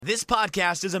This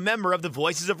podcast is a member of the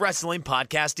Voices of Wrestling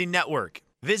Podcasting Network.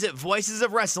 Visit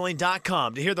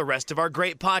voicesofwrestling.com to hear the rest of our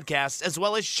great podcasts, as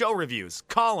well as show reviews,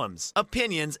 columns,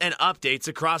 opinions, and updates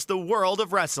across the world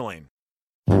of wrestling.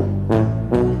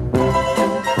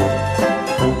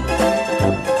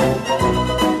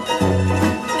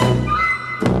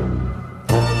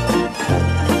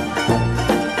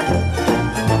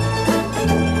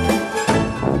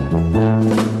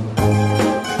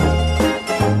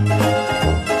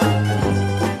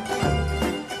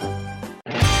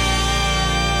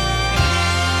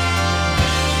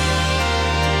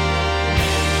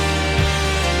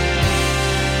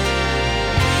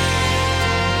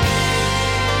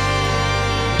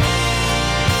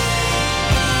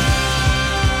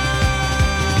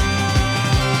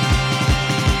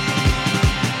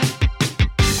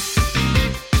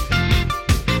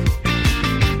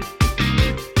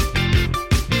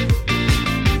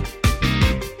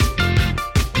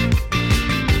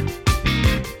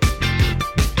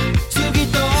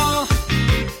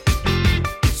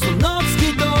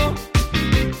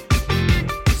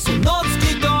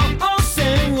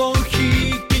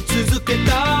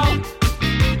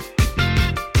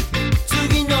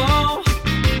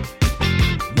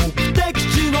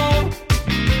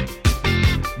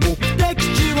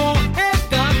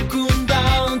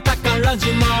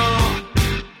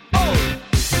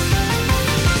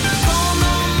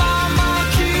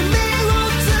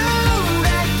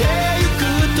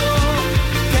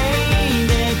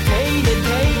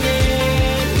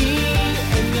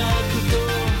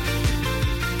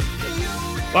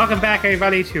 Welcome back,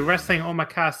 everybody, to Wrestling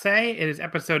Omakase. It is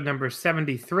episode number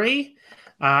 73.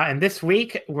 And this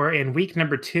week, we're in week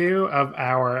number 2 of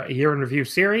our year in review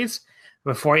series.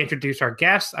 Before I introduce our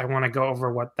guests, I want to go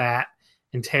over what that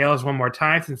entails one more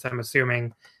time, since I'm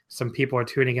assuming some people are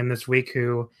tuning in this week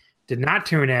who did not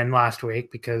tune in last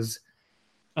week, because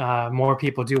more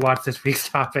people do watch this week's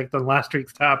topic than last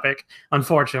week's topic,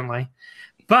 unfortunately.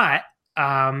 But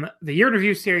the year in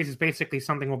review series is basically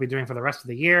something we'll be doing for the rest of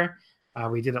the year.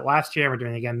 We did it last year. We're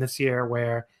doing it again this year,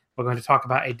 where we're going to talk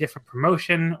about a different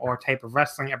promotion or type of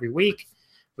wrestling every week.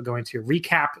 We're going to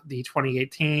recap the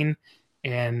 2018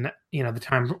 and, the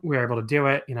time we were able to do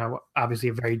it. Obviously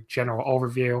a very general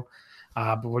overview,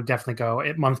 but we'll definitely go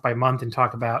month by month and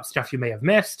talk about stuff you may have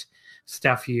missed,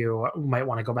 stuff you might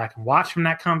want to go back and watch from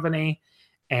that company.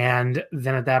 And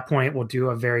then at that point, we'll do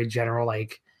a very general,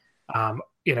 like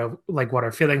what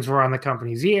our feelings were on the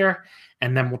company's year.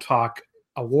 And then we'll talk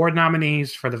award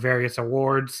nominees for the various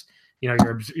awards,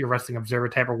 your Wrestling Observer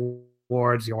type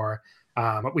awards, your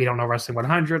We Don't Know Wrestling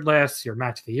 100 lists, your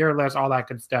Match of the Year list, all that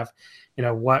good stuff.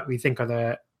 What we think are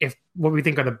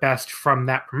the best from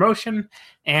that promotion,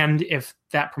 and if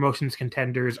that promotion's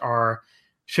contenders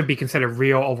should be considered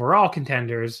real overall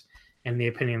contenders in the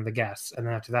opinion of the guests. And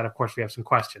then after that, of course, we have some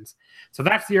questions. So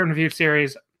that's the year in review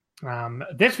series.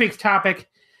 This week's topic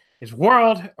is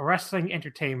World Wrestling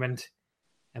Entertainment.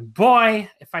 And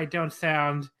boy, if I don't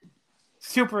sound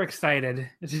super excited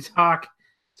to talk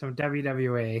some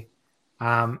WWE.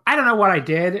 I don't know what I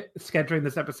did scheduling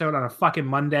this episode on a fucking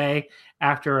Monday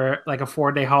after like a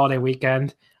 4-day holiday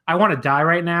weekend. I want to die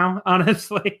right now,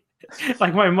 honestly.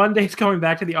 Like my Mondays coming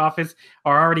back to the office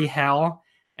are already hell.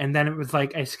 And then it was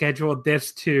like I scheduled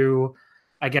this to,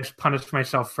 I guess, punish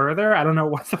myself further. I don't know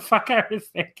what the fuck I was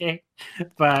thinking.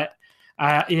 But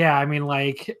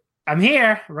I'm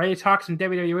here, ready to talk some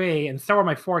WWE, and so are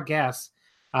my 4 guests.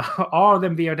 All of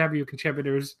them VOW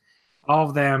contributors, all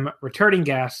of them returning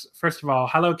guests. First of all,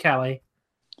 hello, Kelly.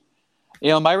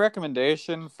 My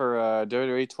recommendation for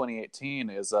WWE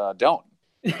 2018 is don't.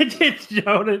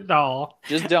 Don't at all.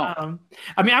 Just don't.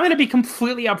 I'm going to be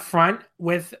completely upfront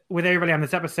with everybody on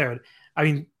this episode.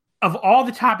 Of all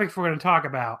the topics we're going to talk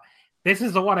about, this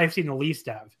is the one I've seen the least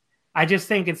of. I just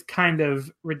think it's kind of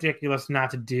ridiculous not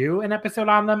to do an episode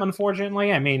on them,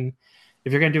 unfortunately.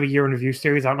 If you're going to do a year in review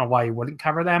series, I don't know why you wouldn't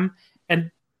cover them.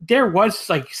 And there was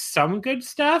like some good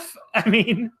stuff. I'll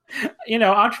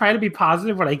try to be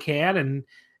positive when I can. And,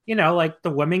 like the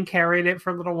women carried it for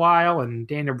a little while, and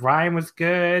Daniel Bryan was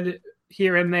good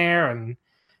here and there. And,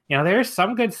 there's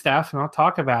some good stuff, and I'll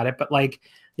talk about it. But I'm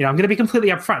going to be completely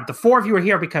upfront. The 4 of you are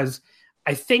here because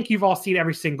I think you've all seen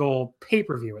every single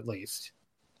pay-per-view at least.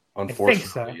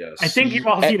 Unfortunately, yes. I think you've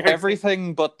all seen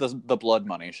everything but the Blood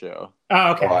Money show.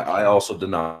 Oh, okay. I also did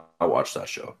not watch that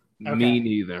show. Okay. Me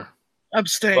neither.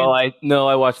 Abstain. Well,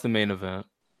 I watched the main event.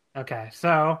 Okay,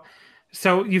 so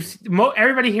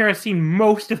everybody here has seen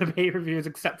most of the pay-per-views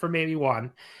except for maybe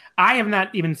one. I have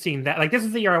not even seen that. Like, this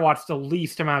is the year I watched the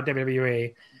least amount of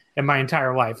WWE in my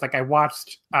entire life. Like, I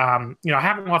watched, I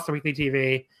haven't watched the weekly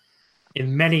TV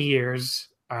in many years.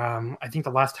 I think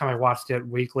the last time I watched it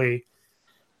weekly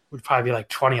would probably be like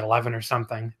 2011 or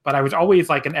something. But I was always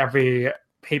like an every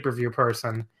pay-per-view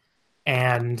person,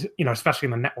 and especially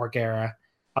in the network era.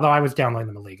 Although I was downloading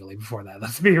them illegally before that.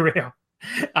 Let's be real.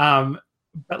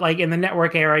 But like in the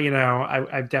network era,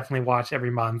 I've definitely watched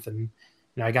every month, and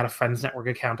I got a Friends Network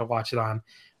account to watch it on.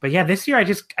 But yeah, this year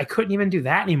I couldn't even do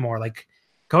that anymore. Like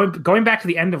going back to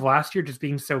the end of last year, just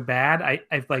being so bad.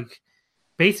 I've like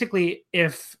basically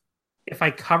if I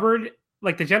covered,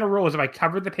 like, the general rule is if I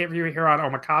covered the pay-per-view here on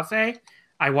Omakase,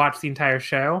 I watched the entire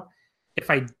show. If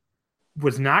I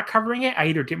was not covering it, I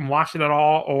either didn't watch it at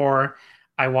all or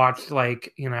I watched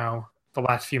the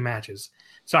last few matches.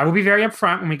 So I will be very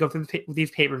upfront when we go through these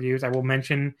pay-per-views. I will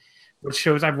mention which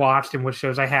shows I've watched and which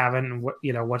shows I haven't, and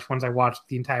which ones I watched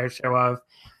the entire show of,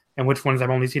 and which ones I've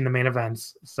only seen the main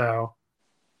events. So,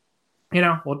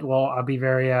 I'll be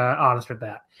very honest with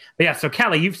that. But yeah, so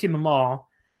Kelly, you've seen them all,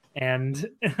 and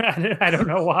I don't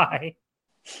know why.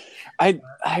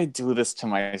 I do this to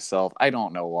myself. I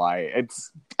don't know why.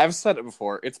 I've said it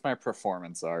before. It's my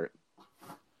performance art.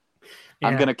 Yeah.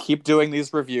 I'm gonna keep doing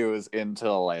these reviews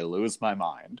until I lose my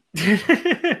mind.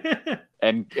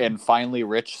 And finally,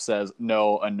 Rich says,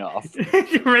 "No, enough."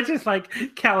 Rich is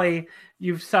like, Kelly,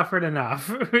 you've suffered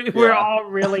enough. We're all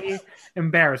really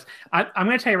embarrassed. I'm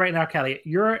going to tell you right now, Kelly,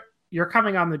 you're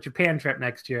coming on the Japan trip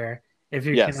next year. If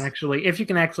you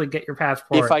can actually get your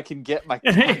passport. If I can get my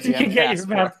passport. If you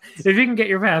can get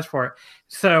your passport.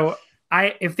 So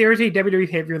if there's a WWE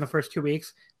pay-per-view in the first 2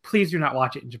 weeks, please do not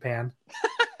watch it in Japan.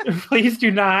 Please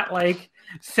do not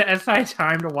set aside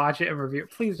time to watch it and review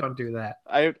it. Please don't do that.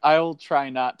 I'll try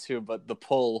not to, but the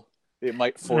pull, it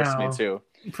might force me to.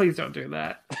 Please don't do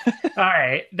that. All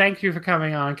right. Thank you for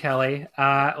coming on, Kelly.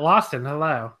 Lawson,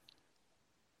 hello.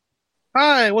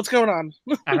 Hi, what's going on?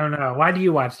 I don't know. Why do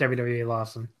you watch WWE,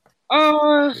 Lawson?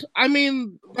 I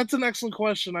mean, that's an excellent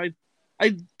question.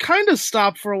 I kind of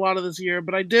stopped for a lot of this year,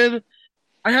 but I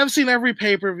have seen every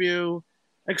pay-per-view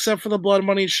except for the Blood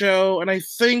Money show, and I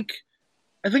think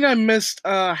I missed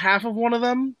half of one of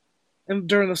them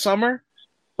during the summer.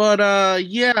 But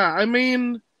yeah, I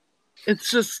mean, it's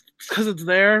just because it's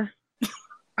there.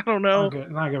 I don't know.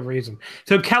 Not a good reason.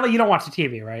 So Kelly, you don't watch the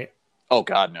TV, right? Oh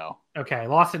God, no. Okay,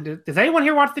 Lawson, does anyone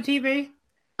here watch the TV?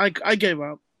 I gave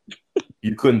up.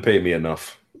 You couldn't pay me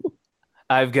enough.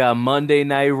 I've got Monday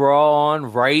Night Raw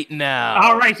on right now.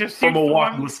 All right, so from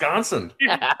Milwaukee, Wisconsin.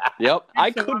 Yep,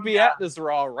 I could be at this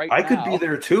Raw now. I could be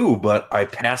there too, but I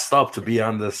passed up to be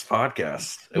on this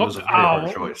podcast. It was a very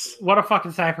hard choice. What a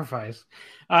fucking sacrifice.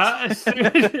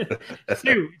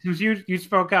 Stu, since you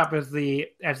spoke up as the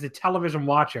television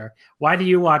watcher, why do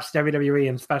you watch WWE,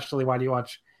 and especially why do you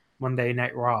watch Monday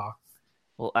Night Raw?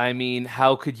 Well, I mean,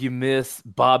 how could you miss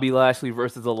Bobby Lashley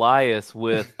versus Elias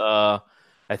with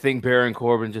I think Baron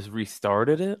Corbin just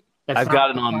restarted it. I've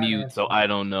got it on mute, so I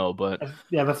don't know. But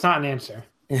that's not an answer.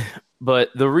 But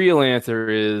the real answer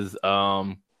is,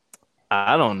 I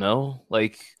don't know.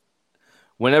 Like,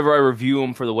 whenever I review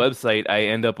them for the website, I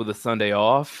end up with a Sunday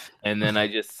off, and then I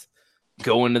just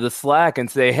go into the Slack and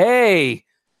say, "Hey,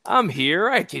 I'm here.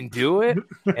 I can do it."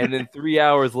 And then 3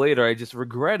 hours later, I just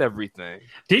regret everything.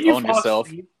 Didn't you fall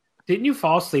asleep? Didn't you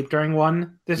fall asleep during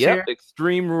one this year?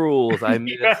 Extreme Rules. I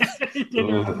missed.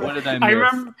 What did I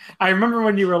miss? I remember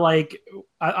when you were like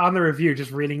on the review,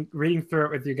 just reading through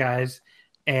it with you guys,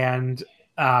 and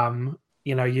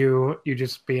you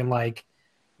just being like,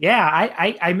 "Yeah,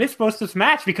 I missed most of this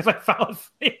match because I fell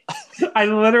asleep." I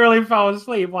literally fell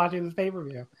asleep watching this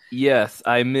pay-per-view. Yes,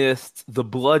 I missed the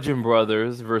Bludgeon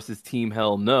Brothers versus Team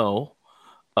Hell No.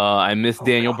 I missed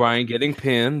Daniel Bryan getting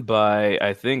pinned by,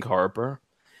 I think, Harper.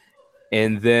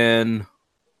 And then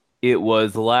it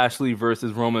was Lashley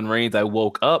versus Roman Reigns. I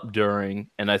woke up during,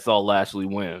 and I saw Lashley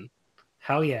win.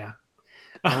 Hell yeah.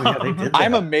 They did that.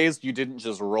 I'm amazed you didn't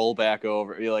just roll back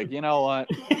over. You're like, you know what?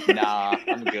 Nah,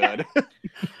 I'm good.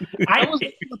 That was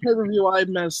the pay-per-view I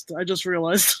missed. I just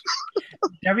realized.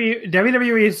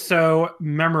 WWE is so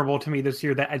memorable to me this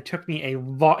year that it took me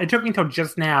until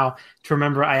just now to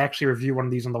remember I actually reviewed one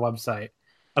of these on the website.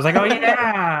 I was like, oh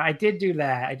yeah, I did do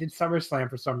that. I did SummerSlam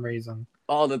for some reason.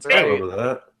 Oh, that's I right. remember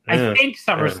that. I think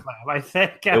SummerSlam. I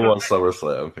think it was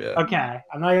SummerSlam. Yeah. Okay,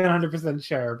 I'm not even 100%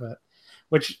 sure, but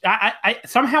which I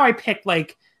somehow I picked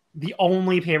like the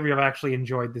only pay-per-view I've actually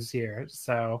enjoyed this year.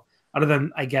 So other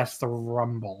than I guess the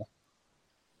Rumble,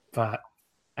 but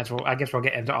I guess we'll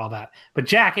get into all that. But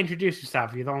Jack, introduce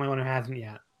yourself. You're the only one who hasn't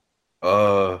yet.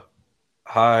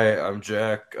 Hi, I'm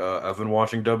Jack. I've been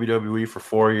watching WWE for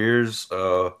 4 years.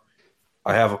 I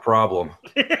have a problem.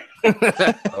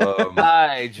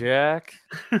 Hi, Jack.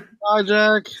 Hi,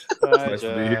 Jack. Nice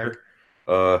to be here.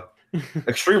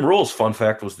 Extreme Rules, fun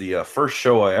fact, was the first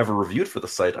show I ever reviewed for the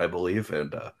site, I believe,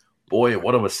 and boy,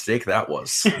 what a mistake that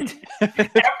was.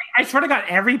 I swear to God,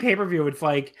 every pay-per-view, it's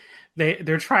like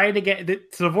they're trying to get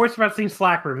to the Voice of Wrestling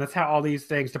Slack room. That's how all these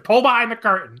things to pull behind the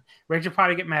curtain. Rage will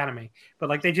probably get mad at me, but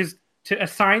like they just to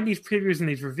assign these previews and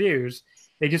these reviews,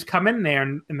 they just come in there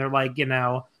and they're like,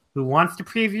 who wants to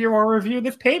preview or review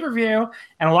this pay-per-view?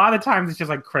 And a lot of the times it's just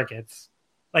like crickets.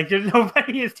 Like there's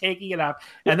nobody is taking it up.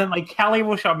 And then like Kelly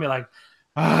will show me like,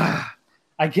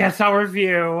 I guess I'll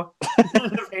review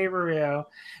the pay-per-view.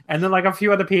 And then like a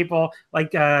few other people,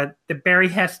 like the Barry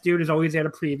Hess dude is always there to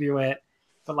preview it.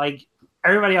 But like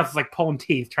everybody else is like pulling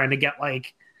teeth trying to get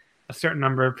like a certain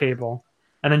number of people.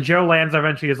 And then Joe Lanza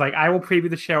eventually is like, I will preview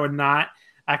the show and not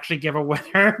actually give a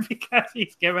winner because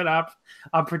he's given up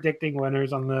on predicting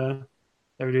winners on the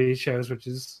WWE shows, which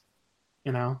is,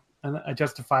 a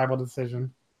justifiable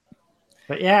decision.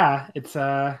 But yeah, it's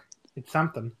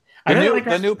something.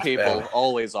 The new people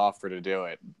always offer to do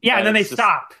it. Yeah, and then they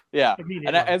stop. Yeah,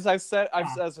 and as I've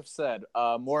said,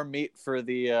 more meat for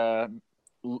the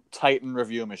Titan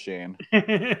review machine.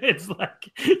 It's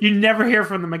like you never hear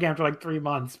from them again for like 3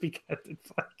 months because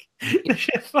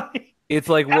it's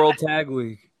like World Tag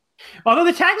League. Although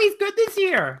the Tag League's good this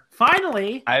year,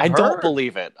 finally. I don't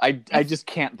believe it. I just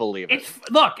can't believe it.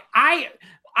 Look, I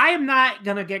am not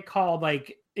gonna get called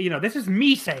like. This is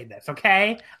me saying this,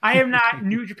 okay? I am not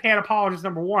New Japan apologist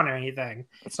number 1 or anything.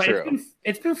 That's but true.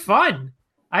 It's been fun.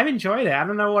 I've enjoyed it. I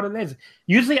don't know what it is.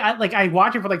 Usually, I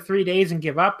watch it for like 3 days and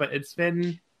give up, but it's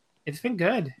been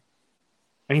good.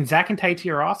 I mean, Zach and Tahiti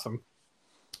are awesome.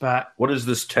 But what is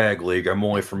this Tag League? I'm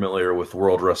only familiar with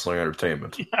World Wrestling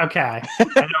Entertainment. Okay, I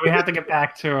know we have to get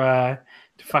back to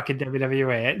fucking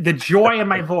WWE. The joy in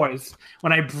my voice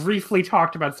when I briefly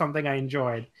talked about something I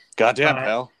enjoyed. Goddamn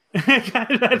hell.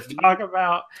 Let's talk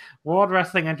about World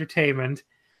Wrestling Entertainment.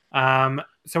 So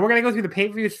we're gonna go through the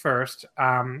pay-per-views first.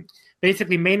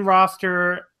 Basically, main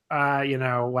roster,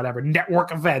 whatever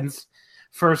network events.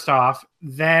 First off,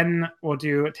 then we'll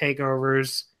do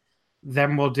takeovers.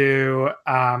 Then we'll do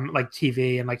like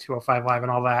TV and like 205 Live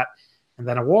and all that, and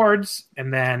then awards,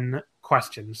 and then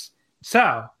questions.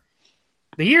 So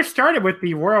the year started with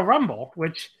the Royal Rumble,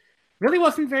 which really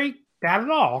wasn't very bad at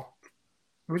all.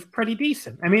 It was pretty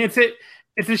decent. I mean, it's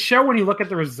a show when you look at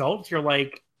the results, you're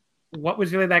like, what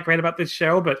was really that great about this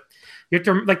show? But you have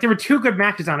to there were 2 good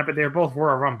matches on it, but they were both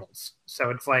Royal Rumbles. So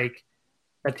it's like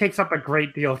that takes up a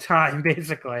great deal of time,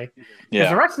 basically. Yeah.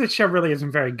 The rest of the show really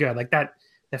isn't very good. Like that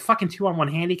fucking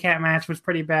 2-on-1 handicap match was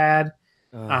pretty bad.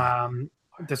 The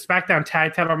SmackDown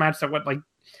tag title match that went like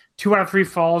 2 out of 3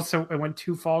 falls, so it went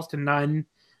 2 falls to none.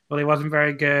 Really wasn't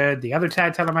very good. The other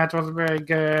tag title match wasn't very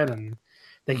good, and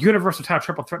the Universal title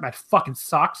triple threat match fucking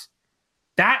sucked.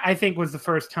 That, I think, was the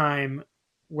first time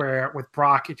where with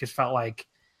Brock, it just felt like,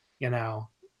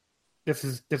 this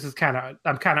is kind of,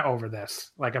 I'm kind of over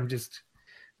this. Like, I'm just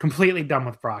completely done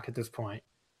with Brock at this point.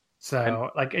 So,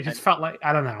 it just felt like,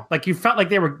 I don't know. Like, you felt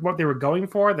like what they were going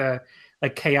for, the,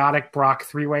 like, chaotic Brock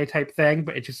 3-way type thing,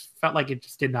 but it just felt like it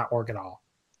just did not work at all.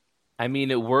 I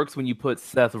mean, it works when you put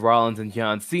Seth Rollins and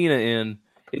John Cena in.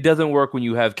 It doesn't work when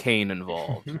you have Kane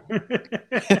involved.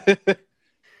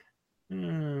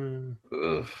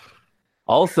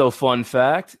 Also, fun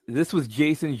fact, this was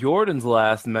Jason Jordan's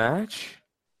last match.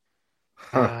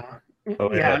 Yeah.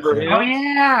 Oh,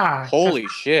 yeah. Holy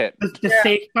shit. The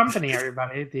safe company,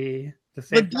 everybody.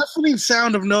 The deafening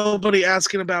sound of nobody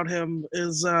asking about him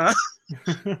is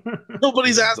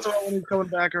nobody's asked about when he's coming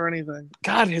back or anything.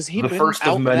 God, has he been the first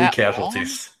out of many that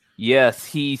casualties? Long? Yes,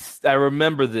 I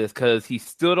remember this because he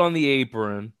stood on the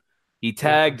apron, he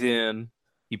tagged in,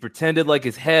 he pretended like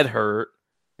his head hurt,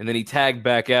 and then he tagged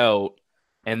back out.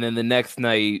 And then the next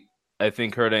night, I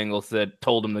think Kurt Angle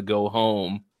told him to go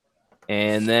home.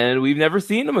 And then we've never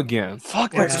seen him again.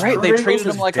 Fuck, that's right. They treated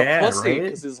him like a pussy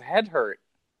because his head hurt.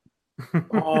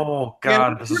 Oh,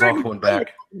 God, this is all coming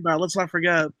back. Let's not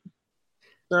forget.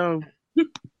 So,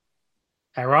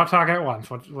 hey, we're all talking at once.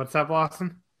 What's up,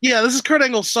 Lawson? Yeah, this is Kurt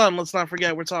Angle's son. Let's not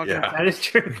forget we're talking. Yeah. That is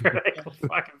true. Kurt Angle's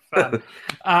fucking son.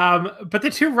 But the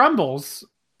 2 Rumbles,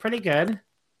 pretty good.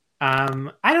 I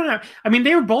don't know. I mean,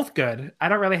 they were both good. I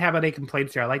don't really have any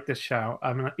complaints here. I like this show.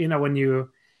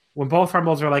 When both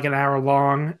Rumbles are like an hour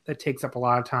long, it takes up a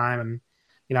lot of time, and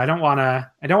I don't want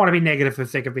to be negative for the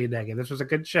sake of being negative. This was a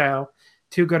good show.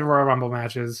 2 good Royal Rumble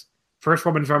matches. First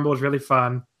Women's Rumble was really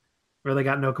fun. Really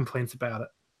got no complaints about it.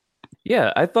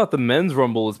 Yeah, I thought the Men's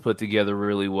Rumble was put together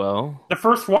really well. The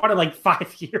first one in like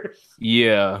 5 years.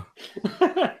 Yeah.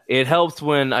 It helps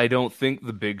when I don't think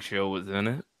the Big Show was in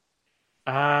it.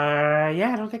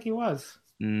 Yeah, I don't think he was.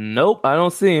 Nope, I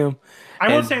don't see him. I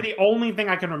will And- say the only thing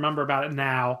I can remember about it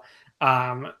now,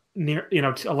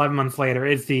 11 months later,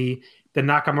 is the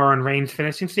Nakamura and Reigns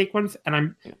finishing sequence,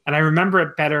 and I remember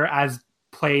it better as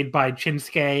played by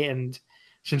Shinsuke and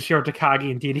Shinshiro Takagi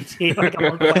and DDT, like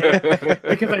I'm playing,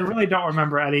 because I really don't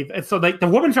remember any. So like the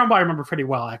women's rumble, I remember pretty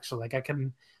well actually. Like I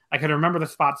can remember the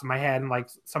spots in my head and like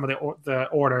some of the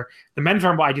order. The men's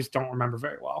rumble, I just don't remember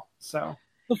very well. So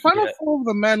The final four of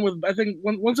the men with I think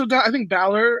once it done, I think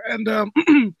Balor and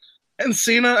and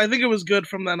Cena. I think it was good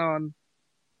from then on.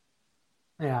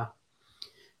 yeah,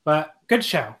 but good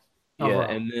show. Yeah, overall.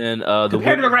 and then Compared to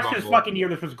the women's rest of this Rumble- fucking year,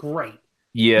 this was great.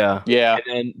 Yeah. Yeah. And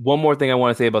then one more thing I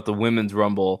want to say about the women's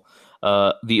rumble.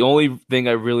 The only thing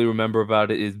I really remember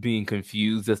about it is being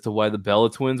confused as to why the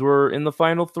Bella twins were in the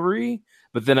final three.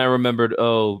 But then I remembered,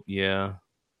 oh yeah,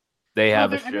 they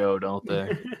have a show, don't they?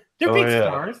 They're Oh, big yeah.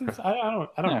 stars. I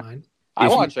don't Yeah. mind.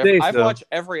 If you say I've so. watched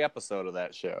every episode of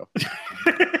that show.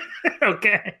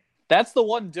 Okay. That's the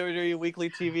one WWE Weekly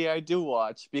TV I do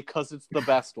watch because it's the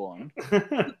best one.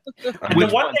 The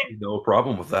Which one one? thing, No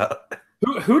problem with that.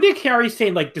 who did Carrie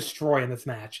say like destroy in this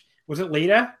match? Was it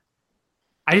Lita?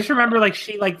 I just remember like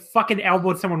she like fucking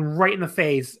elbowed someone right in the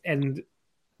face, and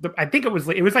I think it was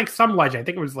like some legend. I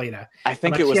think it was Lita. I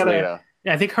think Like, it was she had a- Lita.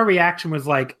 I think her reaction was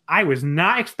like, I was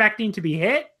not expecting to be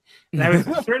hit, and I was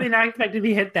certainly not expecting to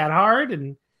be hit that hard,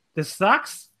 and this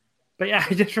sucks. But yeah,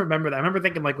 I just remember that. I remember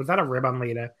thinking like, was that a rib on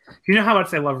Lita? You know how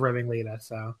much I love ribbing Lita,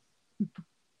 so.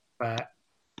 But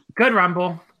good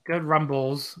rumble, good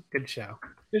rumbles, good show.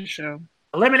 Good show.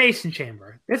 Elimination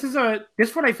Chamber. This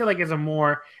one I feel like is a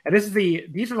more, and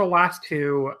these are the last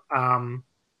two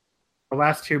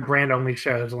brand only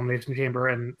shows, Elimination Chamber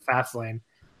and Fastlane.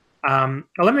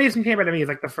 Elimination Chamber to me is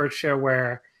like the first show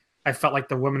where I felt like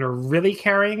the women are really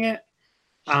carrying it.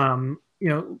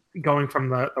 Going from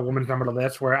the women's number to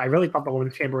this, where I really thought the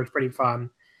women's chamber was pretty fun.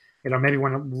 Maybe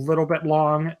went a little bit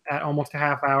long at almost a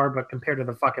half hour, but compared to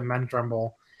the fucking men's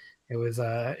rumble, it was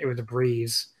a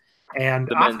breeze. And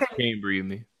The men's Asuka- chamber, you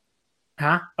mean?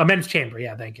 Huh? A men's chamber,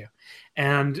 yeah, thank you.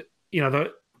 And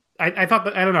I thought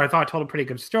it told a pretty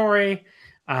good story.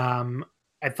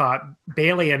 I thought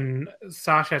Bailey and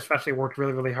Sasha especially worked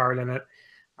really, really hard in it.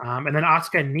 And then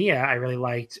Asuka and Nia, I really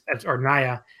liked, or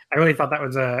Nia. I really thought that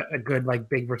was a good like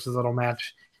big versus little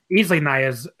match. Easily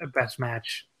Nia's best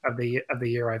match of the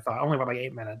year. I thought only about like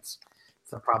 8 minutes,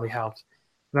 so it probably helped.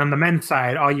 And on the men's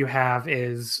side, all you have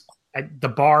is the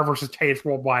Bar versus Titus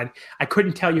Worldwide. I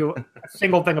couldn't tell you a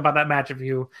single thing about that match if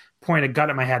you point a gun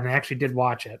at my head, and I actually did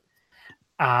watch it.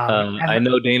 I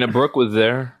know Dana Brooke was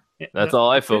there. That's all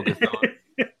I focused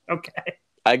on. Okay.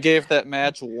 I gave that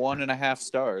match 1.5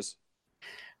 stars.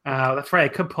 That's right.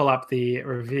 I could pull up the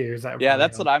reviews. Yeah,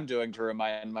 that's what I'm doing to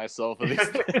remind myself of these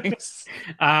things.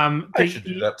 I should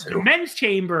do that too. The men's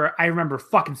chamber, I remember,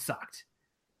 fucking sucked.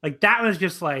 Like that was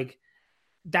just like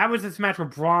this match where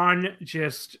Braun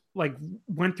just like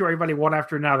went through everybody one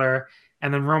after another,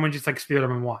 and then Roman just like speared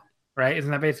him and won. Right?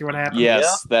 Isn't that basically what happened?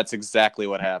 Yes, that's exactly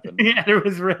what happened. Yeah, it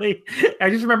was really. I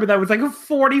just remember that it was like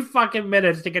 40 fucking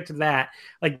minutes to get to that.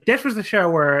 Like this was the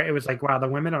show where it was like, wow, the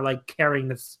women are like carrying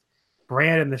this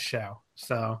brand in the show.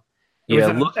 So it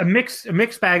was a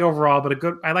mixed bag overall, but a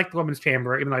good. I like the women's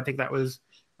chamber, even though I think that was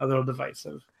a little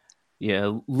divisive.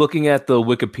 Yeah, looking at the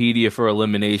Wikipedia for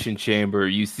Elimination Chamber,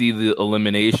 you see the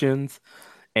eliminations,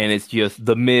 and it's just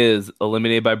The Miz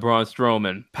eliminated by Braun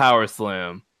Strowman, Power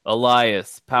Slam.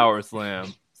 Elias, Power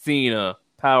Slam. Cena,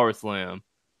 Power Slam.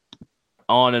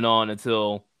 On and on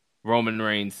until Roman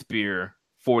Reigns spear,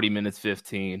 40 minutes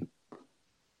 15.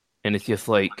 And it's just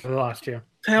like, I lost you.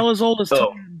 Tale as old as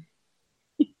time.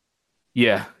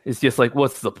 yeah, it's just like,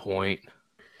 what's the point?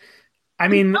 I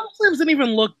mean, Power slams didn't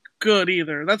even look good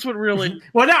either. That's what really.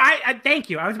 well, no, I thank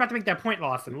you. I was about to make that point,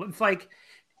 Lawson. It's like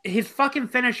his fucking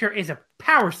finisher is a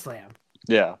power slam.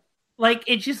 Yeah. Like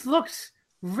it just looks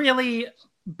really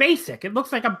basic. It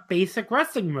looks like a basic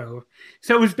wrestling move.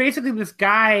 So it was basically this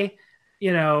guy,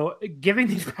 giving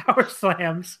these power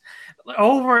slams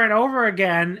over and over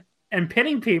again and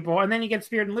pinning people, and then he gets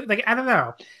speared and like I don't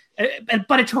know.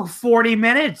 But it took 40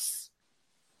 minutes.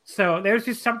 So there's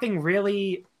just something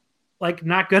really like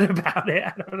not good about it.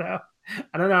 I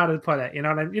don't know how to put it. You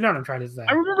know what I'm trying to say.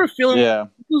 I remember feeling Yeah.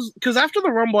 because after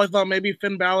the Rumble, I thought maybe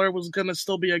Finn Balor was gonna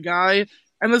still be a guy,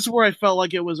 and this is where I felt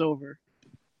like it was over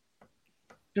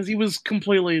because he was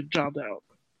completely jobbed out.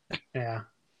 Yeah.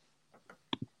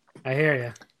 I hear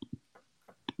you.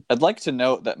 I'd like to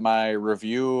note that my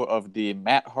review of the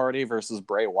Matt Hardy versus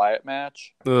Bray Wyatt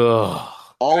match, Ugh.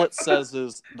 all it says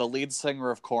is the lead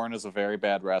singer of Korn is a very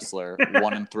bad wrestler,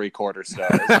 1 3/4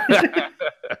 stars.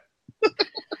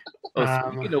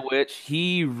 Speaking of which,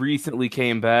 he recently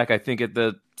came back, I think, at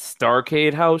the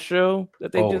Starcade House show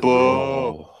that they just did.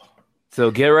 boo. So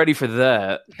get ready for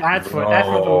that. That's what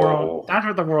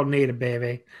the world needed,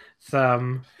 baby.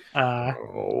 Some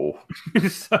Oh.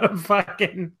 some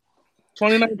fucking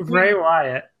 2019. Bray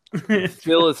Wyatt.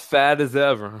 Still as fat as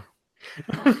ever.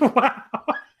 Wow.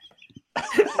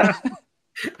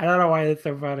 I don't know why that's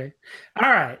so funny. All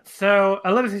right, so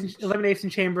Elimination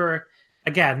Chamber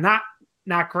again,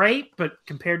 not great, but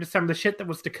compared to some of the shit that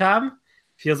was to come,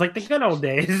 feels like the good old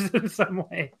days in some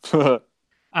way.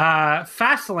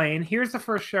 Fastlane. Here's the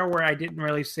first show where I didn't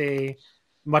really see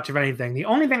much of anything. The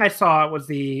only thing I saw was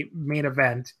the main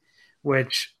event,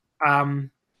 which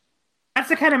that's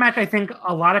the kind of match I think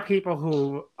a lot of people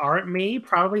who aren't me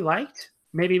probably liked,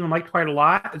 maybe even liked quite a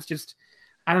lot. It's just,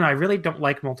 I don't know, I really don't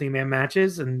like multi-man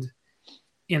matches, and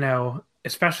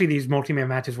especially these multi-man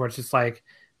matches where it's just like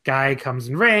guy comes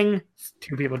in ring,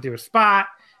 two people do a spot,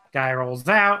 guy rolls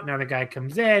out, another guy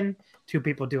comes in, two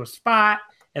people do a spot.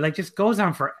 It just goes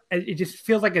on it just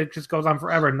feels like it just goes on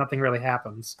forever and nothing really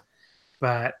happens.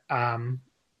 But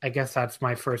I guess that's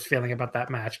my first feeling about that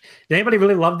match. Did anybody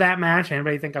really love that match?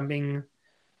 Anybody think I'm being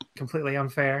completely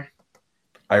unfair?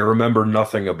 I remember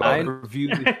nothing about it.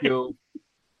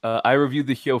 I reviewed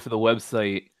the show for the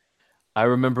website. I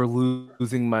remember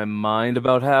losing my mind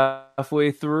about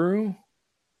halfway through,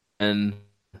 and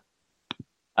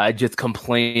I just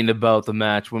complained about the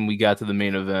match when we got to the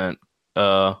main event.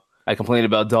 I complained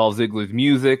about Dolph Ziggler's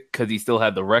music because he still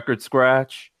had the record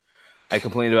scratch. I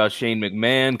complained about Shane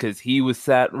McMahon because he was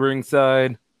sat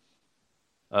ringside.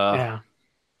 Yeah.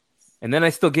 And then I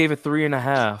still gave it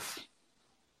 3.5.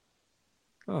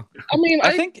 I mean,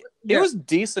 I think it was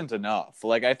decent enough.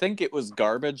 Like, I think it was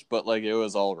garbage, but like it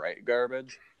was all right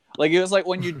garbage. Like, it was like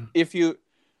when if you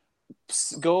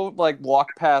go like walk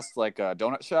past like a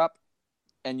donut shop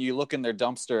and you look in their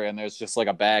dumpster and there's just like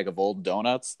a bag of old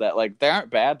donuts that like they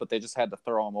aren't bad, but they just had to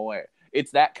throw them away.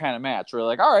 It's that kind of match where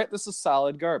like, all right, this is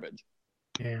solid garbage.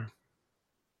 Yeah.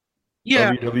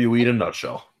 WWE in a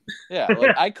nutshell. Yeah,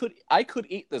 like I could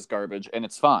eat this garbage and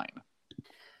it's fine.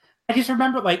 I just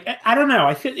remember, like, I don't know.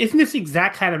 Isn't this the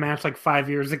exact kind of match like 5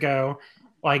 years ago?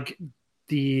 Like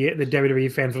the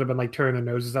WWE fans would have been like turning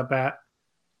their noses up at.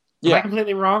 Am I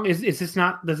completely wrong? Is this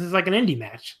not? This is like an indie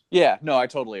match. Yeah, no, I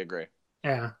totally agree.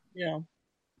 Yeah.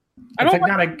 I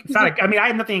mean, I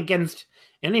have nothing against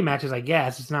indie matches. I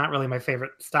guess it's not really my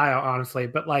favorite style, honestly.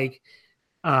 But like,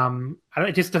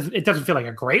 it doesn't feel like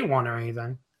a great one or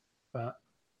anything. But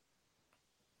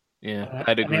yeah,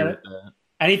 I'd agree with that.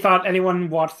 Anyone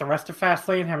watched the rest of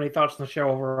Fastlane? Have any thoughts on the show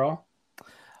overall?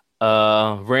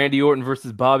 Randy Orton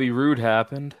versus Bobby Roode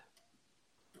happened.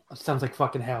 That sounds like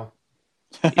fucking hell.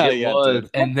 It was.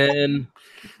 And then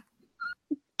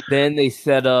they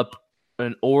set up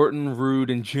an Orton,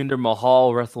 Roode, and Jinder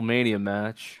Mahal WrestleMania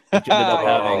match. Which ended up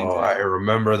having I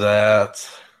remember that.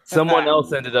 someone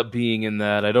else ended up being in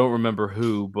that. I don't remember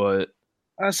who, but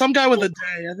some guy with a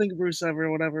day. I think Rusev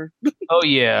or whatever. oh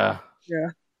yeah. Yeah.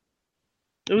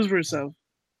 It was Rusev.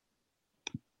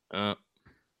 No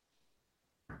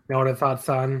other thoughts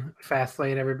on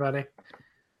Fastlane, everybody?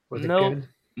 Was it good?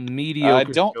 Mediocre.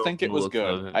 I don't think it was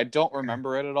good. I don't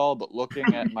remember it at all, but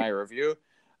looking at my review,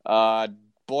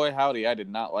 boy howdy, I did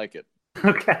not like it.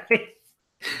 Okay.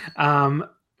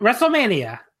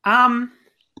 WrestleMania.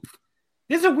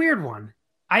 This is a weird one.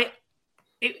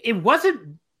 It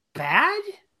wasn't bad.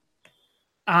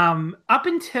 Up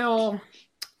until,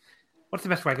 what's the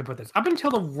best way I can put this? Up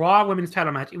until the Raw Women's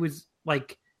Title match, it was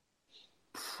like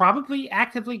probably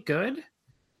actively good.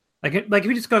 Like if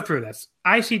we just go through this,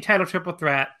 IC title triple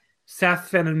threat, Seth,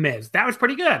 Finn, and Miz. That was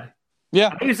pretty good.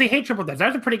 Yeah, I usually hate triple threats. That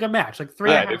was a pretty good match, like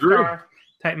 3.5 star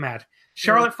type match.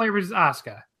 Charlotte Flair versus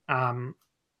Asuka.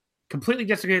 Completely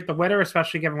disagree with the winner,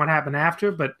 especially given what happened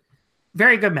after, but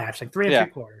very good match, like 3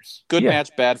 3/4. Good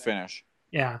match, bad finish.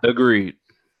 Yeah, agreed.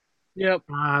 Yep.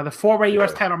 The 4-way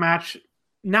U.S. title match,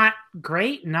 not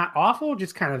great, not awful,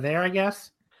 just kind of there, I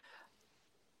guess.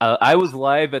 I was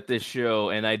live at this show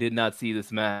and I did not see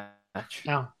this match.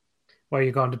 Oh, were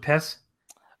you going to piss?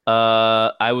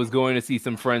 I was going to see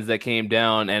some friends that came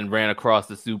down and ran across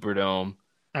the Superdome.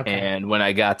 Okay. And when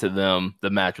I got to them,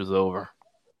 the match was over.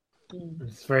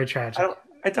 It's very tragic.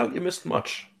 I doubt you missed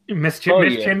much. Missed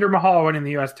Jinder Mahal winning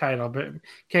the U.S. title, but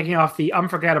kicking off the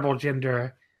unforgettable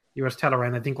Jinder U.S. title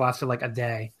reign, I think lasted like a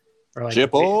day. Or like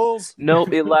Jipples? No,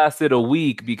 it lasted a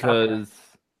week because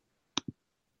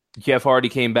Jeff Hardy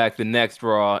came back the next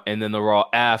Raw, and then the Raw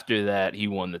after that, he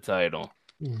won the title.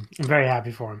 I'm very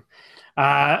happy for him.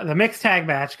 The mixed tag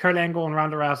match, Kurt Angle and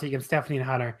Ronda Rousey against Stephanie and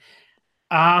Hunter.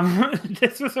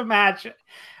 This was a match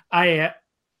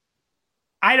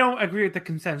I don't agree with the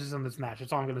consensus on this match.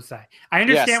 That's all I'm going to say. I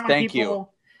understand why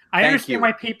people. I understand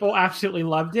why people absolutely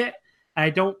loved it. I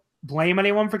don't blame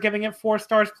anyone for giving it 4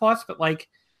 stars plus, but like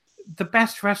the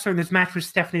best wrestler in this match was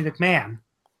Stephanie McMahon.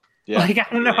 Yeah. Like I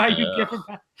don't know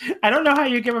how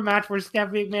you give a match where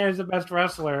Stephanie McMahon is the best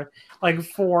wrestler like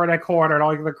 4 1/4 and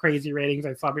all the crazy ratings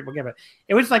I saw people give it.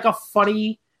 It was like a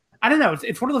funny. I don't know.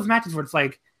 It's one of those matches where it's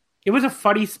like it was a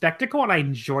funny spectacle and I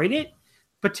enjoyed it.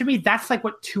 But to me, that's like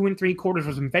what 2 3/4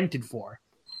 was invented for.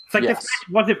 It's like this match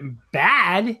wasn't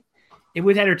bad. It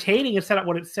was entertaining and set up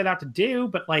what it set out to do.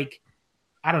 But like,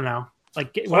 I don't know.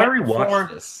 Like, I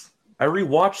rewatched this. I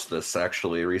rewatched this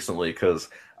actually recently because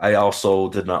I also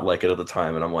did not like it at the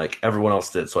time, and I'm like everyone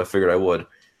else did, so I figured I would.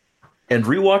 And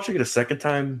rewatching it a second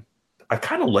time, I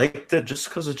kind of liked it just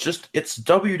because it's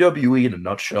WWE in a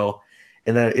nutshell,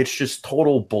 and that it's just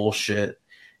total bullshit,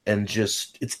 and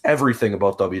just it's everything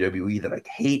about WWE that I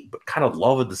hate but kind of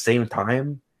love at the same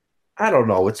time. I don't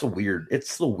know. It's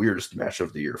the weirdest match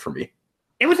of the year for me.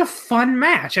 It was a fun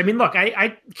match. I mean, look,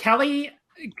 Kelly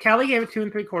gave it 2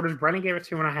 3/4. Brennan gave it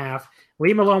 2.5.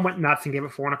 Lee Malone went nuts and gave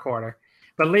it 4 1/4.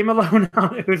 But Lee Malone,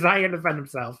 who's not here to defend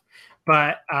himself.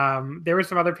 But there were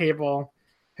some other people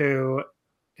who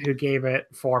gave it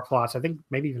 4 plus. I think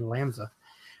maybe even Lanza.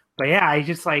 But yeah, I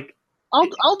just like.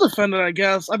 I'll defend it. I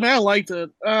guess. I mean, I liked it.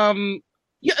 Yeah,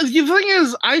 the thing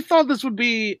is, I thought this would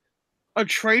be a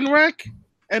train wreck,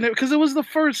 and because it was the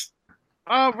first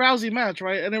Rousey match,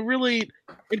 right? And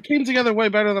it came together way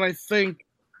better than I think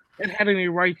it had any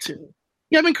right to.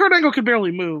 Yeah, I mean, Kurt Angle could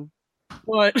barely move,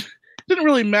 but it didn't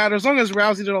really matter as long as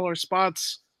Rousey did all her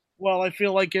spots. Well, I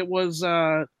feel like it was.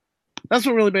 That's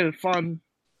what really made it fun.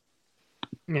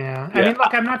 Yeah, I mean,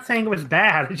 look, I'm not saying it was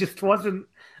bad. It just wasn't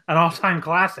an all-time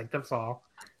classic. That's all.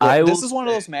 This is one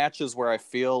of those matches where I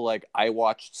feel like I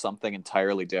watched something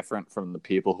entirely different from the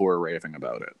people who were raving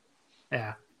about it.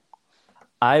 Yeah.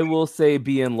 I will say,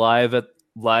 being live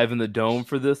in the Dome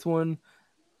for this one,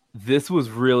 this was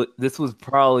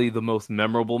probably the most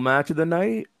memorable match of the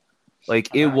night.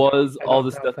 Like it was all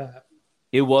the stuff.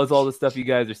 It was all the stuff you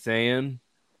guys are saying,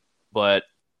 but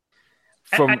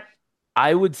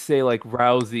I would say like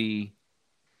Rousey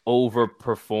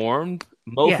overperformed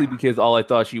mostly because all I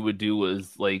thought she would do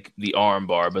was like the arm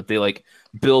bar, but they like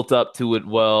built up to it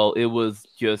well. It was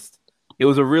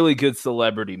a really good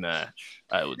celebrity match.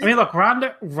 I mean, look,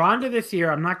 Ronda this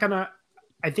year,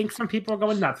 I think some people are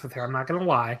going nuts with her. I'm not going to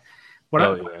lie. What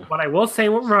I will say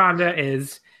with Ronda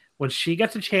is when she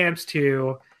gets a chance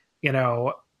to,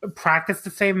 practice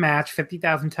the same match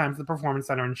 50,000 times at the Performance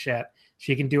Center and shit,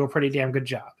 she can do a pretty damn good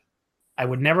job. I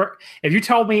would never, if you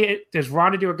told me does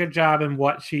Ronda do a good job in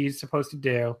what she's supposed to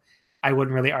do, I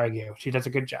wouldn't really argue. She does a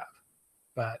good job.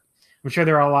 But I'm sure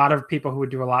there are a lot of people who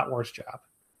would do a lot worse job.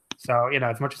 So,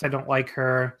 as much as I don't like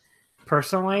her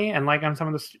personally and like on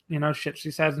some of the, shit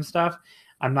she says and stuff,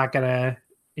 I'm not going to,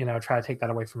 try to take that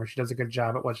away from her. She does a good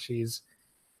job at what she's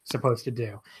supposed to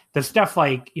do. The stuff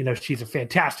like, she's a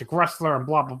fantastic wrestler and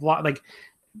blah, blah, blah. Like,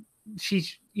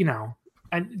 she's, and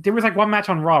there was like one match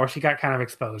on Raw where she got kind of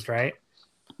exposed, right?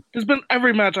 There's been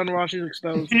every match on Raw she's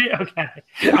exposed. Okay.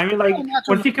 I mean, like,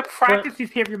 when she could practice these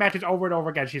pay-per-view matches over and over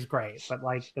again, she's great. But,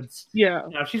 like, she's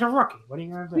a rookie. What are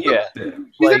you going to do? Yeah. She's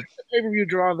like a pay-per-view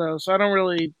draw, though, so I don't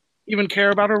really even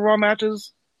care about her Raw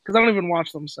matches because I don't even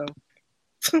watch them, so.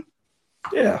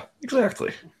 Yeah,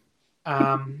 exactly.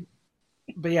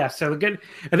 But yeah, so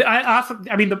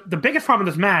the biggest problem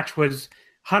with this match was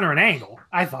Hunter and Angle,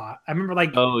 I thought. I remember, like,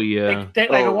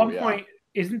 at one point,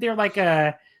 isn't there like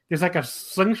there's like a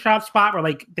slingshot spot where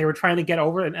like they were trying to get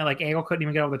over and like Angle couldn't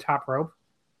even get over the top rope?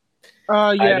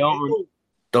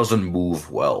 Doesn't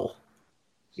move well.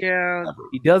 Yeah.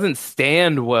 He doesn't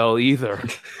stand well either.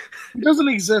 He doesn't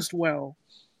exist well.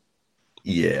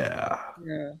 Yeah.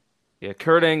 Yeah,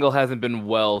 Kurt Angle hasn't been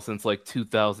well since like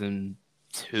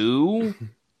 2002.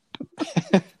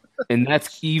 And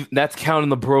that's counting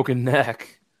the broken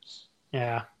neck.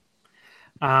 Yeah.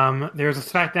 There's a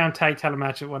SmackDown tag title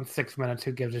match that won 6 minutes.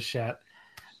 Who gives a shit?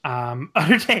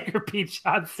 Undertaker beat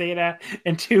John Cena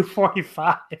in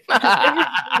 2:45.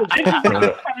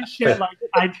 Shit, like,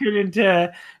 I tuned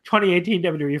into 2018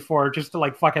 WWE 4 just to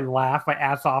like fucking laugh my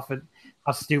ass off at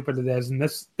how stupid it is, and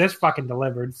this fucking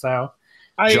delivered. So,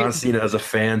 John Cena as a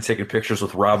fan taking pictures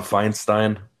with Rob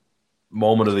Feinstein,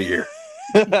 moment of the year.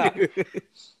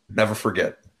 Never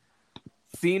forget.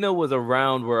 Cena was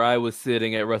around where I was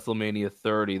sitting at WrestleMania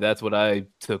 30. That's what I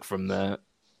took from that.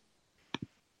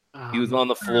 He was on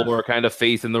the floor, kind of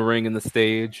facing the ring and the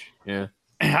stage. Yeah.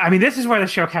 I mean, this is where the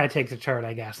show kind of takes a turn,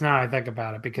 I guess. Now I think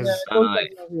about it, because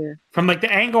from like the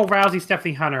angle Rousey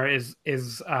Stephanie Hunter is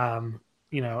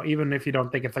even if you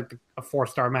don't think it's like a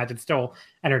 4-star match, it's still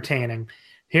entertaining.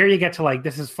 Here you get to like,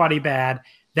 this is funny bad.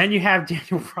 Then you have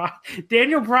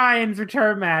Daniel Bryan's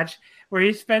return match where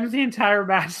he spends the entire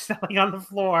match selling on the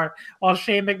floor while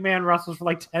Shane McMahon wrestles for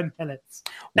like 10 minutes.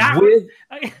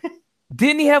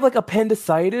 Didn't he have like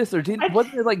appendicitis or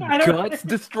wasn't it like guts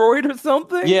destroyed or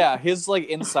something? Yeah, his like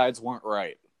insides weren't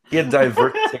right. He had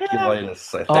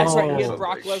diverticulitis. I think. That's right. He had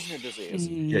Brock Lesnar disease.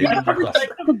 Yeah, he had Brock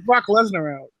Lesnar. Brock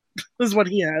Lesnar out. This is what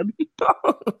he had.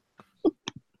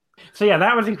 So yeah,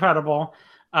 that was incredible.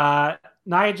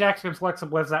 Nia Jax against Alexa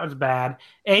Bliss, that was bad.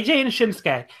 AJ and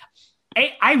Shinsuke.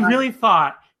 I really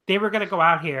thought they were going to go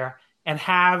out here and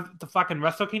have the fucking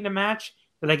Wrestle Kingdom match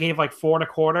that I gave like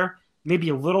 4.25, maybe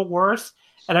a little worse,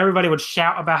 and everybody would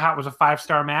shout about how it was a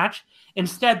 5-star match.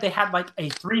 Instead, they had like a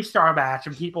 3-star match,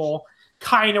 and people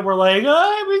kind of were like,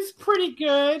 oh, it was pretty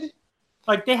good.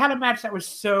 Like, they had a match that was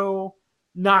so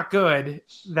not good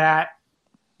that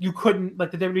you couldn't, like,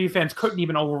 the WWE fans couldn't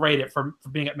even overrate it for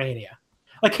being at Mania.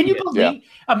 Like, can you believe?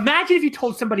 Yeah. Imagine if you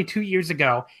told somebody 2 years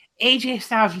ago, AJ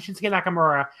Styles and Shinsuke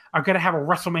Nakamura are going to have a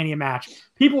WrestleMania match.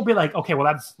 People will be like, okay, well,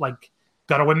 that's like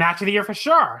going to win match of the year for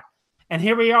sure. And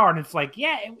here we are, and it's like,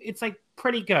 yeah, it's like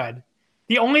pretty good.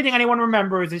 The only thing anyone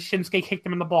remembers is Shinsuke kicked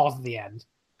him in the balls at the end.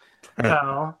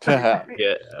 So yeah,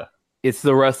 it's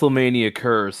the WrestleMania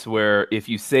curse, where if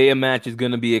you say a match is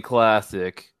going to be a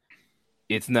classic,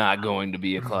 it's not going to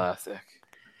be a classic.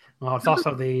 Well, it's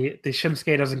also the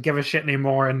Shinsuke doesn't give a shit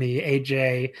anymore, and the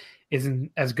AJ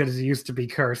isn't as good as he used to be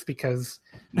curse because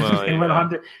they went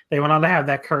on to have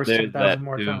that curse 10,000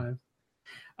 more times.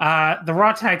 The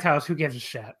Raw tag titles, who gives a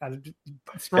shit?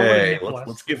 Hey,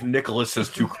 let's give Nicholas his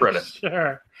due credit.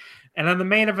 Sure. And then the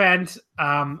main event,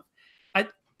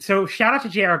 so shout out to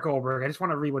J.R. Goldberg. I just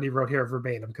want to read what he wrote here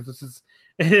verbatim because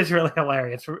it is really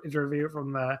hilarious. It's a review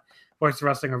from the Voice of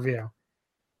Wrestling Review.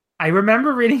 I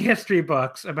remember reading history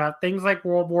books about things like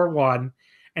World War I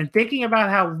and thinking about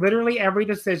how literally every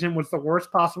decision was the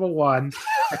worst possible one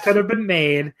that could have been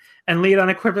made and lead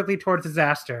unequivocally towards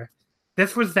disaster.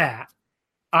 This was that.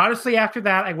 Honestly, after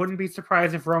that, I wouldn't be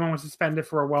surprised if Roman was suspended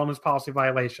for a wellness policy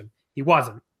violation. He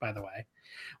wasn't, by the way.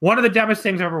 One of the dumbest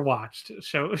things I ever watched.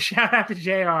 So shout out to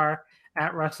JR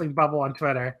at Wrestling Bubble on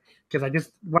Twitter,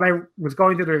 because when I was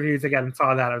going through the reviews again and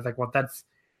saw that, I was like, well, that's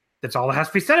all that has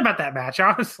to be said about that match,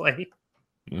 honestly.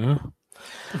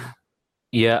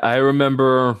 Yeah, I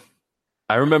remember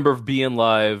being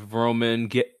live. Roman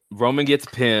gets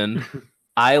pinned.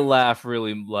 I laugh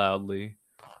really loudly.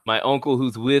 My uncle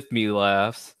who's with me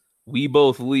laughs. We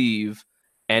both leave.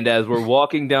 And as we're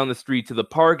walking down the street to the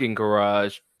parking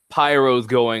garage, pyro's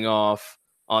going off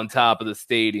on top of the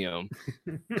stadium.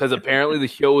 Because apparently the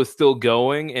show was still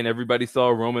going and everybody saw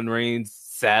Roman Reigns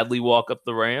sadly walk up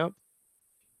the ramp.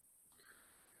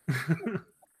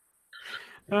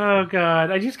 Oh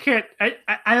God, I just can't.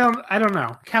 I don't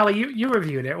know. Callie, you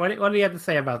reviewed it. What do you have to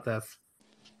say about this?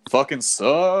 Fucking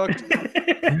sucked. Do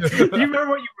you remember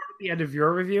what you wrote at the end of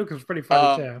your review? Because it's pretty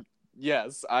funny too.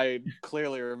 Yes, I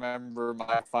clearly remember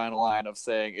my final line of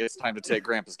saying it's time to take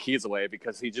Grandpa's keys away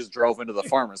because he just drove into the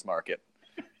farmer's market.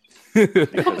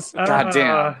 Because,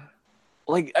 goddamn,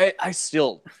 like I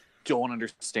still don't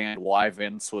understand why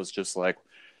Vince was just like,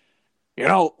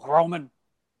 Roman,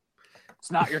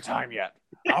 it's not your time yet.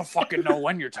 I don't fucking know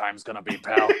when your time's gonna be,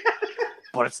 pal.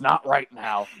 But it's not right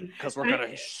now because we're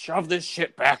gonna shove this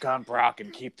shit back on Brock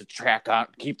and keep the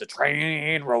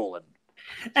train rolling.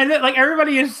 And then, like,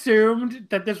 everybody assumed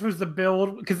that this was the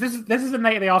build because this is the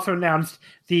night they also announced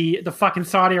the fucking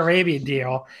Saudi Arabian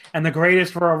deal and the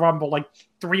greatest Royal Rumble like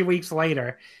 3 weeks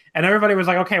later, and everybody was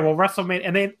like, okay, well, WrestleMania,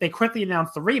 and they quickly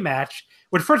announced the rematch,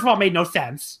 which first of all made no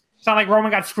sense. It's not like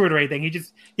Roman got screwed or anything.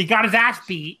 He got his ass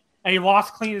beat and he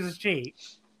lost clean as a sheet.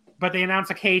 But they announced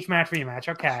a cage match rematch,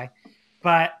 okay,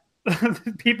 but.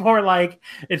 People were like,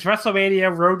 it's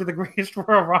WrestleMania Road to the Greatest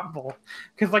Royal Rumble.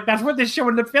 Because, like, that's what this show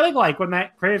ended up feeling like when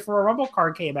that Greatest Royal Rumble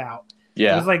card came out.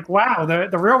 Yeah. It was like, wow,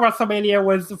 the real WrestleMania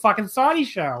was the fucking Saudi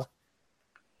show.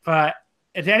 But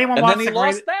did anyone watch that? And then he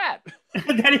lost that.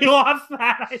 And then he lost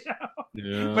that, I know.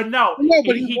 Yeah. But no,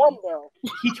 but he won, though.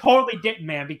 He totally didn't,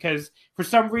 man, because for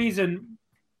some reason,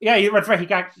 yeah, that's right, he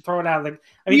got thrown out. Like,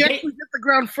 he actually hit the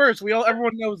ground first.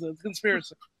 Everyone knows it. It's a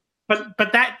conspiracy. But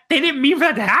that they didn't mean for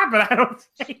that to happen. I don't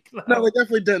think. Though. No, they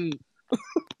definitely didn't.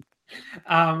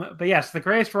 But yes, the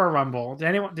Greatest Royal Rumble.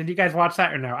 Did you guys watch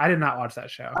that or no? I did not watch that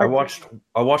show. I watched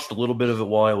a little bit of it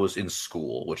while I was in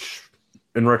school, which,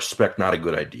 in retrospect, not a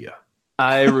good idea.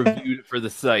 I reviewed it for the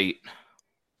site.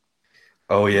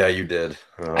 Oh yeah, you did.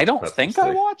 I don't think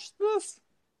I watched this.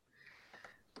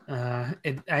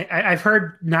 I've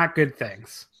heard not good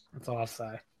things. That's all I'll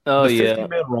say. Oh the yeah.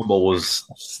 50-man Rumble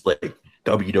was like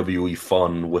WWE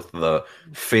fun with the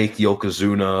fake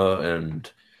Yokozuna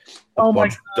and a Oh my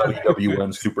bunch of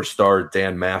WWN superstar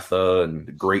Dan Matha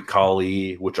and Great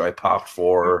Khali, which I popped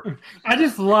for. I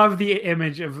just love the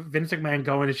image of Vince McMahon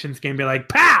going to Shinsuke and be like,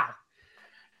 "Pow!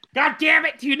 God damn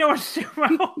it! Do you know a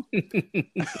sumo?"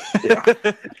 Yeah,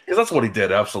 because that's what he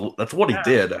did. Absolutely, that's what he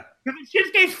did.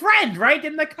 Shinsuke's friend, right?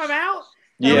 Didn't they come out?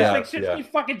 Yeah, Like Shinsuke's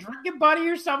fucking drinking buddy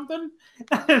or something.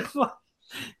 It's like,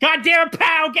 God damn it,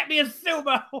 Pow! Get me a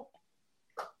sumo.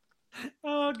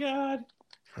 Oh God.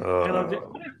 I loved it.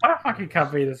 What a fucking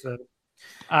company this is.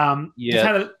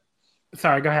 Yeah.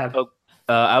 Sorry, go ahead. Oh,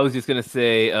 I was just gonna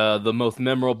say the most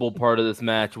memorable part of this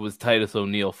match was Titus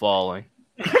O'Neil falling.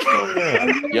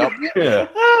 Yep. Yeah,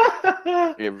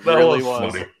 It that really was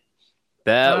was. funny.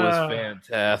 That was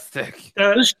fantastic.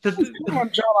 This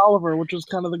on John Oliver, which was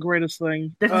kind of the greatest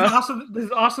thing. This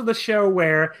is also the show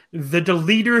where the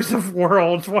Deleters of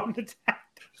Worlds won the tag.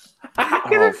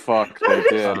 Oh fuck, they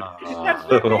did.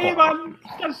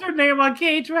 That's their name on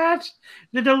Cage Match.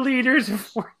 The Deleters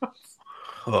of Worlds.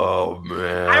 Oh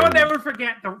man, I will never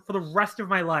forget for the rest of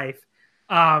my life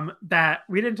that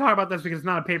we didn't talk about this because it's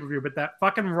not a pay-per-view, but that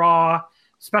fucking Raw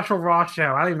special Raw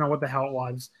show. I don't even know what the hell it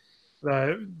was.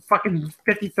 The fucking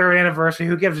 53rd anniversary.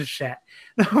 Who gives a shit?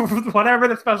 Whatever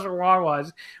the special Raw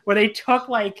was, where they took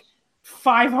like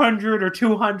 500 or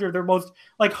 200 their most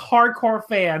like hardcore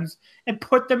fans and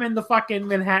put them in the fucking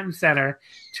Manhattan Center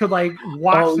to like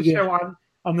watch the show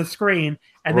on the screen,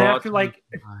 and then after like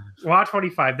Raw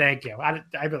 25, thank you. I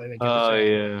really think. Oh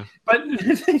yeah. But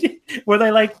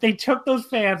where they took those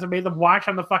fans and made them watch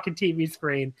on the fucking TV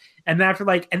screen, and then after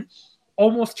like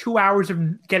almost 2 hours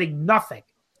of getting nothing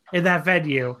in that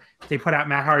venue, they put out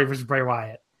Matt Hardy versus Bray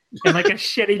Wyatt in like a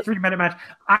shitty 3-minute match.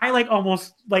 I like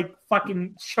almost like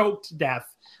fucking choked to death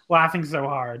laughing so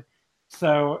hard.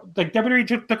 So like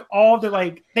WWE took all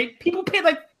the people paid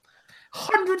like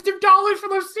hundreds of dollars for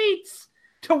those seats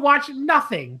to watch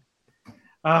nothing.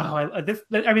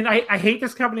 I hate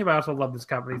this company, but I also love this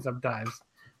company sometimes.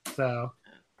 So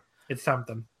it's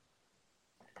something.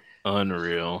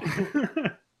 Unreal.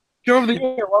 Show of the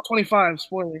year, Raw 25.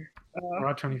 Spoiler.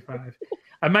 Raw 25.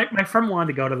 My friend wanted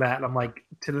to go to that, and I'm like,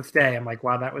 to this day, I'm like,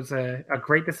 wow, that was a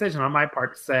great decision on my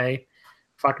part to say,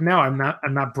 fuck no, I'm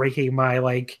not breaking my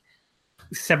like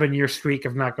 7-year streak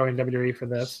of not going to WWE for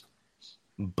this.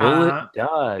 Bullet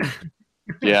dodge.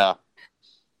 Yeah.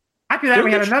 After that,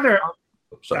 we had another.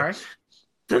 Sorry.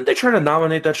 Didn't they try to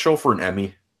nominate that show for an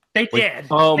Emmy? They did.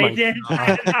 Oh they my did.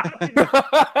 God.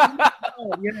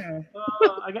 Oh, yeah.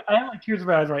 I have like tears of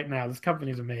eyes right now. This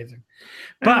company is amazing.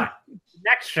 But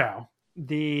next show,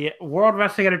 the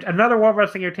another World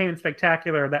Wrestling Entertainment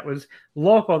Spectacular that was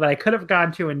local that I could have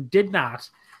gone to and did not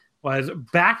was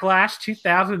Backlash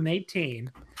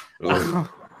 2018.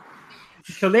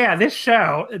 So yeah,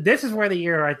 this is where the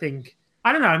year I think.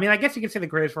 I don't know. I mean, I guess you could say the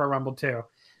greatest Royal Rumble too.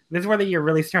 This is where the year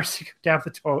really starts to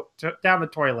go down the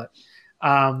toilet.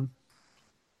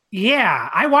 Yeah,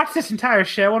 I watched this entire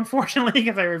show, unfortunately,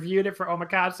 because I reviewed it for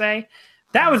Omakase.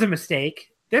 That was a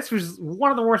mistake. This was one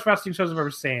of the worst wrestling shows I've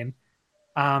ever seen.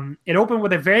 It opened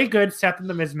with a very good Seth and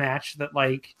The Miz match that,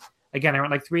 like, again, I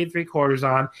went like 3 3/4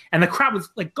 on, and the crowd was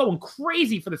like going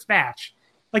crazy for this match.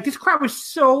 Like, this crowd was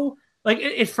so like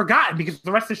it's forgotten because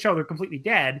the rest of the show they're completely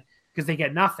dead because they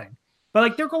get nothing. But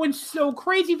like they're going so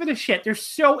crazy for the shit. They're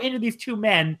so into these two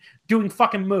men doing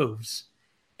fucking moves,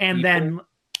 and then.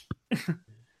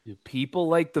 People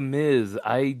like The Miz,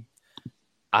 I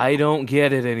don't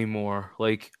get it anymore.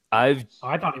 Like I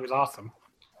thought he was awesome.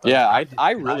 Yeah,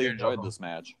 I really enjoyed this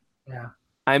match. Yeah.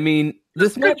 I mean,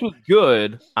 this match was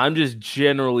good. I'm just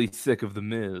generally sick of The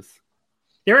Miz.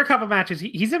 There were a couple matches.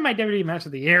 He's in my WWE match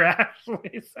of the year,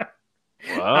 actually. So.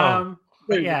 Wow.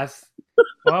 But yes.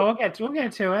 Well, we'll get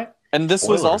to it. And this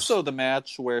was Spoilers. also the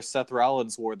match where Seth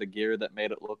Rollins wore the gear that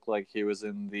made it look like he was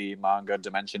in the manga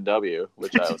Dimension W,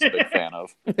 which I was a big fan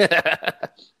of.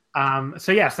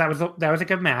 So yes, that was a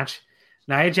good match.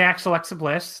 Nia Jax, Alexa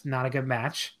Bliss, not a good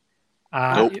match.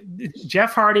 Nope.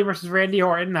 Jeff Hardy versus Randy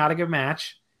Orton, not a good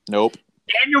match. Nope.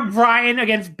 Daniel Bryan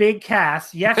against Big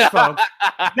Cass. Yes, folks.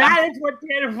 That is what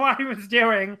Daniel Bryan was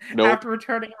doing after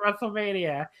returning at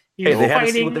WrestleMania. He was Hey, they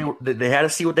had to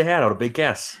see what they had out of Big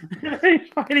Cass.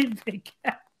 fighting Big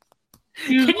Cass.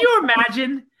 Can you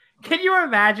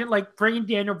imagine like bringing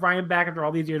Daniel Bryan back after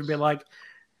all these years and be like,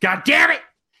 God damn it,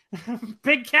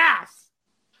 Big Cass.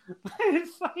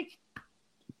 It's like,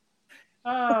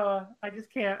 I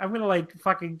just can't. I'm gonna like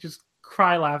fucking just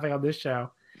cry laughing on this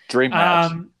show. Dream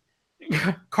match.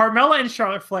 Carmella and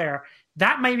Charlotte Flair.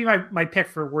 That might be my pick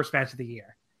for worst match of the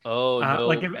year. Oh no!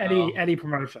 Like if any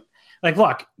promotion. Like,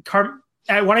 look,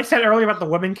 what I said earlier about the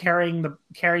women carrying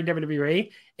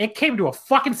WWE, it came to a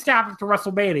fucking stop after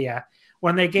WrestleMania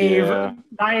when they gave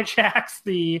Nia Jax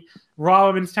the Raw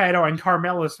Women's title and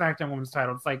Carmella the SmackDown Women's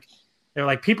title. It's like they're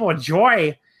like, people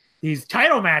enjoy these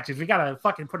title matches. We gotta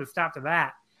fucking put a stop to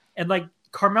that. And like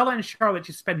Carmella and Charlotte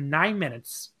just spend 9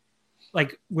 minutes,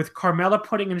 like with Carmella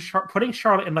putting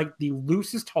Charlotte in like the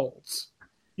loosest holds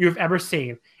you have ever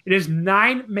seen. It is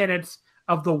 9 minutes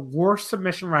of the worst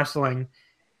submission wrestling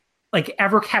like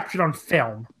ever captured on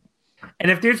film.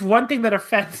 And if there's one thing that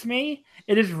offends me,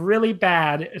 it is really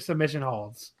bad submission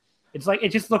holds. It's like, it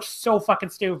just looks so fucking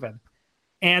stupid.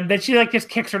 And then she like just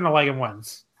kicks her in the leg and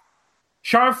wins.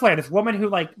 Charlotte Flair, this woman who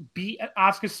like beat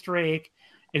Asuka Streak,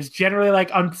 is generally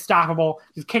like unstoppable,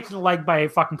 just kicks in the leg by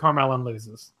fucking Carmella and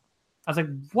loses. I was like,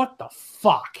 what the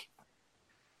fuck?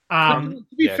 To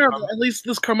be fair, at least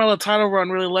this Carmella title run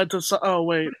really led to. Oh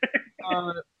wait,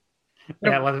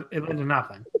 yeah, it led to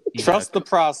nothing. Trust the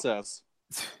process.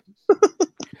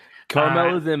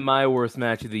 Carmella's in my worst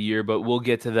match of the year, but we'll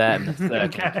get to that in a second.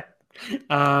 Okay.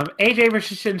 AJ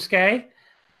versus Shinsuke.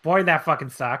 Boy, that fucking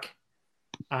suck.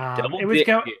 It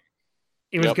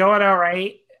was going all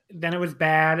right. Then it was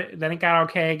bad. Then it got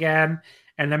okay again,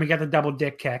 and then we got the double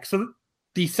dick kick. So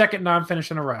the second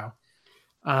non-finish in a row.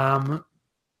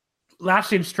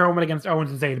 Lashley and Strowman against Owens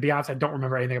and Zayn. To be honest, I don't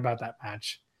remember anything about that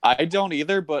match. I don't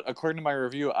either, but according to my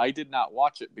review, I did not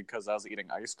watch it because I was eating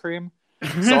ice cream.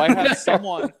 So I had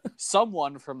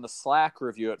someone from the Slack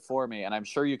review it for me, and I'm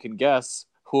sure you can guess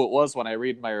who it was when I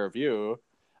read my review.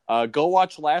 Go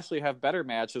watch Lashley have better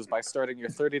matches by starting your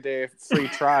 30-day free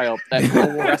trial at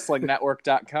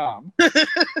GlobalWrestlingNetwork.com.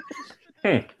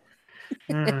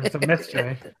 It's a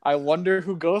mystery. I wonder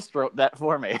who Ghost wrote that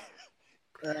for me.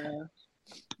 And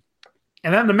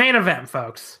then the main event,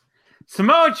 folks.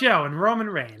 Samoa Joe and Roman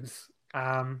Reigns.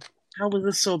 How was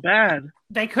this so bad?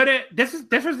 They couldn't. This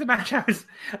was the match I was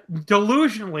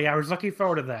looking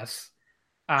forward to this.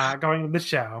 Going to the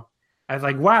show. I was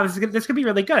like, wow, this could be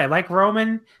really good. I like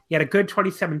Roman. He had a good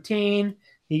 2017.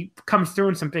 He comes through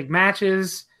in some big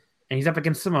matches. And he's up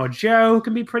against Samoa Joe, who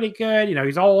can be pretty good. You know,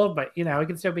 he's old, but, you know, he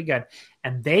can still be good.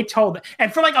 And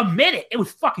and for like a minute, it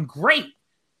was fucking great.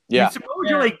 Yeah. And Samoa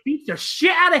Joe, like, beats the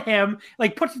shit out of him,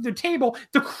 like, puts him to the table.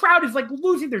 The crowd is, like,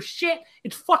 losing their shit.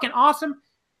 It's fucking awesome.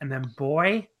 And then,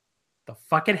 boy, the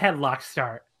fucking headlocks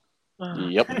start.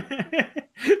 Yep.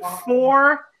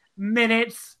 4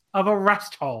 minutes of a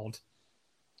rest hold.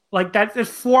 Like, that's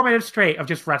 4 minutes straight of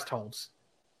just rest holds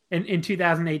in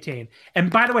 2018. And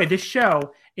by the way, this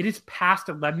show, it is past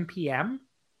 11 p.m.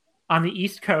 on the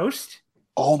East Coast.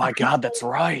 Oh, my God, that's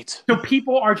right. So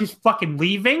people are just fucking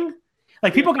leaving.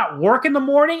 Like, people got work in the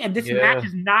morning, and this match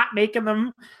is not making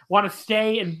them want to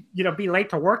stay and, you know, be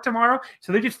late to work tomorrow.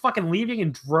 So they're just fucking leaving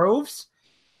in droves.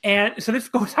 And so this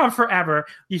goes on forever.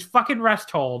 These fucking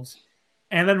rest holds.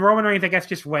 And then Roman Reigns, I guess,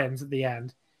 just wins at the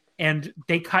end. And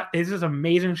this is an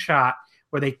amazing shot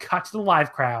where they cut to the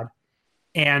live crowd.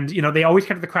 And, you know, they always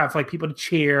cut to the crowd for, like, people to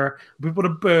cheer, people to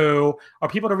boo, or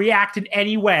people to react in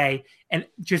any way. And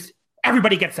just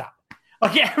everybody gets up.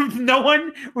 Like, no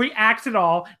one reacts at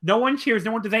all. No one cheers.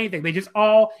 No one does anything. They just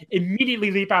all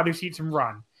immediately leap out of their seats and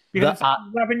run. Because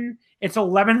it's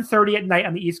 11:30 at night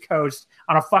on the East Coast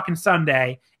on a fucking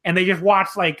Sunday, and they just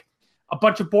watch, like, a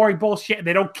bunch of boring bullshit, and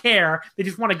they don't care. They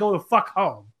just want to go the fuck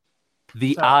home.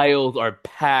 The aisles are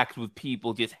packed with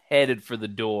people just headed for the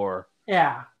door.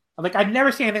 Yeah. Like, I've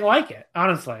never seen anything like it,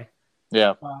 honestly.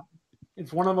 Yeah.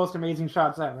 It's one of the most amazing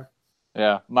shots ever.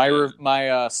 Yeah,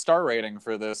 my star rating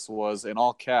for this was, in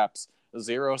all caps,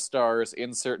 0 stars,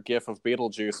 insert gif of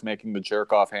Beetlejuice making the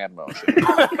jerk-off hand motion.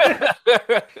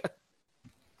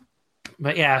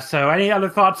 But yeah, so any other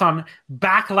thoughts on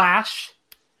Backlash?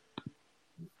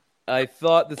 I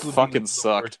thought this would fucking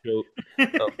sucked.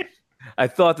 I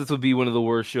thought this would be one of the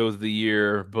worst shows of the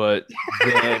year, but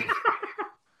then,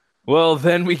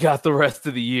 then we got the rest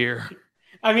of the year.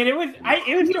 I mean, it was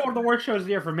one of the worst shows of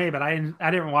the year for me, but I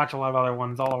didn't watch a lot of other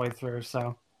ones all the way through.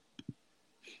 So,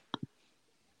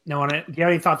 do you have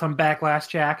any thoughts on Backlash,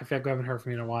 Jack? I feel like we haven't heard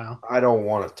from you in a while. I don't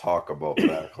want to talk about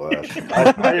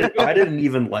Backlash. I didn't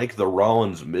even like the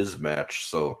Rollins Miz match,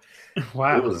 so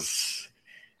wow, it was.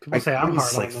 People say I'm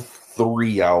hard like on this.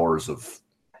 3 hours of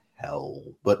hell,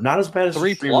 but not as bad as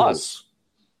 3 Extreme plus. Rules.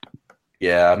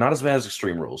 Yeah, not as bad as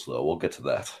Extreme Rules though. We'll get to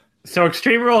that. So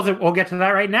Extreme Rules, we'll get to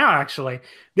that right now, actually.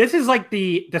 This is like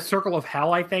the circle of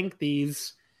hell, I think.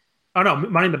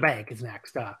 Money in the Bank is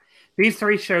next up. These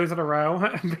 3 shows in a row,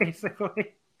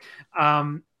 basically.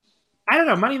 I don't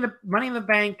know. Money in the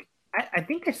Bank, I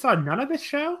think I saw none of this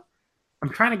show. I'm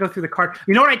trying to go through the card.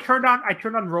 You know what I turned on? I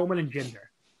turned on Roman and Jinder.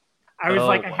 I was Oh,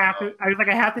 like,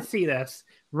 I have to see this.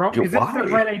 Because this is the Why?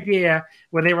 right idea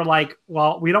where they were like,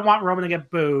 well, we don't want Roman to get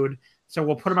booed, so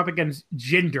we'll put him up against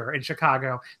Jinder in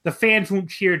Chicago. The fans won't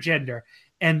cheer Jinder.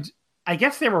 And I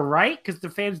guess they were right because the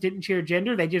fans didn't cheer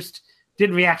Jinder. They just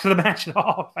didn't react to the match at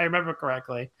all, if I remember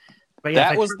correctly. But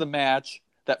yeah, That was the match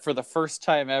that for the first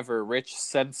time ever, Rich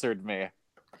censored me.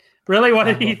 really what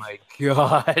did Oh he? my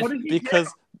god! What did he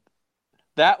Because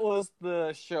that was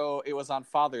the show. It was on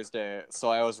Father's Day, so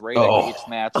I was rating each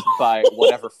match by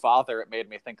whatever father it made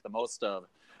me think the most of.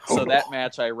 So that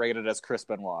match I rated as Chris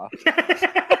Benoit.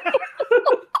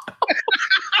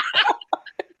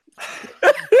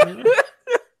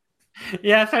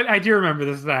 Yes, I do remember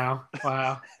this now.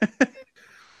 Wow.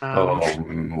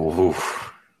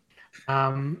 Oof.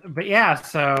 But yeah,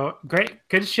 so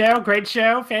good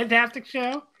show, fantastic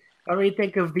show. What do you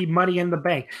think of the Money in the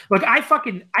Bank? Look, I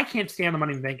can't stand the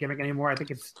Money in the Bank gimmick anymore. I think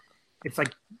it's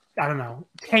like, I don't know,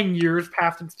 10 years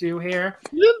past its due here.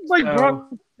 Didn't like So-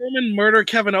 Braun Strowman murder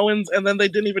Kevin Owens and then they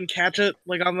didn't even catch it?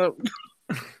 Like on the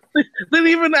they didn't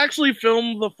even actually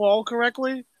film the fall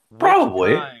correctly?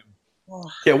 Probably. Time.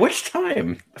 Yeah, which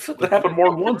time? I feel like that happened more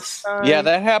than once. Yeah,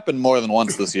 that happened more than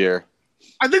once this year.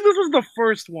 I think this was the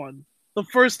first one. The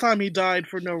first time he died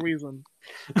for no reason.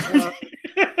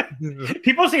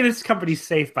 People say this company's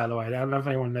safe, by the way. I don't know if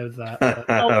anyone knows that. but-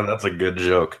 That's a good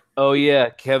joke. Oh yeah,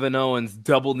 Kevin Owens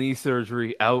double knee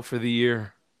surgery out for the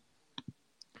year.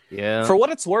 Yeah. For what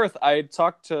it's worth, I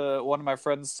talked to one of my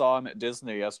friends, saw him at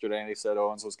Disney yesterday, and he said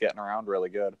Owens was getting around really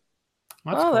good.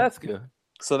 cool. That's good.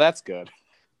 So that's good.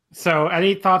 So,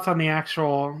 any thoughts on the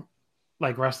actual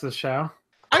rest of the show?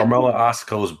 Carmella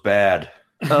Asuka's bad.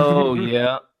 Oh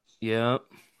yeah, yeah.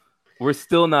 We're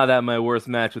still not at my worst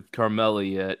match with Carmella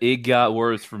yet. It got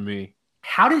worse for me.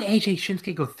 How did AJ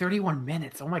Shinsuke go 31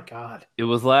 minutes? Oh my god. It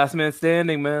was last man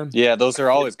standing, man. Yeah, those are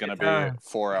always going to be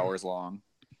 4 hours long.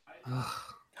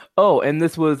 Oh, and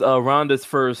this was Ronda's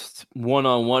first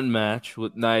one-on-one match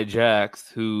with Nia Jax,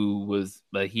 who was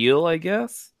a heel, I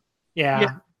guess.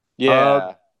 Yeah.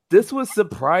 Yeah. This was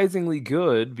surprisingly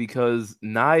good because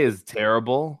Nia is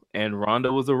terrible and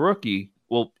Ronda was a rookie.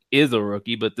 Well, is a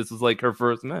rookie, but this was like her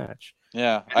first match.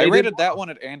 Yeah. And I they did rated that one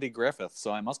at Andy Griffith,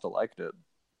 so I must have liked it.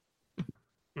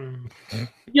 Mm.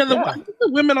 Yeah, I think the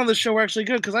women on the show were actually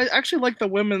good because I actually liked the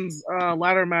women's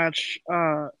ladder match.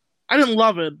 I didn't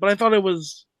love it, but I thought it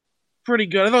was pretty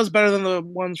good. I thought it was better than the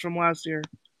ones from last year.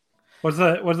 Was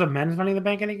the men's Money in the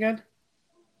Bank any good?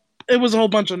 It was a whole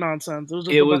bunch of nonsense.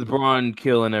 It was Braun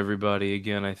killing everybody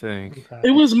again, I think. Okay.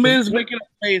 It was Miz making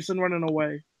a face and running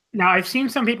away. Now, I've seen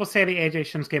some people say the AJ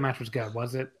Shinsuke match was good.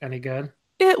 Was it any good?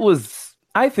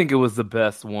 I think it was the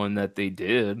best one that they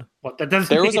did. Well, that doesn't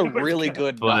There was mean a it was really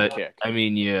good. good nut But, kick. I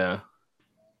mean, yeah.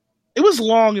 It was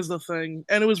long is the thing,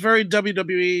 and it was very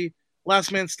WWE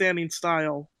last man standing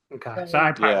style. Okay, so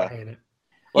I probably Yeah. hate it.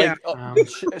 Like Um,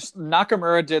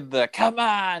 Nakamura did the "come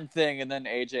on" thing, and then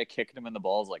AJ kicked him in the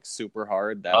balls like super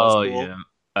hard. That was Oh, cool. yeah.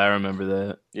 I remember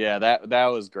that. Yeah, that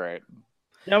was great.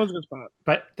 That was a good spot.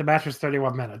 But the match was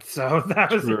 31 minutes, so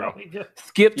that was True. really good.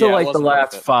 Skip to Yeah, it like the wasn't worth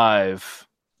last it. 5.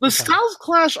 The Okay. Styles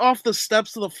Clash off the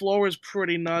steps to the floor was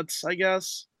pretty nuts, I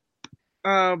guess.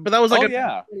 But that was like Oh a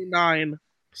yeah, 29.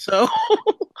 So,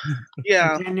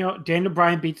 yeah. Daniel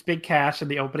Bryan beats Big Cash in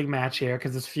the opening match here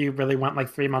because this feud really went like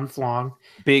 3 months long.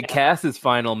 Big Cass's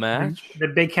final match. The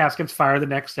Big Cash gets fired the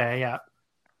next day. Yeah.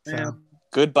 Yeah.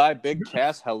 goodbye Big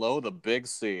Cass. Hello the Big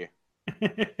C.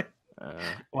 Uh,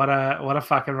 What a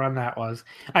fucking run that was.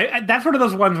 I that's one of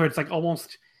those ones where it's like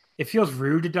almost it feels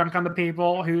rude to dunk on the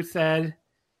people who said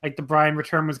like the Bryan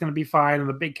return was going to be fine and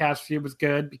the Big Cash feud was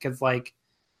good because like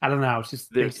I don't know, it's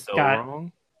just they're so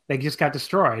wrong. they just got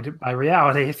destroyed by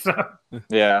reality. So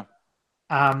Yeah,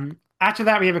 after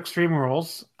that we have Extreme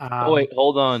Rules. Oh, wait,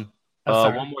 hold on.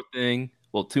 sorry. One more thing.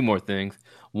 Well, 2 more things.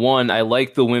 One, I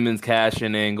like the women's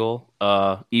cash-in angle.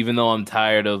 Even though I'm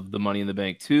tired of the Money in the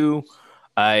Bank 2,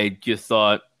 I just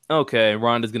thought, okay,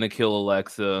 Ronda's going to kill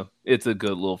Alexa. It's a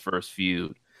good little first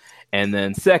feud. And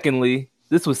then secondly,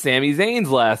 this was Sami Zayn's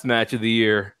last match of the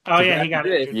year. Oh So yeah, he that's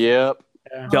got it. yep.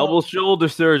 Yeah. Double shoulder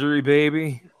surgery,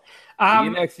 baby. See you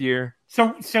next year.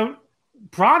 So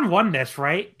Braun won this,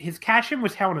 right? His cash in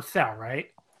was Hell in a Cell, right?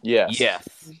 Yes. Yes.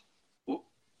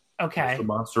 Okay. The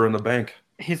Monster in the Bank.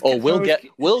 His Oh, we'll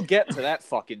so get to that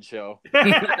fucking show.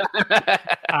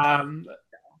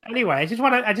 Anyway, I just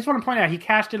want to point out he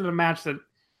cashed into a match that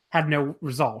had no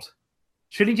result.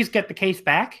 Should he just get the case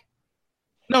back?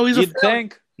 No, he's You'd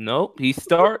think. Nope.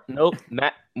 Nope.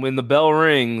 When the bell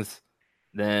rings,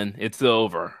 then it's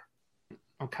over.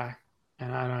 Okay,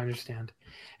 and I don't understand.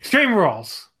 Extreme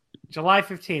Rules, July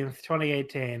 15th,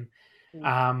 2018.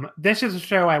 This is a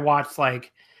show I watched so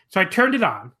I turned it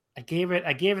on. I gave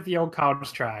it the old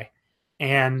college try,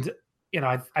 and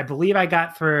I believe I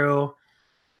got through.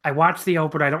 I watched the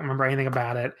opener. I don't remember anything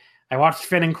about it. I watched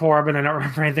Finn and Corbin. I don't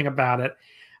remember anything about it.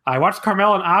 I watched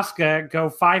Carmella and Asuka go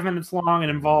 5 minutes long and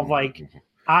involve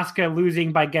Asuka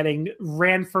losing by getting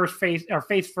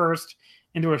face first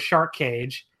into a shark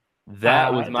cage.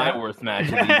 That was my worst match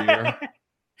of the year.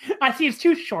 I see it's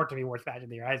too short to be worst match of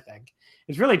the year. I think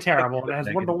it's really terrible. It has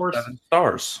one of the worst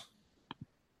stars.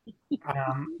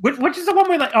 Which is the one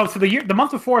where so the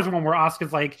month before is the one where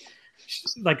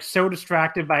Asuka's so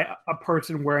distracted by a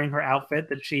person wearing her outfit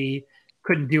that she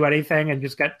couldn't do anything and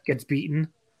just gets beaten,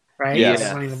 right? Yes.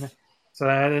 So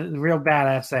real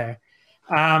badass there.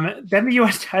 Then the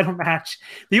U.S. title match.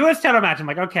 The U.S. title match. I'm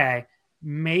like, okay,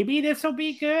 maybe this will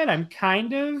be good. I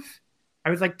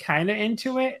was kind of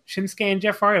into it. Shinsuke and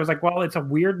Jeff Hardy. I was like, well, it's a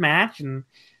weird match, and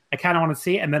I kind of want to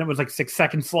see it. And then it was 6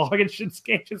 seconds long, and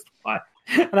Shinsuke just won.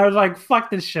 And I was like,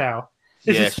 fuck this show.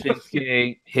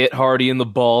 Shinsuke hit Hardy in the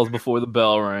balls before the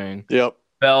bell rang. Yep.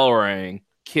 Bell rang.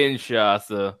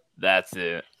 Kinshasa. That's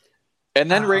it. And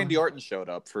then Randy Orton showed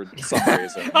up for some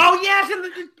reason. Oh yes,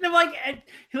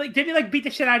 and did he beat the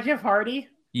shit out of Jeff Hardy?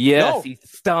 Yes, No. he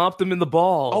stomped him in the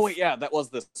balls. Oh wait, yeah, that was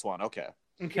this one. Okay.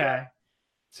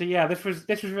 So yeah, this was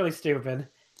really stupid.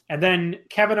 And then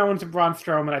Kevin Owens and Braun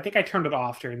Strowman. I think I turned it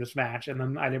off during this match, and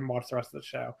then I didn't watch the rest of the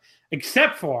show,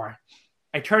 except for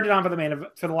I turned it on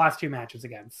for the last 2 matches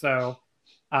again. So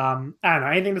I don't know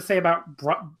anything to say about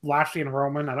Lashley and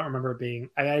Roman. I don't remember it being.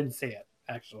 I didn't see it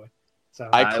actually. So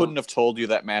I couldn't have told you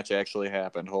that match actually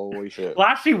happened. Holy shit.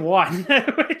 Lashley won,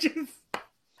 which is.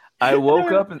 I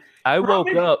woke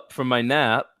up from my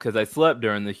nap because I slept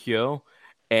during the show,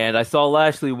 and I saw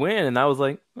Lashley win, and I was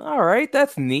like, "All right,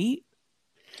 that's neat."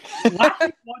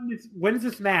 Lashley wins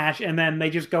this match, and then they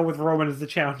just go with Roman as the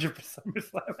challenger for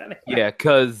SummerSlam. Anyway. Yeah,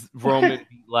 because Roman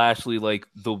beat Lashley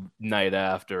the night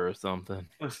after or something.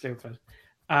 So stupid.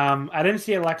 I didn't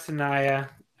see Alexa Nia.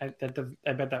 I bet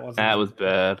that wasn't. That was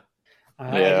bad.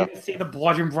 I didn't see the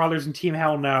Bludgeon Brothers and Team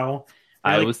Hell No.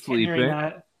 I was sleeping.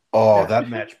 That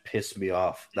match pissed me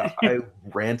off. I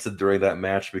ranted during that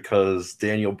match because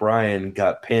Daniel Bryan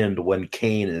got pinned when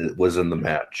Kane was in the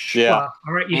match. Yeah.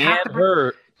 All right, you have to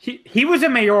hurt. He was a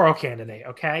mayoral candidate,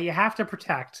 okay? You have to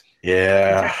protect.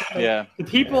 Yeah. The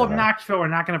people of Knoxville are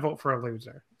not going to vote for a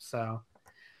loser. So,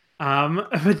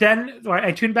 but then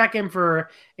I tuned back in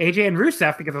for AJ and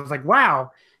Rusev because I was like,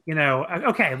 wow,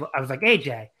 okay. I was like,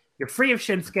 AJ, you're free of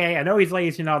Shinsuke. I know he's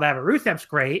lazy and all that, but Rusev's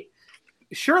great.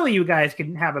 Surely you guys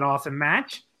can have an awesome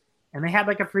match. And they had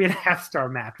a 3.5 star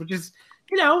match, which is,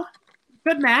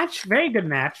 good match, very good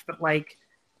match. But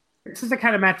this is the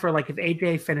kind of match where if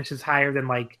AJ finishes higher than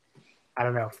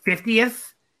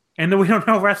 50th, and then we don't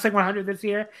know Wrestling 100 this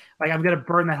year, I'm gonna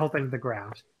burn that whole thing to the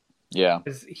ground. Yeah.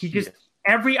 He just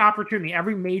every opportunity,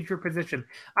 every major position.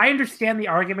 I understand the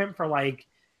argument for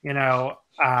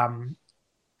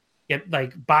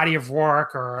body of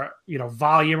work or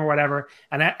volume or whatever,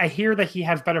 and I hear that he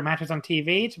has better matches on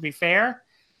TV. To be fair,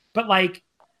 but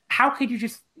how could you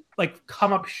just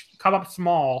come up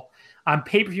small on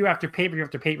pay-per-view after pay-per-view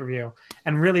after pay-per-view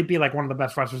and really be one of the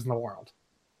best wrestlers in the world?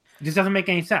 It just doesn't make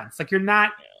any sense. You're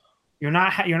not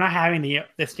having the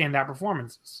standout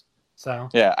performances. So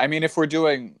yeah, I mean, if we're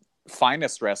doing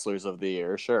finest wrestlers of the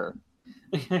year, sure.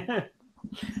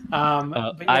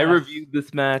 I reviewed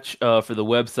this match for the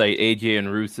website AJ and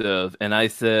Rusev, and I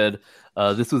said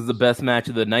this was the best match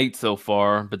of the night so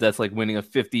far, but that's like winning a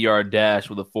 50-yard dash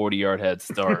with a 40-yard head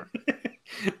start.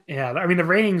 Yeah, I mean the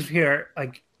ratings here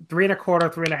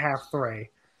 3.25, 3.5, 3.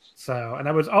 So, and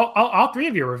that was all 3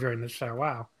 of you were reviewing this show.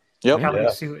 Wow. Yep. The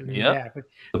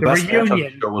best match on the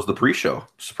show was the pre-show,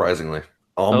 surprisingly.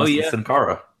 Almost Sin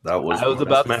Cara. That was I was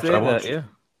about to say that.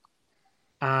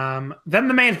 Yeah. Then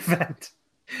the main event,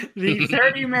 the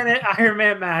 30-minute Iron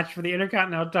Man match for the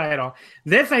Intercontinental title.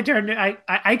 This I turned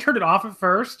it off at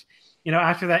first,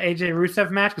 after that AJ Rusev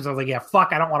match because I was like, yeah,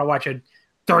 fuck, I don't want to watch a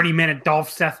 30-minute Dolph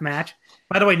Seth match.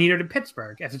 By the way, neither did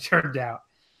Pittsburgh, as it turned out.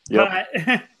 Yep.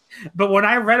 But when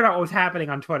I read about what was happening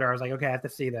on Twitter, I was like, okay, I have to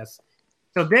see this.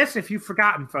 So this, if you've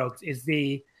forgotten, folks, is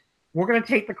we're going to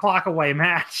take the clock away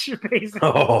match, basically.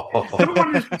 Oh.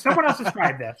 Someone else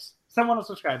described this.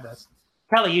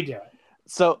 Kelly, you do it.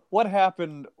 So what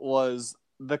happened was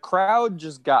the crowd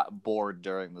just got bored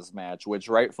during this match, which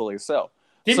rightfully so.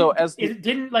 Didn't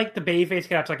the babyface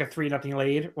get out to a 3-0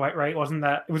 lead? Right? Wasn't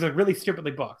that it was really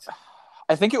stupidly booked?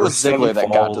 I think it was Ziggler that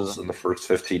got to in the first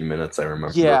 15 minutes. I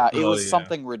remember. Yeah, it was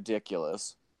something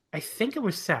ridiculous. I think it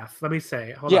was Seth. Let me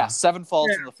say. Hold on. 7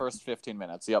 falls in the first 15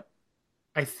 minutes. Yep.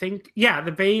 I think, yeah,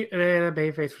 the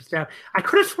Bayface was down. I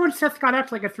could have sworn Seth got out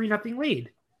to like a 3-0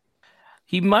 lead.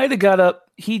 He might have got up.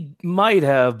 He might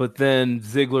have, but then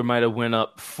Ziggler might have went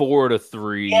up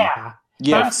 4-3. Yeah.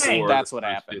 Yes, saying, that's what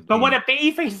happened. But when a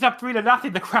Bayface is up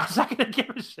 3-0, the crowd's not going to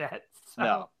give a shit. So.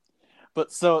 No.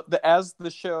 But so as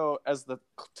the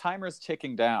timer's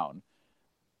ticking down,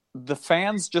 the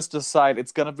fans just decide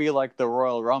it's going to be like the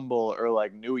Royal Rumble or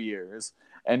like New Year's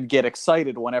and get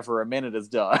excited whenever a minute is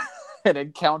done and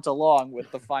then count along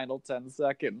with the final 10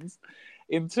 seconds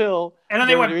until and then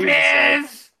they went,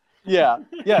 Biz! Yeah,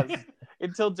 yes.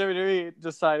 Until WWE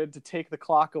decided to take the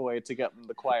clock away to get them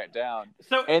to quiet down.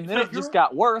 And then it just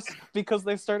got worse because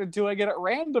they started doing it at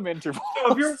random intervals.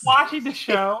 So if you're watching the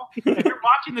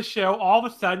show, all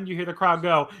of a sudden you hear the crowd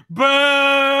go, boo,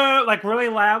 like really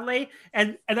loudly.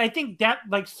 And I think that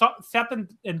like Seth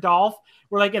and Dolph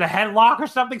were like in a headlock or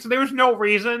something. So there was no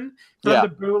reason for them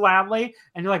to boo loudly.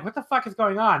 And you're like, what the fuck is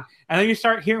going on? And then you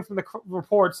start hearing from the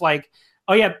reports like,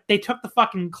 oh yeah, they took the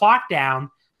fucking clock down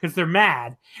because they're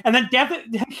mad. And then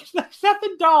Seth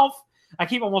and Dolph, I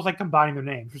keep almost like combining their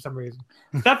names for some reason.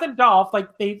 Seth and Dolph,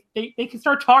 like they can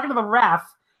start talking to the ref.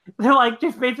 They're like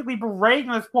just basically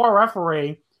berating the sport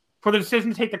referee for the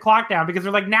decision to take the clock down because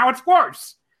they're like, now it's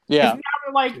worse. Yeah.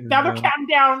 Now they're counting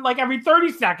down like every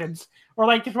 30 seconds or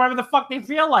like just whatever the fuck they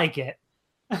feel like it.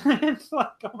 It's like,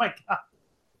 oh my God.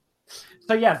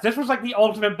 So yes, this was like the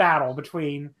ultimate battle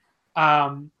between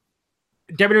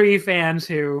WWE fans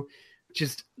who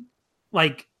just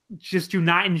do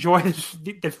not enjoy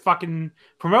this fucking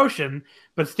promotion,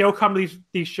 but still come to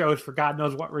these shows for God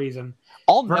knows what reason.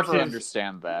 I'll never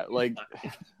understand that. Like,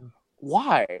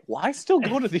 why? Why still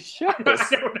go to these shows? I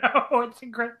don't know. It's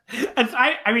incredible. And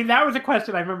I mean, that was a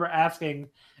question I remember asking.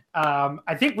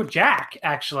 I think with Jack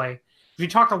actually, we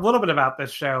talked a little bit about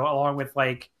this show along with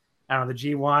like I don't know the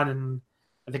G1 and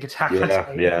I think Attack on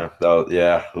Titan.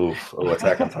 Oof. Oh,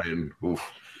 Attack on Titan. Oof.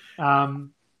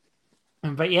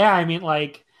 But yeah, I mean,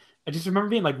 like, I just remember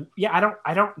being like, yeah,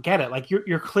 I don't get it. Like,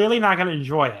 you're clearly not going to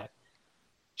enjoy it.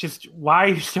 Just why are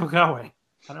you still going?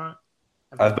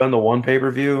 I've been to one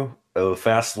pay-per-view of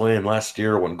Fastlane last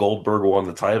year when Goldberg won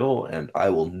the title, and I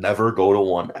will never go to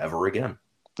one ever again.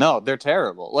 No, they're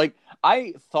terrible. Like,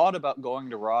 I thought about going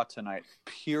to Raw tonight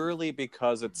purely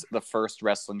because it's the first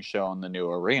wrestling show in the new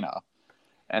arena.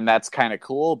 And that's kind of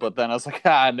cool, but then I was like,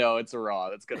 no, it's a Raw.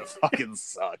 That's going to fucking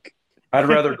suck. I'd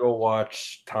rather go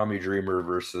watch Tommy Dreamer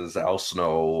versus Al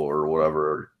Snow or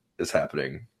whatever is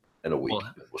happening in a week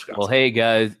in Wisconsin. Well, hey,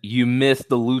 guys, you missed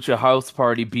the Lucha House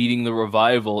Party beating the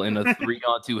Revival in a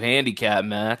 3-on-2 handicap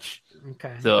match.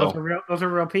 Okay. So, those are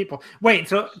real people. Wait,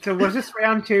 so was this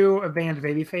round 2 of banned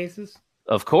baby faces?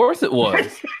 Of course it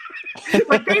was.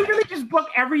 Like, they really just book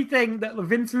everything that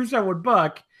Vince Russo would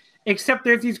book. Except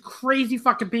there's these crazy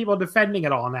fucking people defending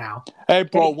it all now. Hey,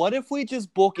 bro, what if we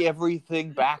just book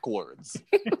everything backwards?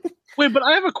 Wait, but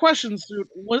I have a question, Suit.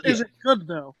 Is it good,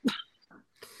 though? Wait,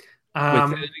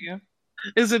 say it again?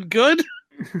 Is it good?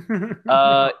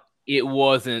 It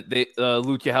wasn't.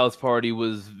 Lucha House Party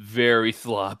was very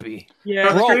sloppy.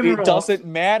 Yeah, bro, it doesn't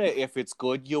matter if it's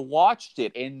good. You watched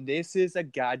it, and this is a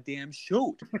goddamn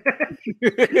shoot.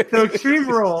 So Extreme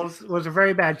Rules was a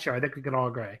very bad show. I think we can all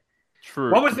agree.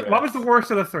 True. What was the worst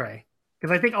of the three?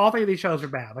 Because I think all three of these shows are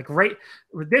bad. Like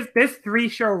this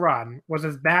 3-show run was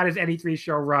as bad as any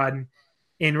 3-show run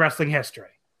in wrestling history.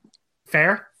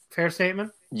 Fair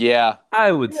statement. Yeah,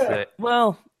 I would say.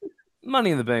 Well,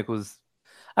 Money in the Bank was.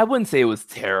 I wouldn't say it was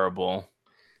terrible,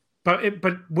 but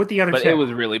with the other, it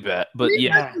was really bad. But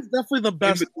yeah, it's definitely the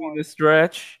best in the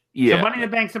stretch. Yeah, so Money in the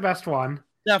Bank's the best one.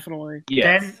 Definitely.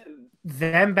 Yes.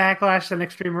 Then Backlash and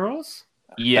Extreme Rules.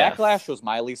 Yes. Backlash was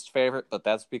my least favorite, but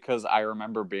that's because I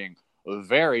remember being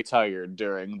very tired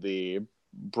during the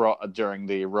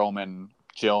Roman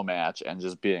Joe match and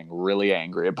just being really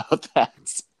angry about that.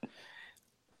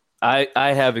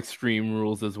 I have Extreme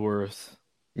Rules as worse.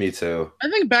 Me too. I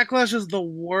think Backlash is the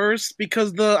worst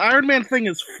because the Iron Man thing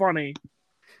is funny.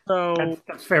 So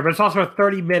that's fair, but it's also a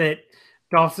 30-minute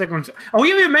Dolph Ziggler. Oh, we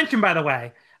haven't even mentioned, by the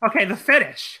way. Okay, the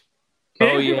finish.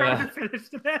 Oh, yeah.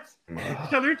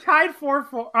 So they're tied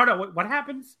 4-4. Oh, no. What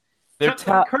happens? They're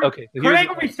tied. Okay. So Kurt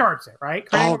Angle restarts it, right?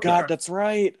 Oh, God, that's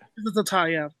right. It's a tie,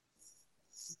 yeah.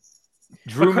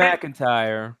 Drew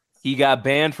McIntyre, he got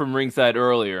banned from ringside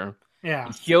earlier. Yeah.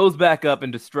 He shows back up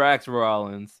and distracts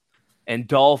Rollins, and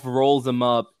Dolph rolls him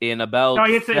up in about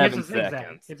 7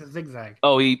 seconds. It's a zigzag.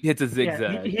 Oh, he hits a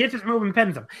zigzag. Yeah, he hits his move and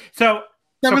pins him. So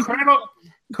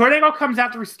Kurt Angle comes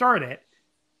out to restart it,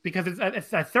 because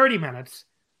it's at 30 minutes,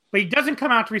 but he doesn't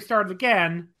come out to restart it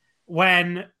again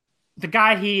when the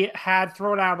guy he had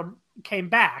thrown out came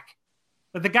back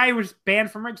That the guy who was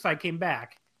banned from ringside came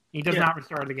back. He does not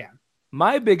restart it again.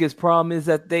 My biggest problem is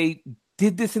that they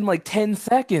did this in like 10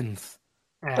 seconds.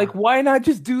 Yeah. Like, why not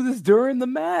just do this during the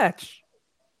match?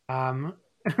 Good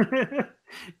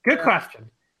question.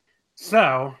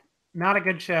 So, not a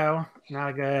good show. Not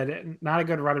a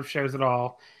good run of shows at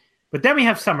all. But then we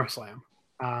have SummerSlam.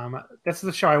 This is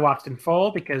the show I watched in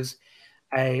full because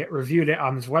I reviewed it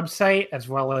on this website as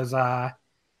well as, for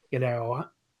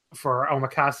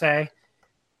Omakase.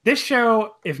 This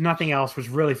show, if nothing else, was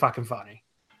really fucking funny.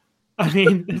 I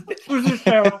mean, this was a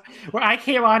show where I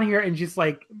came on here and just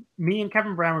like me and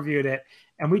Kevin Brown reviewed it,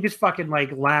 and we just fucking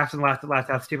like laughed and laughed and laughed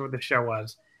how stupid the show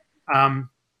was.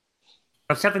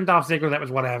 Seth and Dolph Ziggler, that was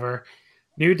whatever.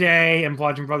 New Day and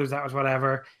Bludgeon Brothers, that was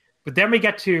whatever. But then we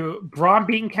get to Braun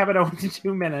beating Kevin Owens in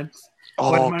 2 minutes.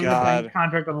 Oh, with God.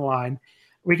 Contract on the line.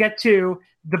 We get to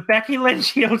the Becky Lynch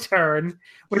heel turn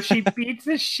where she beats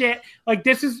the shit.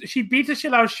 She beats the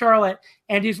shit out of Charlotte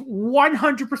and is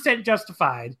 100%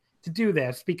 justified to do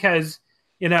this because,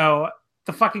 the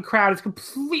fucking crowd is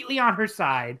completely on her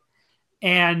side.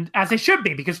 And as they should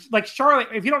be, because like Charlotte,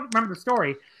 if you don't remember the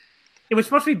story, it was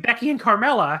supposed to be Becky and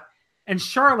Carmella, and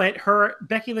Charlotte,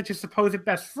 Becky Lynch's supposed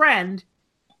best friend,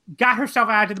 got herself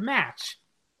out of the match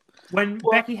when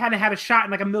Becky hadn't had a shot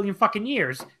in like a million fucking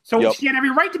years. So she had every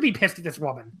right to be pissed at this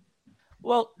woman.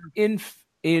 Well, in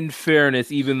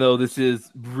fairness, even though this is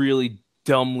really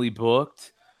dumbly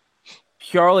booked,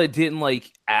 Charlotte didn't like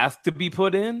ask to be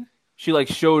put in. She like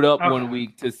showed up one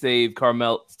week to save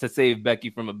Becky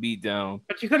from a beatdown.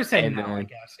 But you could have said no, I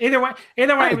guess. Either way,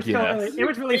 it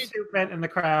was really stupid, and the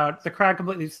crowd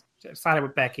completely sided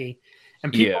with Becky,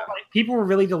 and people were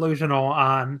really delusional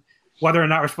on whether or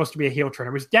not it was supposed to be a heel turn.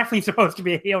 It was definitely supposed to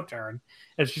be a heel turn.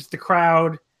 It's just the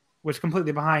crowd was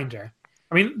completely behind her.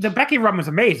 I mean, the Becky run was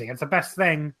amazing. It's the best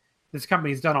thing this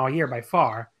company's done all year by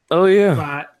far. Oh yeah,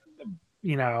 but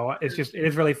it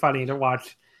is really funny to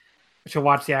watch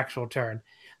the actual turn.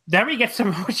 Then we get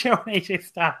Samoa Joe and AJ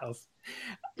Styles.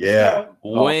 Yeah.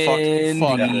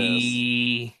 Wendy.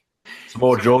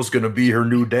 Samoa Joe's going to be her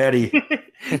new daddy.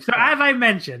 So as I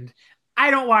mentioned,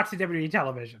 I don't watch the WWE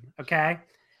television, okay?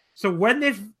 So when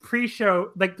this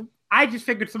pre-show, like, I just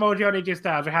figured Samoa Joe and AJ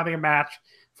Styles are having a match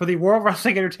for the World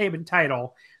Wrestling Entertainment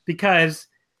title because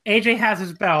AJ has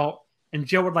his belt and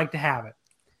Joe would like to have it.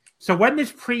 So when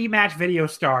this pre-match video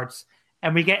starts,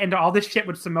 and we get into all this shit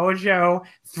with Samoa Joe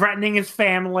threatening his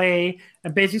family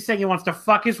and basically saying he wants to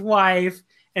fuck his wife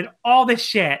and all this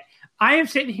shit, I am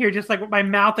sitting here just like with my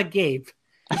mouth agape.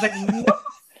 It's like, what the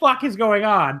fuck is going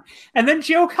on? And then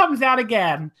Joe comes out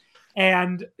again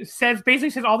and basically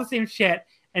says all the same shit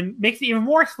and makes it even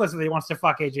more explicit that he wants to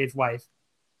fuck AJ's wife.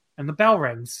 And the bell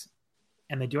rings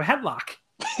and they do a headlock.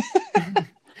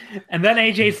 And then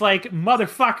AJ's like,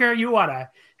 motherfucker, you want to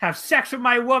have sex with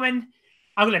my woman?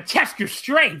 I'm going to test your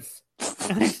strength.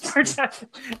 And they start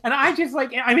and I just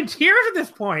like, I'm in tears at this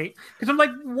point because I'm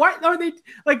like, what are they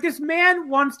like? This man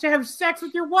wants to have sex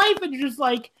with your wife, and you're just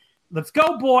like, let's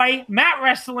go, boy. Mat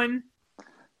wrestling.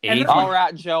 And all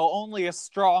right, Joe, only a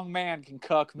strong man can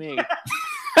cuck me.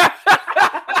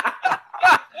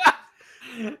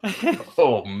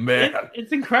 Oh, man.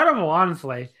 It's incredible,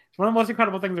 honestly. It's one of the most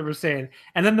incredible things I've ever seen.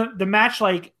 And then the match,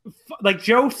 like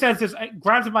Joe says this,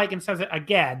 grabs the mic and says it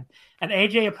again. And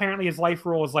AJ, apparently his life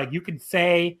rule is like, you can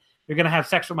say you're going to have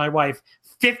sex with my wife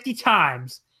 50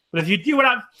 times. But if you do it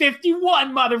on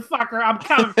 51, motherfucker, I'm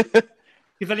coming.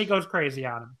 Because then he goes crazy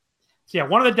on him. So yeah,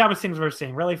 one of the dumbest things we're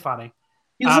seeing. Really funny.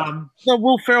 He's like the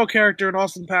Will Ferrell character in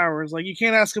Austin Powers. Like, you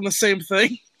can't ask him the same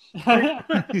thing.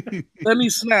 Then he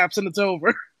snaps and it's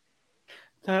over.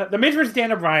 The Miz vs.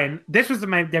 Daniel Bryan. This was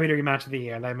my WWE match of the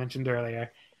year that I mentioned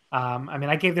earlier. I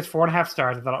mean, I gave this 4.5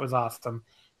 stars. I thought it was awesome.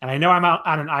 And I know I'm out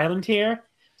on an island here.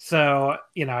 So,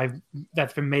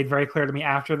 that's been made very clear to me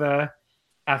after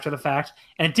the fact.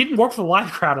 And it didn't work for the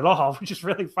live crowd at all, which is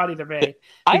really funny to me.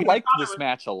 I liked this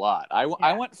match a lot. I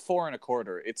went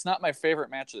 4.25. It's not my favorite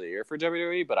match of the year for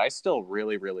WWE, but I still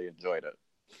really, really enjoyed it.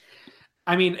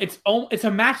 I mean, it's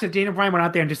a match that Daniel Bryan went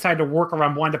out there and decided to work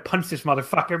around wanting to punch this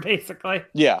motherfucker, basically.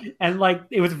 Yeah. And, like,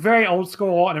 it was very old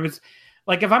school. And it was,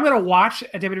 like, if I'm going to watch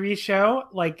a WWE show,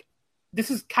 like, this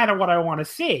is kind of what I want to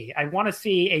see. I want to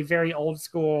see a very old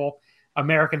school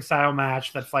American-style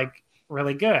match that's, like,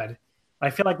 really good. I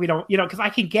feel like we don't, because I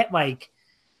can get, like,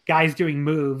 guys doing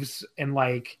moves and,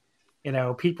 like,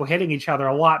 people hitting each other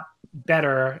a lot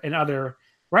better in other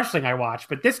wrestling I watch.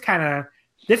 But this kind of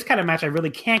match I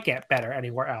really can't get better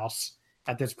anywhere else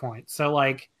at this point. So,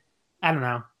 like, I don't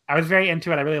know. I was very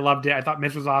into it. I really loved it. I thought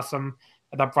Miz was awesome.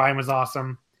 I thought Bryan was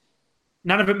awesome.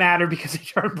 None of it mattered because he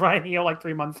turned Bryan heel like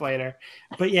 3 months later.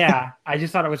 But yeah, I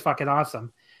just thought it was fucking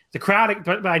awesome. The crowd,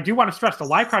 but I do want to stress the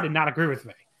live crowd did not agree with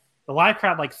me. The live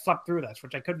crowd like slept through this,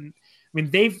 which I couldn't. I mean,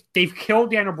 they've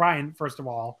killed Daniel Bryan first of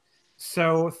all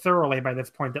so thoroughly by this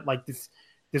point that like this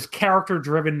character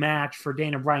driven match for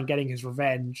Daniel Bryan getting his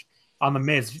revenge on the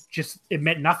Miz just it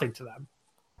meant nothing to them.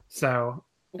 So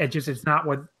it's not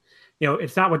what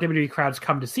it's not what WWE crowds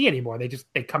come to see anymore.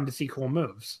 They come to see cool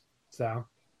moves. So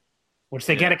which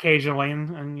they get occasionally,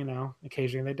 and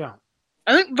occasionally they don't.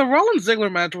 I think the Rollins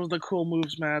Ziggler match was the cool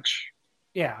moves match.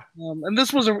 Yeah, and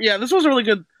this was a really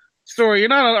good story. You're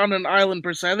not on an island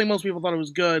per se. I think most people thought it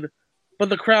was good, but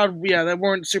the crowd, they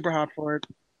weren't super hot for it.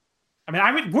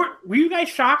 I mean, were you guys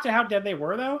shocked at how dead they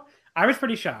were though? I was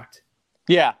pretty shocked.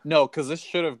 Yeah, no, because this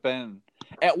should have been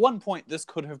at one point. This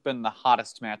could have been the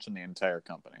hottest match in the entire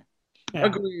company. Yeah.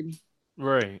 Agreed.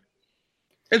 Right.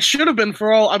 It should have been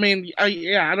for all. I mean, I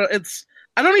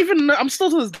don't even. I'm still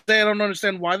to this day. I don't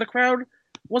understand why the crowd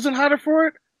wasn't hotter for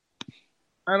it.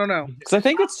 I don't know. Because I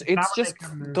think it's just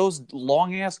those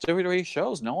long ass WWE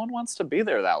shows. No one wants to be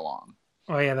there that long.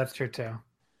 Oh yeah, that's true too.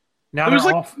 Now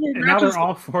they're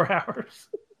all 4 hours.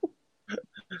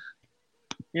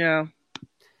 Yeah.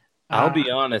 I'll be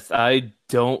honest. I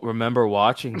don't remember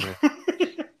watching this.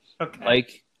 Okay.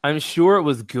 Like, I'm sure it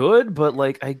was good, but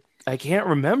like I can't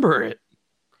remember it.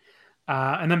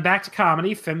 And then back to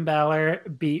comedy. Finn Balor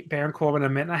beat Baron Corbin in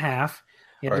a minute and a half.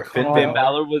 Finn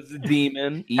Balor was the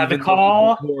demon, Had to even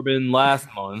call- though Corbin last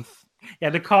month. He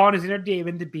had to call on his inner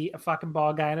demon to beat a fucking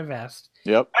bald guy in a vest.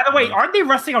 Yep. By the way, aren't they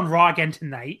wrestling on Raw again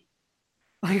tonight?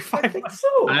 Like 5 months.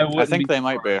 So I think they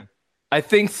might be. I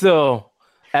think so.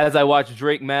 As I watch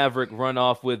Drake Maverick run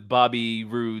off with Bobby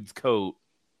Roode's coat.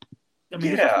 I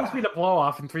mean, this is supposed to be the blow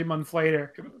off, and 3 months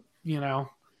later, they're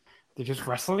just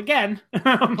wrestling again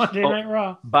on Monday Night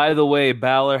Raw. By the way,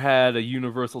 Balor had a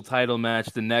Universal title match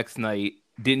the next night.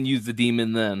 Didn't use the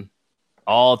demon then.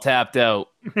 All tapped out.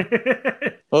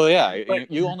 Well, yeah,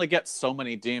 you only get so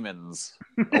many demons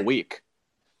a week.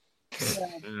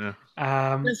 Yeah.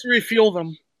 Just refuel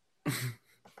them.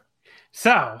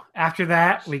 So after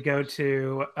that, we go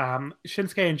to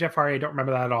Shinsuke and Jeff Hardy. I don't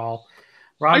remember that at all.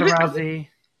 Ronda Rousey.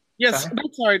 Yes,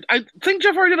 that's right. I think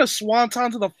Jeff Hardy did a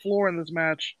swanton to the floor in this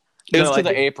match. It's to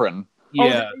the apron. Yeah. Oh,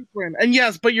 the apron. And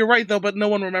yes, but you're right though. But no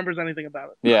one remembers anything about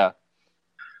it. Yeah.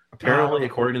 Apparently,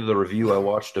 according to the review, I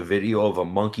watched a video of a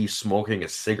monkey smoking a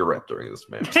cigarette during this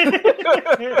match.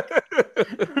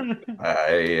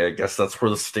 I guess that's where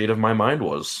the state of my mind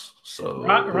was. So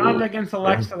Ronda against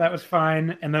Alexa, that was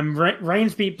fine. And then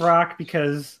Reigns beat Brock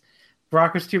because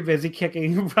Brock was too busy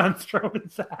kicking Braun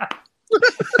Strowman's ass.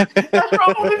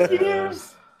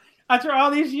 After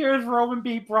all these years, Roman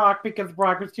beat Brock because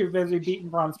Brock was too busy beating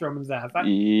Braun Strowman's ass.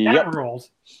 That rules.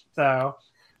 So,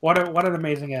 what an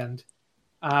amazing end.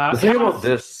 The thing about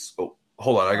this... Oh,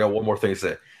 hold on, I got one more thing to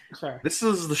say. Sure. This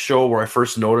is the show where I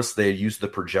first noticed they used the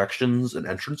projections and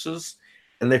entrances,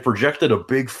 and they projected a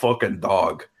big fucking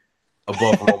dog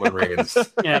above Roman Reigns.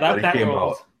 Yeah, that came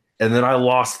rules. out. And then I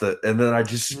lost it, and then I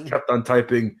just kept on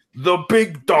typing the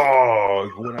big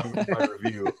dog when I did my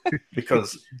review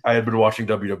because I had been watching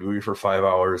WWE for 5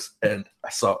 hours, and I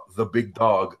saw the big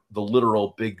dog, the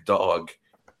literal big dog,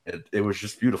 and it was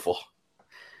just beautiful.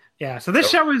 Yeah, so this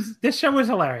show was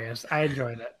hilarious. I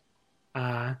enjoyed it.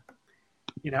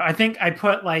 I think I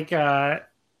put like I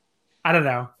don't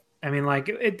know. I mean, like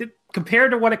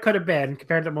compared to what it could have been,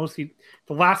 compared to mostly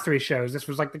the last 3 shows, this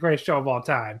was like the greatest show of all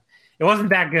time. It wasn't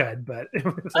that good, but it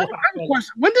was. I have a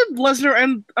question. When did Lesnar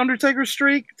end Undertaker's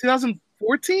streak?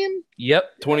 2014. Yep,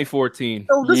 2014.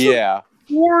 So this was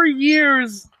 4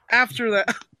 years after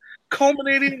that,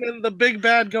 culminating in the big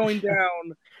bad going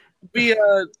down via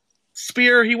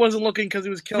spear. He wasn't looking because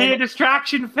he was killing. Via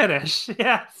distraction finish.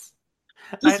 Yes.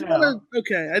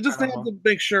 I just had to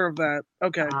make sure of that.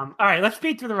 Okay. All right, let's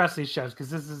speed through the rest of these shows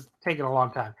because this is taking a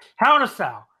long time. Hell in a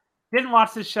Cell. Didn't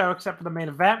watch this show except for the main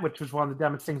event, which was one of the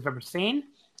dumbest things I've ever seen.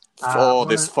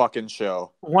 This fucking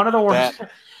show. One of the worst.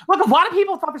 Look, a lot of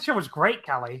people thought the show was great,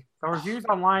 Kelly. The reviews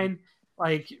online,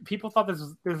 like, people thought this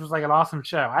was like an awesome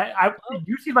show.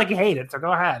 You seem like you hate it, so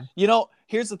go ahead.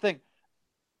 Here's the thing.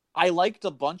 I liked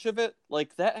a bunch of it.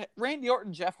 Like that Randy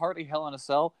Orton, Jeff Hardy, Hell in a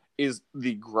Cell is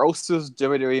the grossest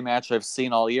WWE match I've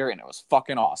seen all year, and it was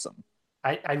fucking awesome.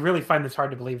 I really find this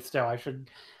hard to believe still.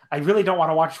 I really don't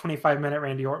want to watch a 25-minute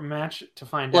Randy Orton match to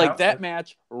find out. Like, that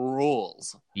match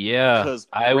rules. Yeah. Because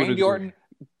Randy Orton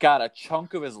got a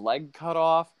chunk of his leg cut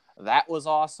off. That was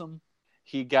awesome.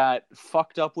 He got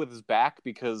fucked up with his back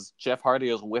because Jeff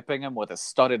Hardy was whipping him with a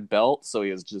studded belt, so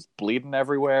he was just bleeding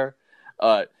everywhere.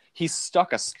 he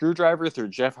stuck a screwdriver through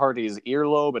Jeff Hardy's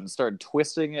earlobe and started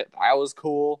twisting it. That was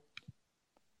cool.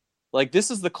 Like,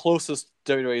 this is the closest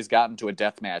WWE's gotten to a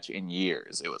death match in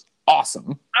years. It was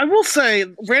awesome. I will say,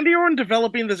 Randy Orton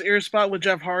developing this ear spot with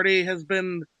Jeff Hardy has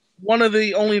been one of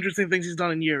the only interesting things he's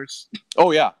done in years.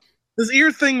 Oh, yeah. This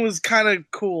ear thing was kind of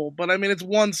cool, but I mean, it's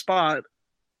one spot.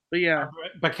 But yeah.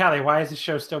 But Kelly, why is the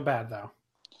show still bad, though?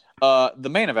 The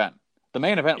main event. The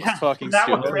main event was fucking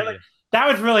stupid. That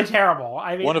was really terrible.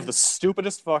 I mean, one of the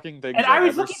stupidest fucking things and I've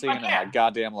ever seen in my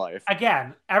goddamn life.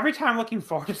 Again, every time looking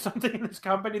forward to something in this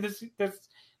company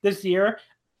this year,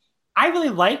 I really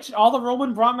liked all the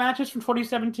Roman Braun matches from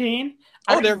 2017.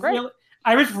 They're great.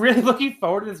 I was really looking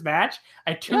forward to this match.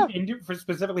 I tuned into it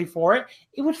specifically for it.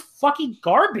 It was fucking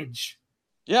garbage.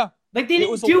 Yeah. Like, they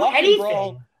didn't do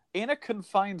anything. In a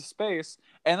confined space,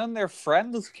 and then their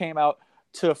friends came out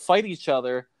to fight each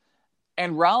other,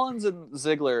 and Rollins and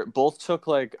Ziggler both took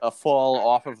like a fall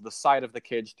off of the side of the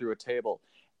cage through a table,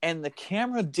 and the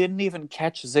camera didn't even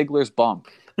catch Ziggler's bump.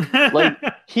 Like,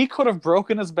 he could have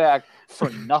broken his back for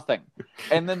nothing.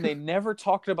 And then they never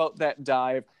talked about that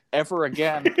dive ever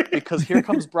again, because here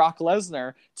comes Brock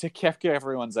Lesnar to kick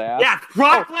everyone's ass. Yeah,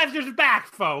 Brock Lesnar's back,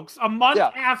 folks. A month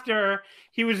after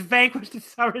he was vanquished at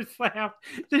SummerSlam,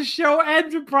 the show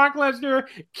ends with Brock Lesnar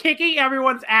kicking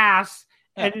everyone's ass,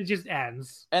 and it just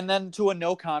ends. And then to a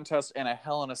no contest and a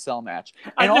Hell in a Cell match.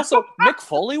 And also, Mick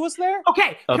Foley was there?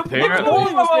 Okay. Apparently. Mick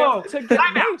Foley was there to get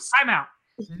Time out.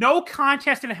 No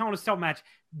contest in a Hell in a Cell match.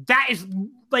 That is,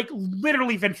 like,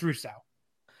 literally Vince Russo.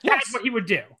 Yes. That's what he would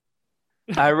do.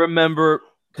 I remember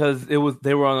because they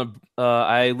were on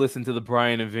I listened to the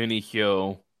Brian and Vinny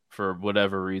show for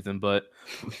whatever reason, but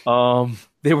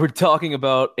they were talking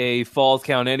about a Falls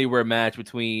Count Anywhere match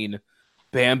between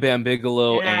Bam Bam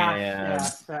Bigelow and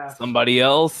somebody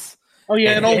else. Oh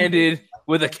yeah, and it ended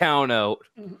with a count out.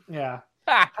 Yeah.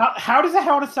 How does a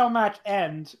Hell in a Cell match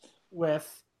end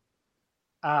with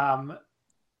how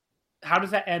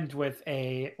does that end with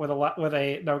a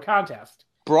no contest?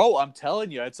 Bro, I'm telling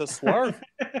you, it's a swerve.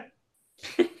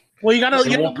 Well,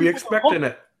 you won't be expecting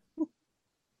it.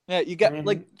 Yeah, you got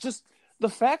like just the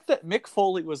fact that Mick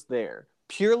Foley was there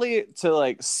purely to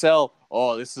like sell.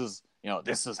 Oh, this is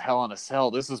Hell in a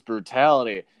Cell. This is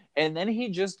brutality, and then he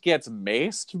just gets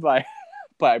maced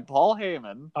by Paul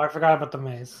Heyman. Oh, I forgot about the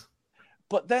mace.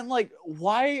 But then, like,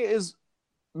 why is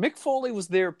Mick Foley was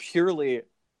there purely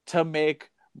to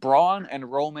make Braun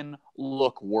and Roman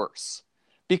look worse?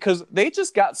 Because they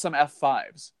just got some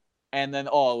F5s, and then,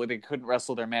 they couldn't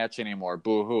wrestle their match anymore.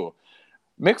 Boo-hoo.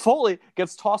 Mick Foley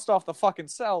gets tossed off the fucking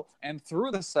cell and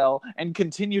through the cell and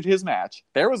continued his match.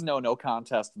 There was no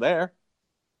contest there.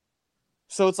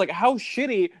 So it's like, how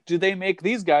shitty do they make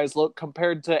these guys look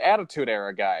compared to Attitude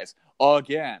Era guys?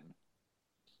 Again.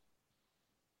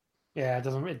 Yeah, it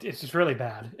doesn't. It's just really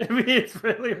bad. I mean, it's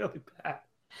really, really bad.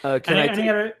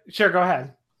 Sure, go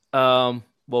ahead.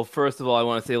 Well, first of all, I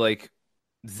want to say, like,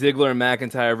 Ziggler and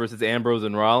McIntyre versus Ambrose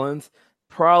and Rollins,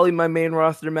 probably my main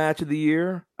roster match of the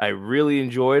year. I really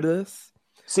enjoyed this.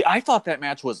 See, I thought that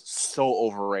match was so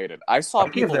overrated. I saw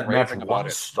people raving about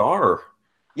it. Star.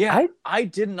 Yeah, I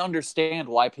didn't understand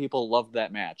why people loved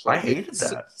that match. Like, I hated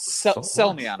that.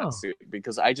 Sell me on it, suit,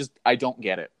 because I don't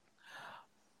get it.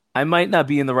 I might not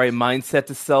be in the right mindset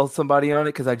to sell somebody on it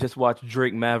because I just watched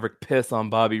Drake Maverick piss on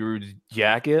Bobby Roode's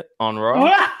jacket on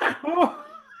Raw.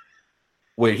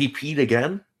 Wait, he peed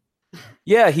again?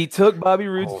 Yeah, he took Bobby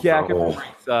Roode's jacket from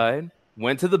ringside,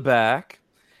 went to the back.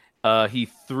 He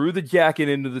threw the jacket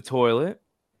into the toilet,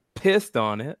 pissed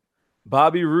on it.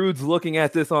 Bobby Roode's looking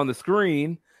at this on the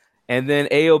screen, and then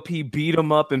AOP beat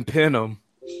him up and pinned him.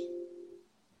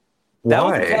 That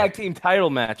was a tag team title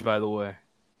match, by the way.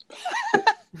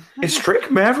 Is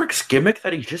Drake Maverick's gimmick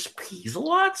that he just pees a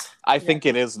lot? I think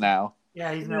it is now.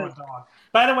 Yeah, he's now a dog.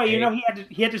 By the way,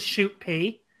 he had to shoot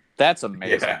pee. That's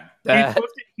amazing. Yeah.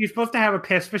 He was supposed to have a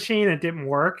piss machine. It didn't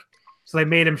work, so they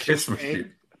made him shoot pee.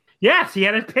 Yes, he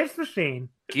had a piss machine.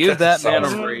 Give that man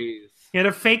a raise. He had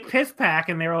a fake piss pack,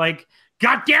 and they were like,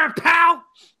 "God damn, pal,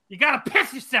 you gotta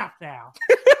piss yourself now."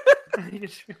 He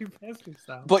just really pissed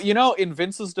himself. But in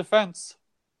Vince's defense,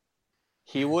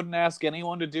 he wouldn't ask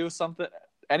anyone to do something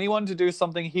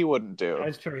he wouldn't do.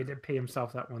 That's true. He did pee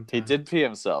himself that one time. He did pee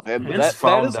himself. And that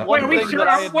is one thing sure? that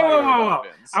I admire about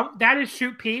Vince. That is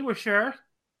shoot pee, we're sure?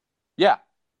 Yeah.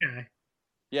 Okay.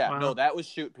 Yeah, Wow. No, that was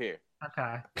shoot pee.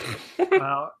 Okay.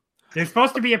 Well, there's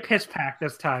supposed to be a piss pack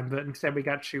this time, but instead we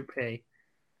got shoot pee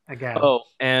again. Oh,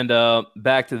 and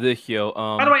back to this show.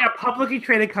 By the way, a publicly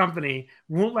traded company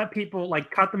won't let people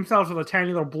cut themselves with a tiny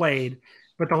little blade,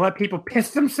 but they'll let people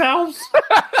piss themselves.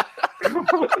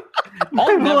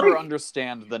 I'll never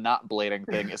understand the not blading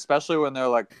thing, especially when they're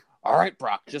like, all right,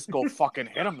 Brock, just go fucking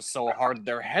hit them so hard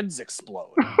their heads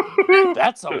explode.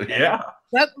 That's okay. Yeah.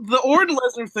 That the Orton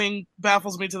Lesnar thing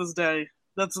baffles me to this day.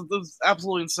 That's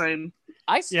absolutely insane.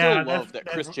 I still Yeah, love that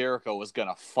that's- Chris Jericho was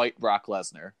gonna fight Brock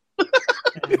Lesnar.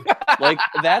 Like,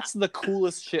 that's the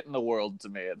coolest shit in the world to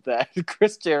me. That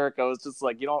Chris Jericho is just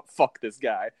like, you know what, fuck this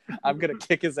guy. I'm gonna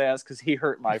kick his ass because he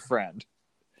hurt my friend.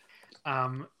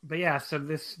 But yeah, so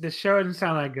this show didn't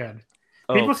sound that good.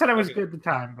 Oh, People said it was good at the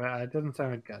time, but it doesn't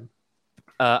sound that good.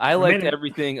 I liked minute-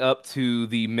 everything up to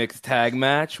the mixed tag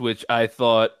match, which I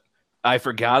thought I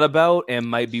forgot about and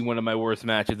might be one of my worst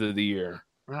matches of the year.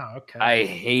 Oh, okay. I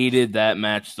hated that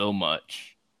match so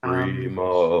much. Free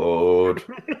mode.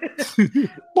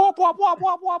 Wop, wop, wop, wop,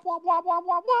 wop, wop, wop, wop, wop, wop,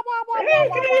 wop, wop,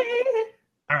 wop.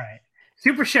 All right,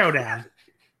 Super Showdown.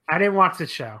 I didn't watch this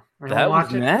show. Anyone That was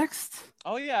watch it? next?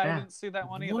 Oh yeah, Yeah. I didn't see that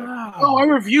one either. Wow. Oh, I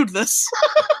reviewed this.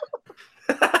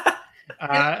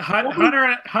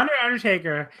 Hunter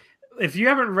Undertaker. If you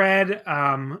haven't read,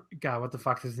 God, what the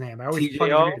fuck's his name? I always TJ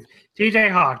fucking Hawk? forget his-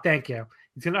 TJ Hawk. Thank you.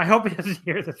 I hope he doesn't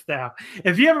hear this now.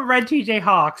 If you haven't read TJ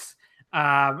Hawk's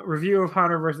review of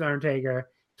Hunter versus Undertaker,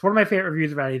 it's one of my favorite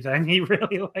reviews of anything. He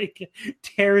really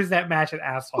tears that match an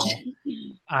asshole.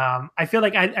 I feel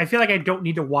like I don't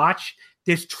need to watch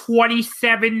this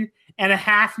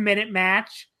 27.5-minute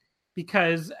match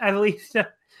because at least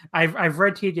I've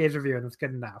read TJ's review and it's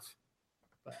good enough.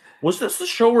 Was this the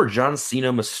show where John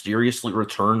Cena mysteriously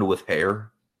returned with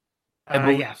hair? I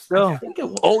believe Yes. so. I think it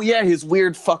was. Oh yeah, his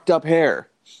weird fucked up hair.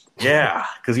 Yeah,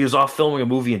 because he was off filming a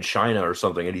movie in China or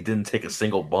something, and he didn't take a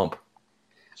single bump.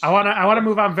 I want to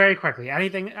move on very quickly.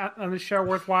 Anything on the show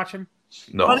worth watching?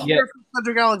 No. But Yeah.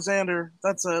 Cedric Alexander.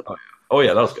 That's it. Oh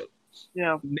yeah, that was good.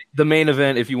 Yeah. The main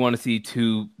event, if you want to see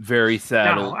two very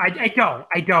saddle. No,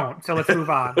 I don't. So let's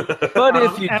move on. But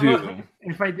if you do,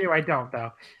 If I do, I don't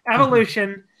though.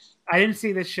 Evolution. I didn't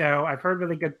see this show. I've heard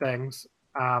really good things.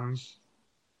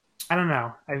 I don't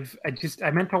know.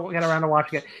 I meant to get around to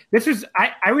watching it. This was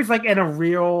I was like in a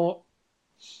real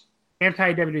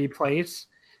anti WWE place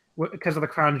because of the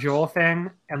Crown Jewel thing,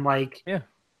 and Yeah.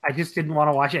 I just didn't want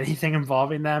to watch anything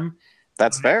involving them.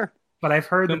 That's fair. But I've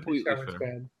heard that the Completely show is fair.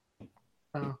 good.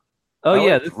 So, oh I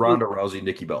yeah, liked this Ronda Rousey,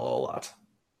 Nikki Bella a lot.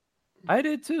 I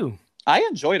did too. I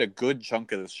enjoyed a good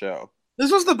chunk of this show.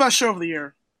 This was the best show of the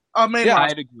year. Main Yeah.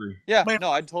 roster. I'd agree. Yeah, Wait.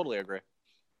 no, I'd totally agree.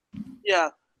 Yeah.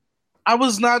 I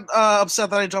was not upset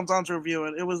that I jumped on to review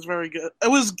it. It was very good. It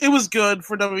was good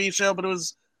for WWE show, but it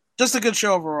was just a good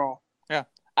show overall.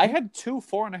 I had 2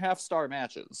 4.5-star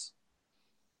matches.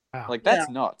 wow. Like, that's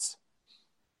nuts.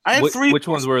 I had three. Which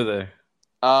ones were they?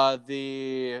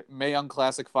 The Mae Young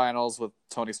Classic Finals with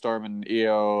Tony Storm and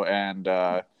Io, and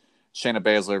Shayna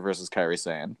Baszler versus Kairi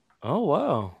Sane. Oh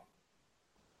wow.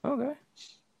 Okay.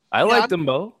 I liked them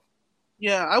both.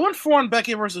 Yeah, I went 4 on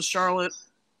Becky versus Charlotte.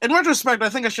 In retrospect, I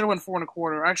think I should have went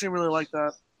 4.25. I actually really like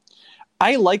that.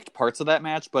 I liked parts of that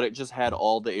match, but it just had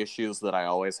all the issues that I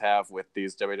always have with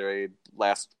these WWE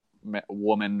last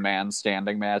woman-man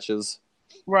standing matches.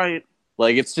 Right.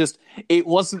 Like, it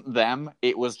wasn't them.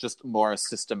 It was just more a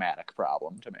systematic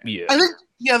problem to me. Yeah. I think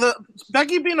the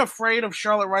Becky being afraid of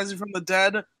Charlotte rising from the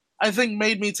dead, I think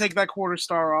made me take that 1/4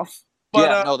 star off. But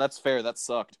Yeah, no, that's fair. That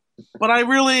sucked. but I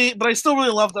still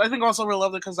really loved it. I think also really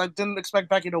loved it because I didn't expect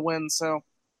Becky to win. So,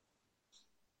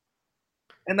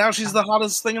 and now she's the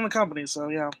hottest thing in the company. So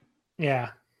yeah. Yeah,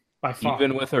 by far.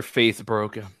 Even with her face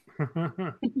broken.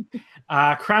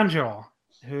 Crown Jewel.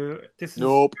 Who this is?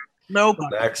 Nope. Nope.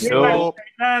 Next. Nope.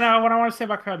 No. What I want to say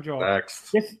about Crown Jewel.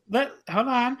 Next. Hold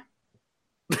on.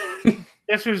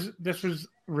 This was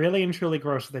really and truly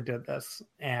gross that they did this,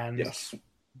 and Yes.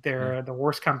 they're the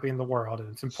worst company in the world, and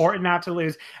it's important not to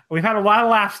lose. We've had a lot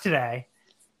of laughs today,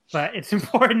 but it's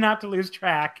important not to lose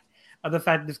track of the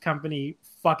fact that this company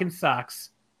fucking sucks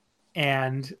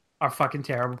and are fucking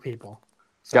terrible people.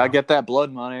 So, Gotta get that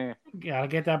blood money. gotta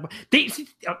get that.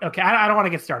 Okay, I don't want to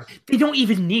get started. They don't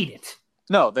even need it.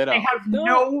 No, they They don't. have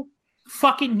no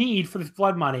fucking need for this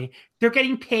blood money. They're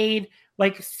getting paid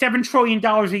like $7 trillion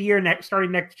a year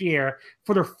starting next year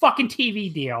for their fucking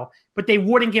TV deal, but they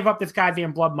wouldn't give up this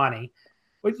goddamn blood money.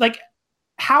 Like,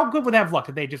 how good would that have looked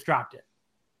if they just dropped it?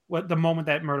 The moment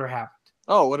that murder happened.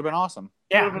 Oh, it would have been awesome.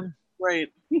 Yeah,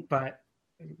 Great. but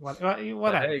whatever.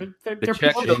 Hey, They're the check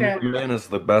people doesn't that- Man is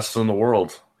the best in the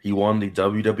world. He won the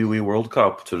WWE World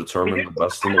Cup to determine the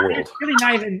best in the world. It's really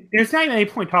not even. There's not even any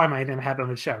point talking about anything that happened on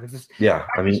the show. It's just, Yeah,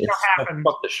 I mean, It it's, happened.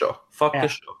 fuck this show. Fuck Yeah.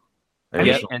 this show. I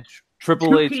Yeah, mean, and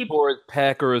Triple two H people- for his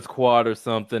pack or his quad or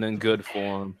something, and good for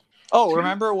him. Oh,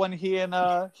 remember when he and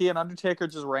Undertaker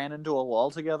just ran into a wall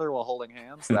together while holding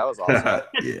hands? That was awesome.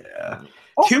 Yeah.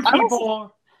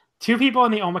 Two people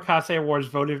in the Omakase Awards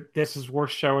voted this as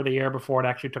worst show of the year before it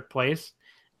actually took place,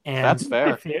 and That's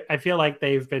fair. I feel like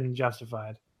they've been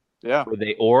justified. Yeah. Were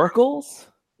they oracles?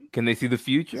 Can they see the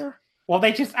future? Well,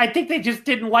 I think they just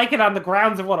didn't like it on the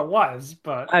grounds of what it was.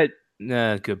 But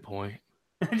Good point.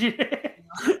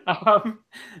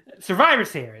 Survivor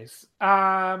Series.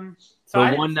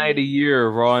 So one night a year,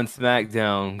 Raw and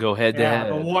SmackDown go head to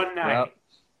head. The one night.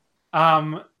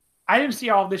 Yep. I didn't see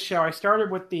all of this show. I started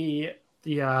with the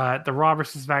Raw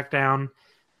versus SmackDown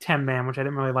 10-man, which I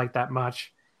didn't really like that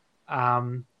much.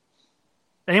 Anyone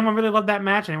really love that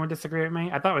match? Anyone disagree with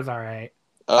me? I thought it was all right.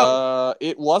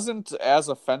 It wasn't as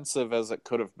offensive as it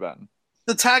could have been.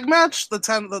 The tag match, the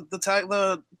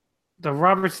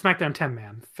Raw versus SmackDown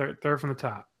 10-man, third from the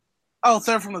top. Oh,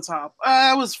 third from the top.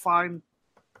 It was fine.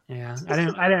 Yeah, I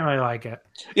didn't really like it.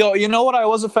 Yo, you know what I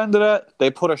was offended at?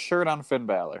 They put a shirt on Finn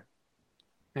Balor.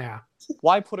 Yeah.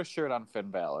 Why put a shirt on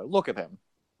Finn Balor? Look at him.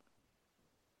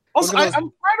 Also, I'm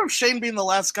tired of Shane being the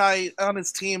last guy on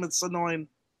his team. It's annoying.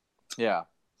 Yeah.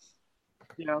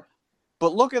 Yeah.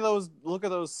 But look at those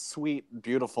sweet,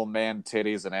 beautiful man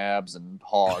titties and abs and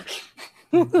hogs.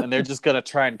 And they're just gonna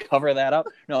try and cover that up?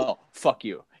 No, fuck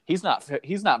you. He's not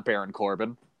Baron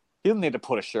Corbin. He doesn't need to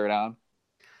put a shirt on.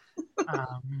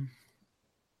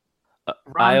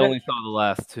 I only saw the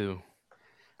last two.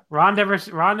 Ronda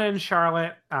and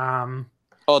Charlotte.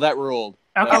 Oh, that ruled.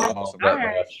 Okay. That was awesome. All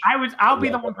right. I'll be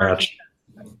the one person.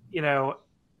 You know,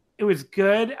 it was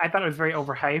good. I thought it was very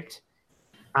overhyped.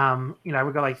 I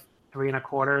would go like 3.25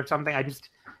 or something. I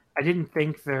didn't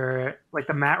think the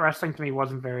mat wrestling to me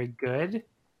wasn't very good,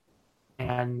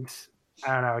 and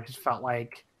I don't know. It just felt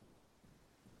like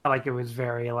it was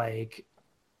very like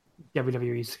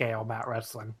WWE scale mat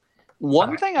wrestling.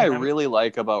 One thing I really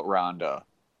like about Ronda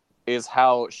is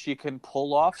how she can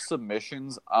pull off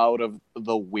submissions out of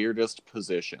the weirdest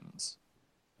positions.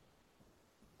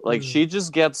 Like she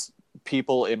just gets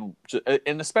people in,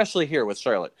 and especially here with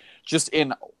Charlotte, just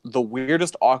in the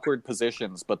weirdest awkward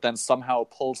positions, but then somehow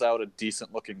pulls out a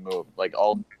decent looking move. Like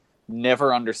I'll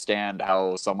never understand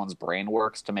how someone's brain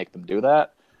works to make them do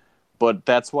that, but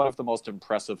that's one of the most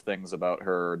impressive things about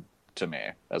her to me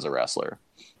as a wrestler.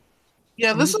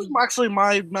 Yeah, this is actually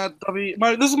my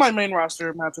this is my main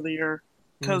roster match of the year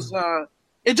because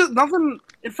it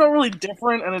felt really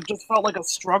different and it just felt like a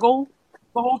struggle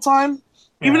the whole time.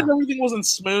 Yeah. Even if everything wasn't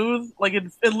smooth, like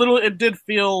it did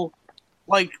feel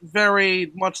like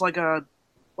very much like a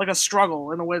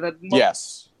struggle in a way that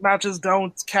most matches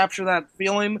don't capture that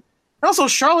feeling. And also,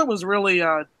 Charlotte was really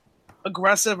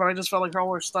aggressive, and I just felt like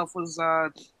all her stuff was I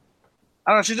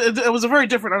don't know. It was a very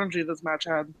different energy this match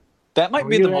had. That might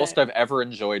be the most I've ever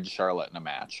enjoyed Charlotte in a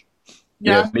match.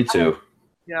 Yeah, me too.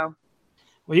 Yeah.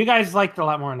 Well, you guys liked it a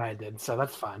lot more than I did, so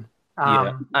that's fun.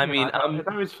 I thought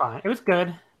it was fine. It was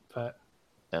good, but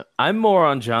I'm more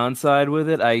on John's side with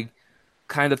it. I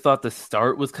kind of thought the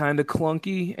start was kind of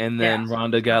clunky, and then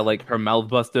Ronda got like her mouth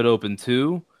busted open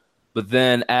too. But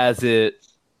then as it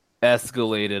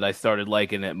escalated, I started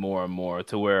liking it more and more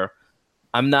to where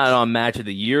I'm not on match of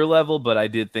the year level, but I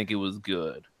did think it was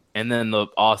good. And then the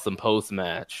awesome post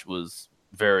match was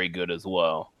very good as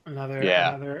well.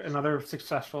 Another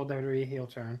successful WWE heel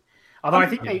turn. Although I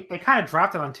think they kind of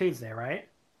dropped it on Tuesday, right?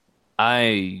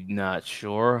 I'm not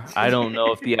sure. I don't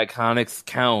know if the Iconics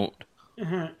count.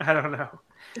 I don't know.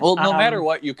 Well, no matter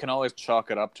what, you can always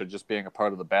chalk it up to just being a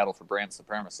part of the battle for brand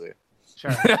supremacy.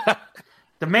 Sure.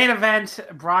 The main event,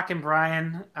 Brock and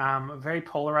Bryan, a very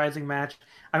polarizing match.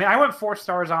 I mean, I went 4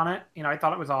 stars on it. I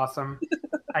thought it was awesome.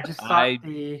 I just thought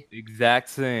the exact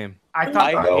same. I hated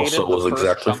the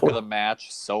first chunk of the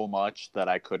match so much that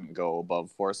I couldn't go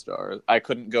above 4 stars. I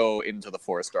couldn't go into the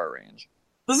 4-star range.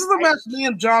 This is the match me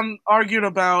and John argued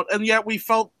about, and yet we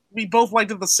both liked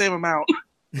it the same amount,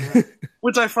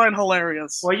 which I find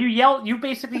hilarious. Well, you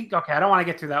basically, okay, I don't want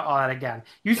to get through all that again.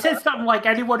 You said something like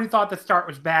anyone who thought the start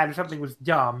was bad or something was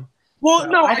dumb. Well, so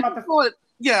no, I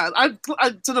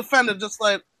to defend it, just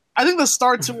like, I think the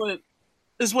start to it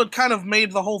is what kind of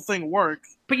made the whole thing work.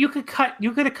 But you could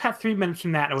have cut 3 minutes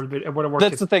from that. It would have worked.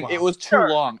 That's the thing. Well. It was too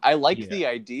long. I liked the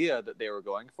idea that they were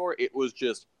going for. It was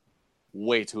just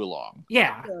way too long.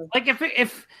 Yeah. Like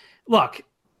if look,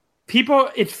 people,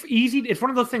 it's easy. It's one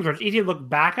of those things where it's easy to look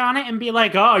back on it and be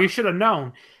like, oh, you should have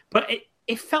known. But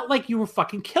it felt like you were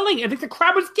fucking killing it. I think the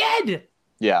crowd was dead.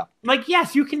 Yeah. Like,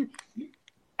 yes, you can.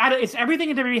 It's everything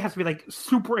in WWE has to be like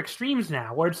super extremes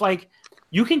now, where it's like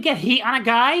you can get heat on a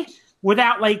guy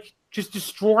without like just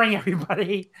destroying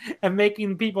everybody and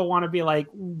making people want to be like,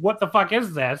 what the fuck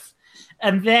is this?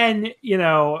 And then,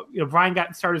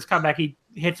 Brian started his comeback. He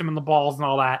hits him in the balls and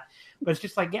all that. But it's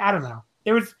just like, I don't know.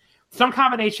 There was some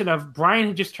combination of Brian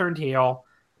had just turned heel.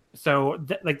 So,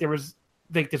 there was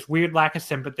this weird lack of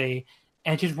sympathy.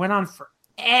 And it just went on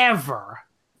forever.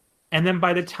 And then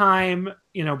by the time,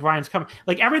 Brian's coming,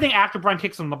 everything after Brian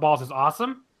kicks him in the balls is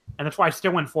awesome. And that's why I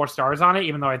still went 4 stars on it,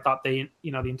 even though I thought the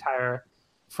entire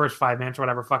first 5 minutes or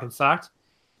whatever fucking sucked.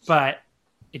 But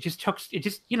it just took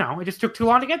too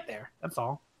long to get there. That's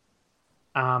all.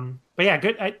 But yeah,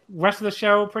 good. Rest of the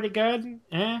show, pretty good.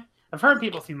 I've heard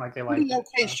people seem like they like it.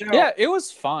 Okay, show. Yeah, it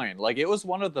was fine. It was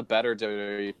one of the better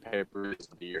WWE pay-per-views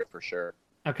of the year for sure.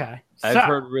 Okay. I've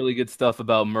heard really good stuff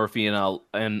about Murphy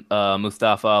and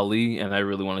Mustafa Ali, and I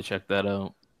really want to check that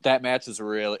out. That match is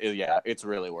it's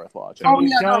really worth watching. Oh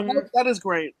yeah, that is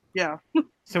great. Yeah.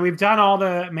 So we've done all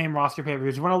the main roster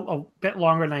pay-per-views. We went a bit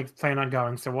longer than I planned on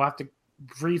going, so we'll have to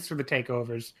breeze through the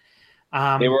takeovers.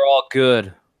 They were all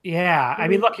good. Yeah, I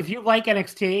mean, look, if you like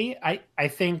NXT, I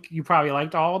think you probably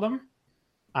liked all of them.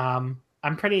 I'm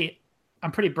pretty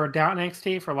burnt out in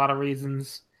NXT for a lot of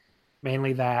reasons,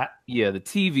 mainly that. Yeah, the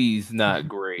TV's not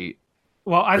great.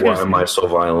 Well, Why am I so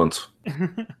violent?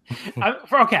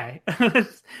 Okay,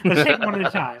 let's take one at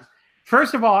a time.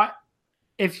 First of all,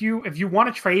 if you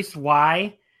want to trace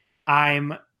why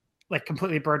I'm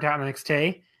completely burnt out in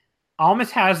NXT,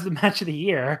 Almas has the match of the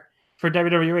year for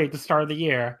WWE at the start of the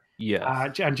year.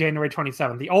 Yeah, on January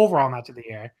 27th, the overall match of the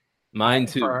year. Mine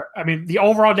too. The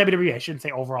overall WWE. I shouldn't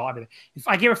say overall everything. If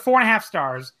I give it 4.5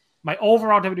 stars, my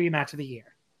overall WWE match of the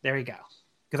year. There you go.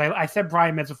 Because I said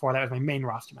Brian Miz before. That was my main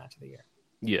roster match of the year.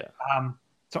 Yeah.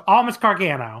 So Almas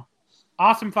Gargano,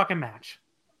 awesome fucking match.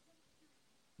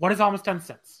 What has Almas done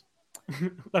since? He's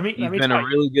been a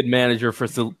really good manager for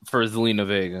Zelina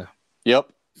Vega.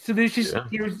 Yep. So there's just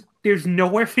there's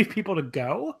nowhere for people to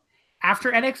go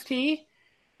after NXT.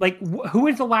 Who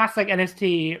is the last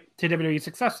NXT to WWE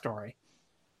success story?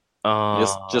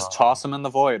 Just toss them in the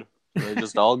void. They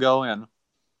just all go in.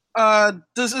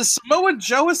 Is Samoa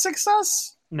Joe a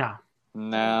success?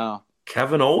 No.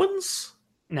 Kevin Owens?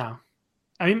 No.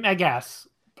 I mean, I guess.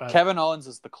 But... Kevin Owens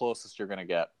is the closest you're going to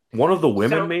get. One of the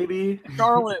women, maybe?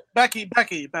 Charlotte. Becky.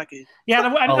 Yeah,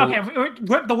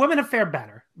 the women have fared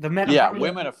better. The men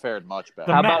women have fared much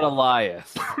better. How about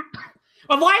Elias?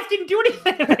 Elias didn't do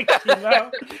anything in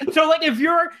NXT, So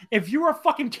if you're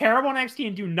fucking terrible in NXT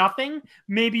and do nothing,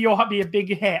 maybe you'll be a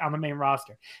big hit on the main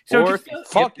roster. So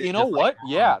you know what?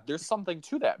 Yeah, there's something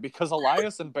to that because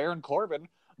Elias and Baron Corbin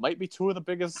might be 2 of the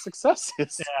biggest successes.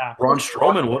 Yeah. Braun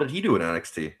Strowman, what did he do in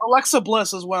NXT? Alexa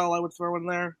Bliss as well, I would throw in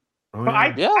there. Oh,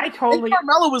 yeah. I totally.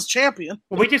 Carmella was champion.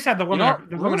 Well, we just had the women.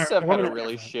 Rusev had a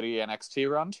really shitty NXT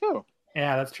run too.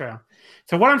 Yeah, that's true.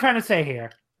 So what I'm trying to say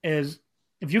here is,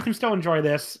 if you can still enjoy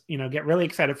this, get really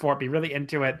excited for it, be really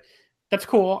into it, that's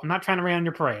cool. I'm not trying to rain on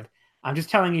your parade. I'm just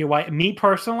telling you why. Me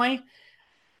personally,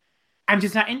 I'm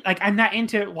just not I'm not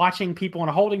into watching people in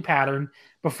a holding pattern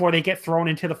before they get thrown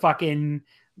into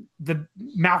the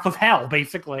mouth of hell,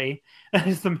 basically,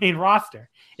 as the main roster.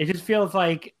 It just feels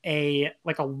like a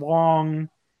long,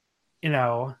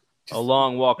 a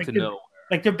long walk to nowhere.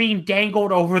 They're being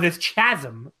dangled over this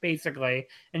chasm, basically.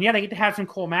 And yeah, they get to have some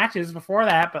cool matches before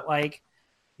that, but what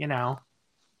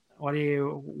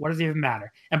does it even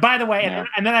matter? And by the way,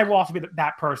 and then I will also be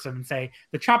that person and say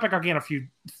the Ciampa Gargano feud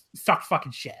sucked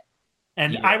fucking shit.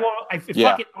 And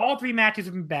all 3 matches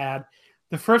have been bad.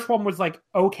 The first one was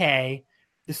okay.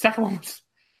 The second one was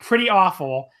pretty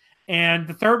awful. And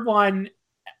the third one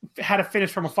had a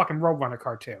finish from a fucking Roadrunner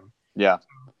cartoon. Yeah.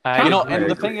 And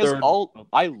the thing is,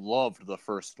 I loved the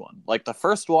first one. The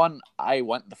first one, I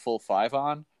went the full 5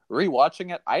 on.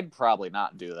 Rewatching it, I'd probably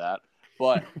not do that.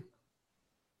 But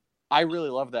I really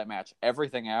loved that match.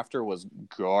 Everything after was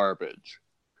garbage.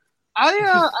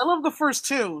 I love the first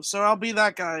 2, so I'll be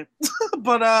that guy.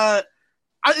 But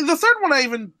the third one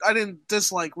I didn't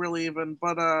dislike really even.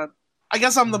 But I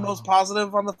guess I'm the most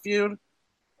positive on the feud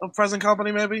of present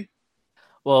company, maybe.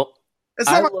 Well, it's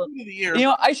not my feud of the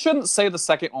year. I shouldn't say the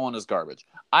second one is garbage.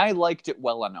 I liked it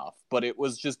well enough, but it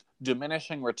was just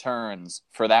diminishing returns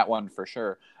for that one for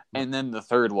sure. And then the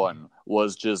third one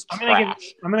was just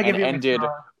trash. I'm gonna give you ended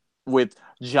with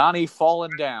Johnny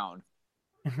falling down.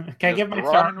 Can I give my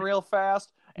star? Running real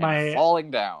fast and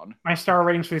falling down. My star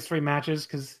ratings for these 3 matches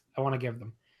because I want to give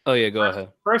them. Oh yeah, go ahead.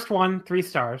 First one, 3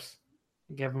 stars.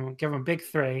 Give them a big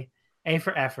 3. A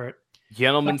for effort.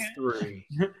 Gentleman's 3.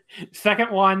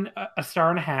 Second one, a star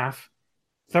and a half.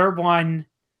 Third one,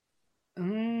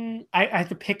 I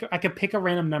could pick a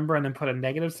random number and then put a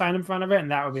negative sign in front of it,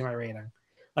 and that would be my rating.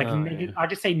 I'll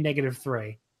just say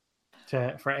 -3.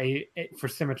 for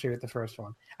symmetry with the first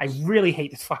one. I really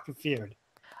hate this fucking feud.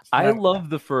 I love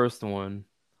the first one.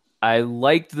 I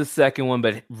liked the second one,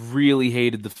 but really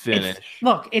hated the finish.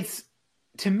 It's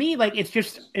to me like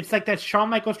it's like that Shawn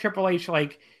Michaels Triple H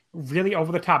like really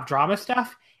over the top drama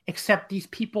stuff. Except these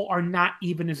people are not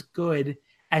even as good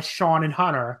as Shawn and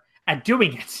Hunter at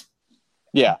doing it.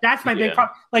 Yeah, that's my big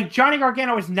problem. Like Johnny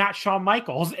Gargano is not Shawn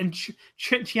Michaels, and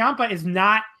Ciampa is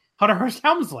not Hunter Hearst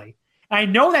Helmsley. And I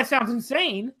know that sounds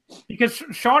insane because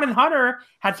Shawn and Hunter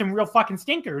had some real fucking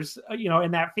stinkers,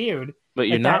 in that feud. But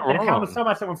you're not wrong. Hell in a Cell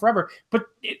match that went forever. But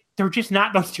they're just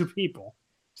not those two people.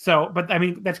 So, but I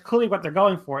mean, that's clearly what they're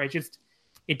going for.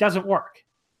 It doesn't work.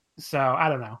 So I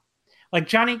don't know. Like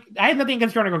Johnny, I have nothing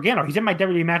against Johnny Gargano. He's in my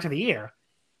WWE match of the year,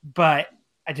 but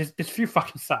this feud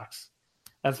fucking sucks.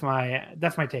 That's my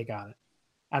take on it.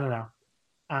 I don't know.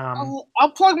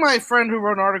 I'll plug my friend who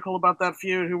wrote an article about that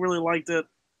feud who really liked it.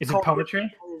 Is it poetry?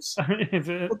 Is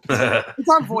it? It's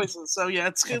on Voices, so yeah,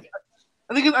 it's good.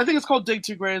 I think it's called "Dig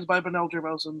Two Graves" by Benel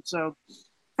Jermosin. So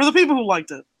for the people who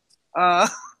liked it,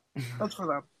 that's for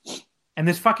them. And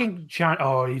this fucking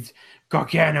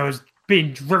Gargano's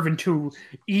being driven to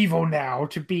evil now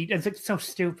to beat. It's like so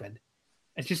stupid.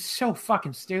 It's just so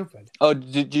fucking stupid. Oh,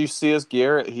 did you see his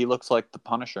gear? He looks like the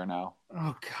Punisher now.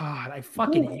 Oh God, I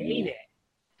fucking hate it.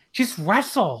 Just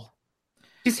wrestle.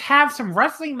 Just have some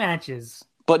wrestling matches.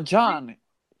 But John,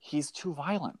 he's too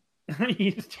violent.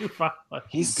 He's too violent.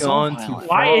 He's gone so too violent.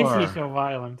 Why is he so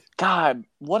violent? God,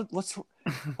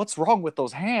 what's wrong with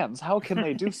those hands? How can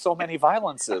they do so many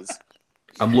violences?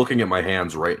 I'm looking at my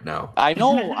hands right now. I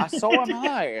know, so am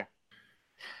I.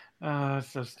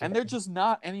 So stupid. And they're just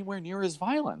not anywhere near as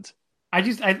violent. I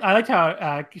like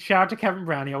how shout out to Kevin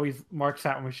Brown. He always marks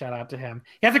out when we shout out to him.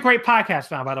 He has a great podcast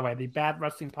now, by the way, the Bad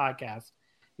Wrestling Podcast.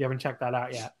 If you haven't checked that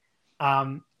out yet.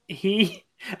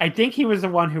 I think he was the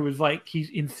one who was like, he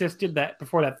insisted that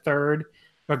before that third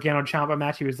Gargano Ciampa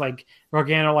match, he was like,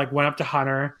 Gargano like went up to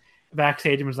Hunter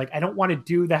backstage and was like, I don't want to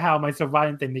do the how am I so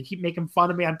violent thing. They keep making fun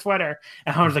of me on Twitter.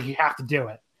 And I was like, you have to do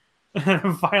it.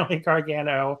 And finally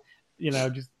Gargano,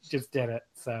 just did it.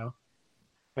 So,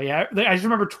 but yeah, I just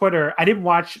remember Twitter. I didn't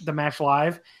watch the match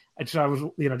live. I was,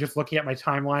 just looking at my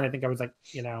timeline. I think I was like,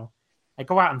 I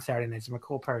go out on Saturday nights. I'm a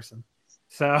cool person.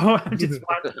 So I'm just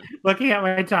looking at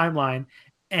my timeline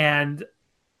and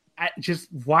just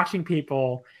watching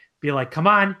people be like, come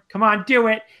on, do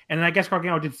it. And then I guess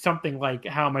Gargano did something like,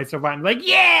 how am I so violent? Like,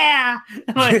 yeah!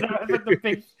 Like, that was like the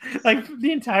big, like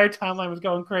the entire timeline was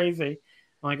going crazy.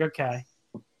 I'm like, okay.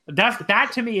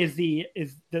 That to me is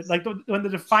when the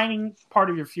defining part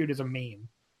of your feud is a meme.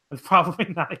 It's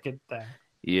probably not a good thing.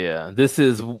 Yeah, this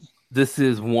is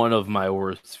one of my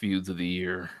worst feuds of the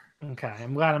year. Okay,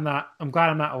 I'm glad I'm not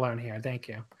alone here. Thank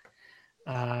you.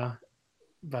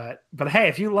 But hey,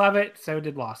 if you love it, so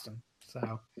did Lawson.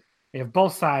 So we have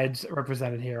both sides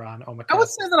represented here on Omakase. I would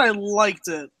say that I liked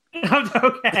it.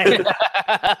 Okay.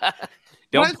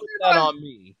 Don't put that on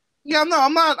me. Yeah, no,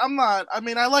 I'm not. I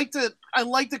mean, I liked it. I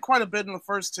liked it quite a bit in the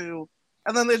first two,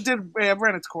 and then it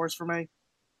ran its course for me.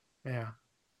 Yeah.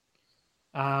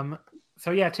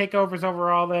 So yeah, takeovers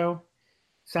overall though.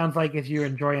 Sounds like if you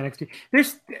enjoy NXT,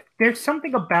 there's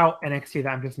something about NXT that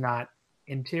I'm just not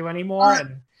into anymore,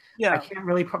 and I can't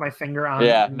really put my finger on.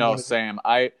 Yeah, no, same.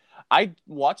 I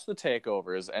watch the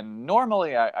takeovers, and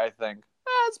normally I think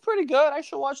it's pretty good. I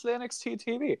should watch the NXT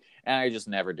TV, and I just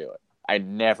never do it. I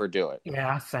never do it.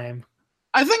 Yeah, same.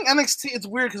 I think NXT, it's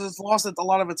weird because it's lost a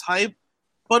lot of its hype,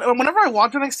 but whenever I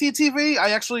watch NXT TV,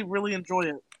 I actually really enjoy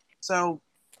it. So,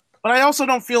 but I also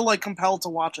don't feel like compelled to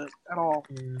watch it at all.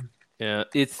 Yeah,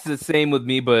 it's the same with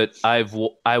me, but I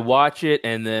watch it,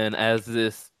 and then as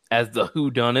the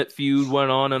Whodunit feud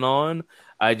went on,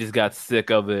 I just got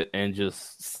sick of it and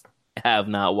just have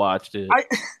not watched it.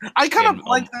 I kind of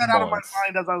blanked that out of my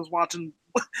mind as I was watching.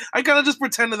 I kind of just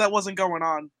pretended that wasn't going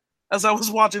on as I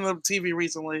was watching the TV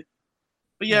recently.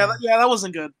 But that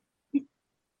wasn't good.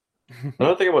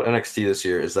 Another thing about NXT this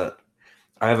year is that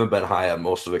I haven't been high on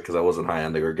most of it because I wasn't high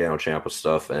on the Gargano Ciampa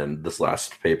stuff, and this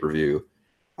last pay-per-view,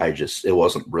 it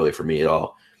wasn't really for me at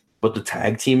all. But the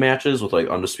tag team matches with like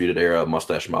Undisputed Era,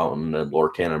 Mustache Mountain, and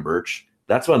Lord Cannon Birch,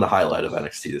 that's been the highlight of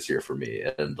NXT this year for me.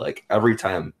 And like every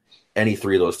time any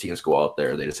three of those teams go out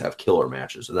there, they just have killer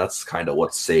matches, and that's kind of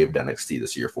what saved NXT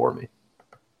this year for me.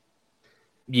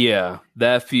 Yeah,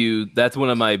 that feud, that's one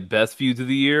of my best feuds of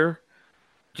the year.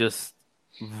 Just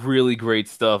really great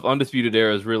stuff. Undisputed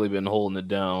Era has really been holding it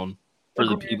down for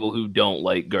the people who don't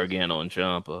like Gargano and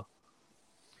Ciampa.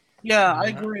 Yeah, I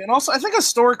agree. And also, I think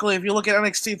historically, if you look at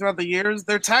NXT throughout the years,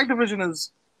 their tag division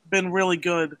has been really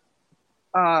good.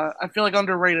 I feel like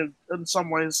underrated in some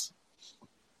ways.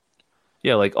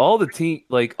 Yeah, like all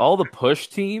the push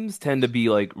teams tend to be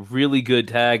like really good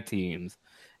tag teams,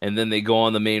 and then they go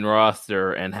on the main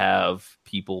roster and have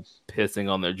people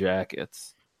pissing on their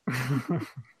jackets.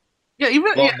 Yeah,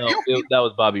 even Well, yeah, no, that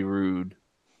was Bobby Roode,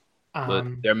 but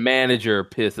um, their manager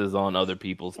pisses on other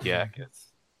people's jackets.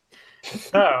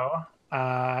 so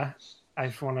I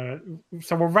just want to.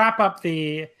 So we'll wrap up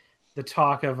the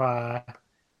talk of of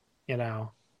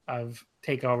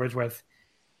takeovers with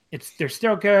they're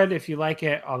still good if you like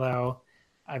it, although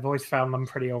I've always found them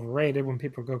pretty overrated when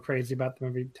people go crazy about them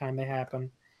every time they happen.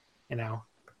 I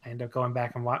end up going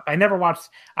back and watch. I never watched.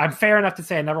 I'm fair enough to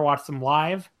say I never watched them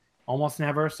live, almost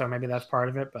never. So maybe that's part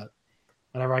of it. But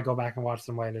whenever I go back and watch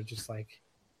them later, just like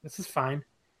this is fine.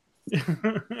 This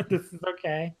is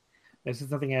okay. This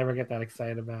is nothing I ever get that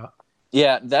excited about.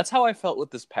 Yeah, that's how I felt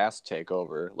with this past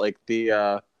takeover. Like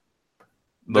the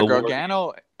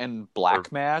Gargano and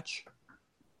Black match,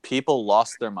 people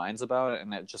lost their minds about it,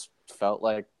 and it just felt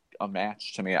like a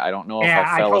match to me. I don't know if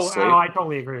I fell asleep. I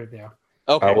totally agree with you.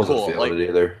 Okay, I wasn't cool. feeling it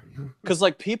either. Because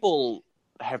like people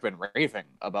have been raving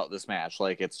about this match,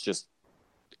 like it's just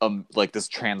like this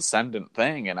transcendent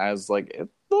thing, and I was like, it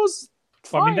was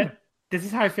fine. Well, I mean, this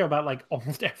is how I feel about like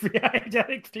almost every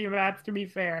NXT match. To be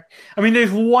fair, I mean,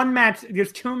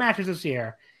 there's two matches this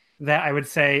year that I would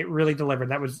say really delivered.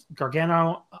 That was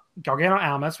Gargano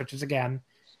Almas, which is again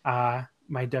my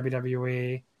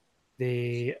WWE,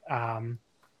 my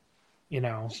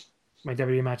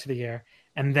WWE match of the year,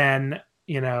 and then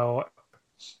the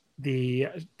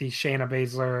Shayna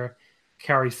Baszler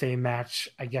Kairi Sane match.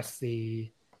 I guess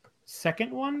the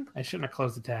second one. I shouldn't have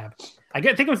closed the tab. I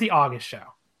think it was the August show,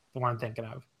 the one I'm thinking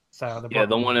of. So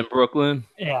the one in Brooklyn.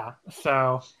 Yeah.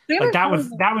 So like, that was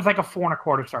like a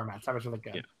 4.25 star match. That was really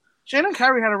good. Yeah. Shayna and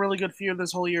Kairi had a really good feud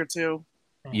this whole year too.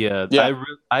 Yeah.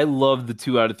 I love the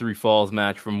 2 out of 3 falls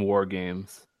match from War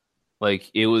Games. Like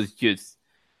it was just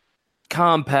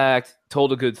compact,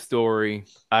 told a good story.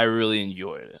 I really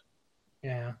enjoyed it.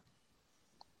 Yeah.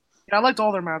 Yeah, I liked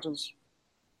all their matches.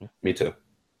 Me too.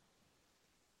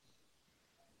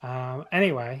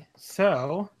 Anyway,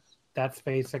 so that's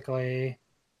basically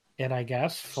it, I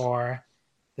guess, for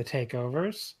the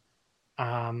takeovers.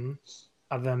 Other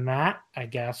than that, I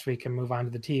guess we can move on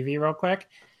to the TV real quick.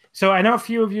 So I know a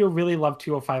few of you really love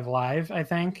 205 Live, I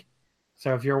think.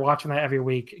 So if you're watching that every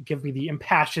week, give me the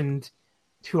impassioned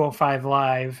 205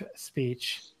 Live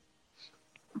speech.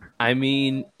 I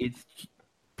mean, it's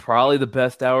probably the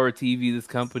best hour of TV this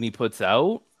company puts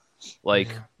out. Like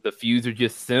the feuds are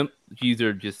just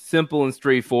simple and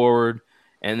straightforward,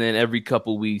 and then every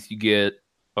couple weeks you get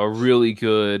a really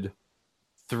good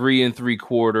 3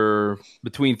 3/4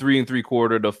 between 3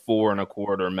 3/4 to 4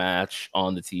 1/4 match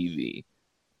on the TV.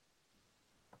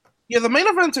 Yeah, the main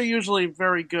events are usually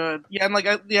very good. Yeah, and like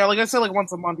I said, like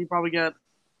once a month you probably get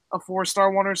a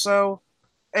 4-star one or so.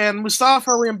 And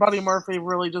Mustafa Ali and Buddy Murphy have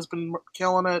really just been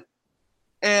killing it,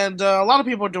 and a lot of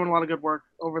people are doing a lot of good work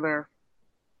over there.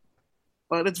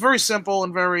 But it's very simple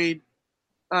and very,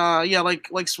 like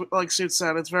Suit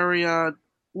said, it's very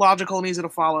logical and easy to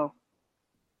follow.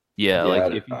 Yeah,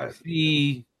 like if you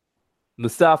see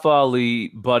Mustafa Ali,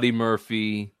 Buddy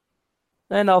Murphy,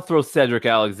 and I'll throw Cedric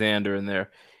Alexander in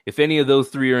there. If any of those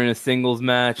three are in a singles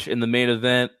match in the main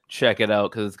event, check it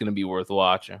out because it's going to be worth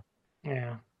watching.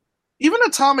 Yeah. Even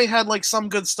Tommy had like some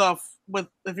good stuff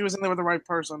if he was in there with the right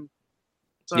person.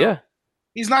 So, yeah.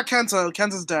 He's not Kenta.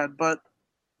 Kenta's dead, but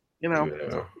Yeah.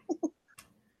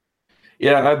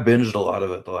 I binged a lot of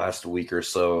it the last week or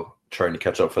so, trying to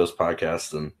catch up for this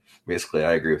podcast, and basically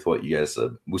I agree with what you guys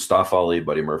said. Mustafa Ali,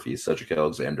 Buddy Murphy, Cedric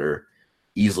Alexander,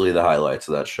 easily the highlights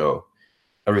of that show.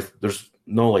 There's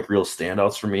no like real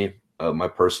standouts for me. My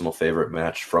personal favorite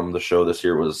match from the show this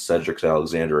year was Cedric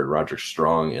Alexander and Roderick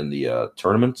Strong in the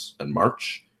tournaments in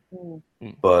March.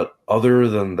 But other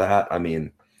than that, I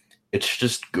mean, it's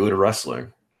just good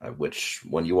wrestling, which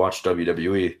when you watch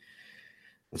WWE,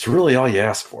 it's really all you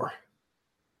ask for.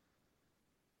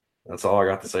 That's all I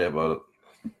got to say about it.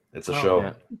 It's a show.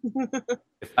 Yeah.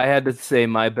 If I had to say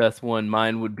my best one,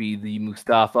 mine would be the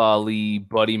Mustafa Ali,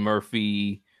 Buddy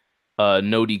Murphy,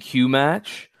 no DQ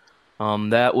match.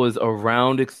 That was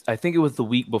around, I think it was the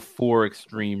week before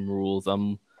Extreme Rules.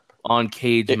 I'm on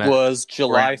Cage. It was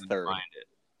July 3rd.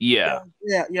 Yeah.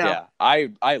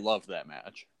 I loved that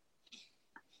match.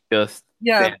 Just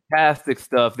fantastic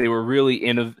stuff. They were really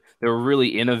innovative.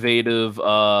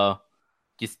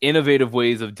 Just innovative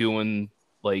ways of doing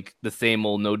like the same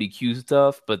old no DQ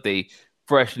stuff, but they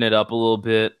freshen it up a little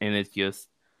bit, and it's just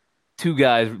two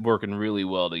guys working really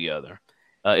well together.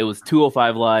 It was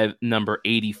 205 Live number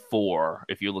 84,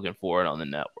 if you're looking for it on the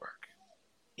network.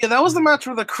 Yeah, that was the match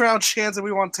where the crowd chanted,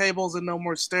 "We want tables and no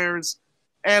more stairs,"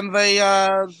 and they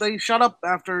shut up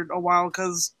after a while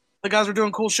because the guys were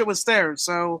doing cool shit with stairs.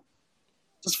 So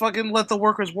just fucking let the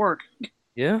workers work.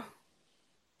 Yeah.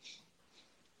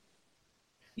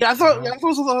 Yeah, I thought it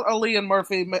was Ali and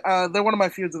Murphy. They're one of my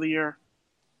feuds of the year.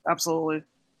 Absolutely,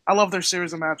 I love their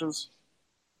series of matches.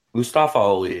 Mustafa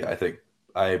Ali, I think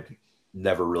I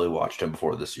never really watched him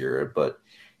before this year, but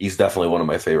he's definitely one of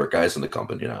my favorite guys in the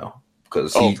company now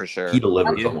because for sure. he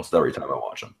delivers Yeah. almost every time I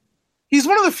watch him. He's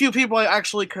one of the few people I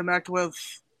actually connect with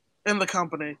in the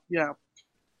company. Yeah.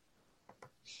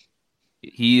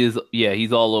 He is. Yeah,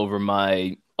 he's all over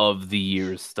my of the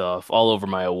year stuff, all over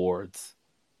my awards.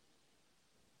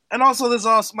 And also,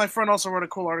 my friend also wrote a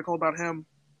cool article about him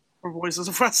for Voices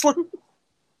of Wrestling.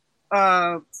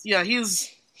 Yeah, he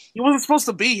wasn't supposed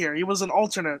to be here. He was an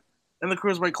alternate in the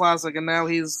Cruiserweight Classic, and now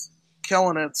he's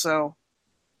killing it. So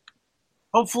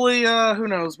hopefully, who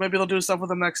knows? Maybe they'll do stuff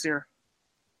with him next year.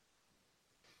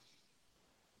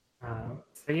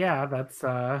 So yeah, that's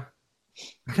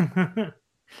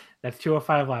that's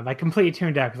 205 Live. I completely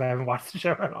tuned out because I haven't watched the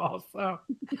show at all. So,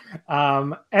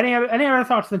 any other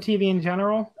thoughts on the TV in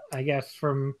general? I guess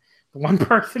from the one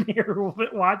person here who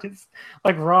watches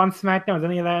like Raw and SmackDown. Is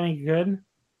any of that any good?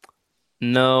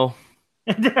 No.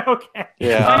 Okay.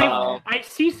 Yeah. I mean, I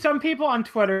see some people on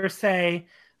Twitter say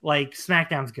like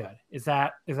SmackDown's good. Is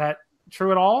that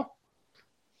true at all?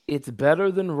 It's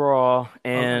better than Raw,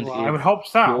 and Well, I would it's hope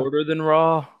so. shorter than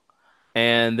Raw,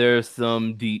 and there's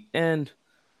some and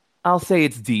I'll say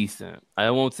it's decent.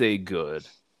 I won't say good.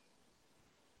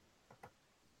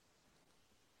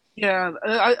 Yeah,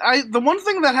 I the one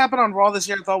thing that happened on Raw this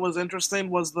year I thought was interesting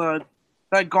was that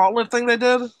gauntlet thing they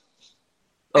did.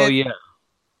 Oh And- yeah,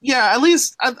 Yeah, at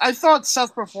least I thought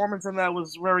Seth's performance in that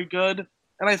was very good,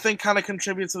 and I think kind of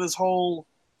contributes to this whole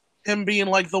him being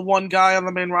like the one guy on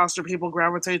the main roster people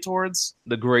gravitate towards.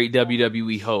 the great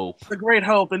WWE hope. The great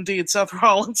hope, indeed, Seth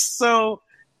Rollins. So,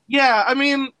 yeah, I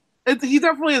mean, he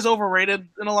definitely is overrated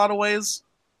in a lot of ways,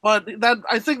 but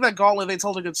I think that gauntlet they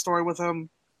told a good story with him,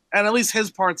 and at least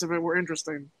his parts of it were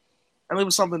interesting, and it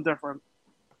was something different.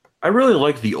 I really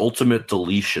like the Ultimate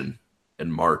Deletion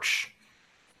in March.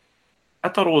 I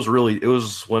thought it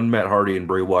was when Matt Hardy and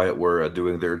Bray Wyatt were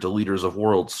doing their Deleters of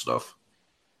Worlds stuff.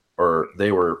 Or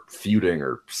they were feuding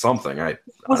or something. I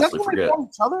Was that honestly when forget. they fought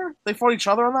each other? They fought each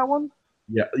other on that one?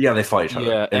 Yeah, they fought each other.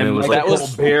 Yeah, and it was Michael like that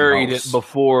was buried it house.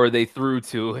 before they threw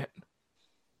to it.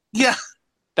 Yeah,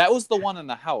 That was the one in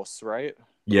the house, right?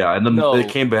 Yeah, and then No. they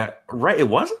came back. Right, it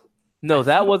wasn't? No,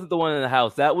 that wasn't the one in the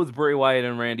house. That was Bray Wyatt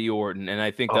and Randy Orton, and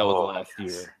I think that was last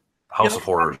year. House Yeah. of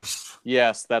Horrors.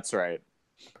 Yes, that's right.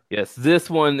 Yes, this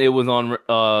one it was on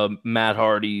Matt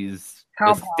Hardy's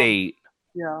Compound. estate.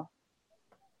 yeah.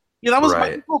 Yeah, that was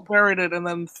Right. Michael buried it and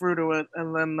then threw to it,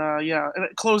 and then, and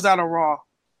it closed out a Raw.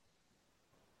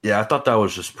 Yeah, I thought that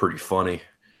was just pretty funny.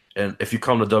 And if you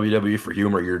come to WWE for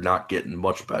humor, you're not getting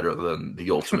much better than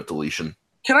the Ultimate Deletion.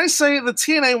 Can I say the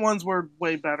TNA ones were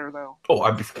way better, though? Oh,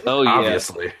 Oh, yeah.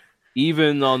 obviously.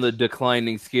 Even on the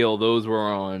declining scale those were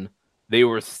on, they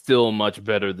were still much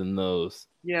better than those.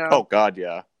 Yeah. Oh God,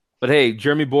 yeah. But hey,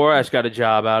 Jeremy Borash got a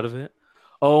job out of it.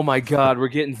 Oh my God, we're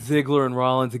getting Ziggler and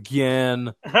Rollins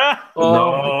again.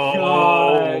 Oh my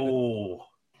God. No.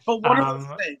 But what are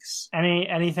the stakes?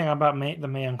 Anything about the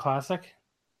Mae Classic?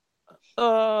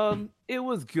 It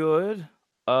was good.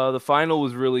 The final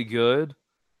was really good.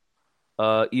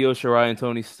 Io Shirai and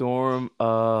Tony Storm.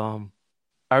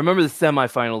 I remember the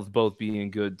semifinals both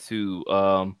being good too.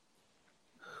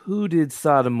 Who did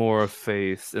Satomura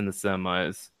face in the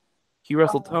semis? He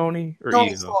wrestled Tony or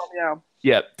Tony Io? Storm, yeah.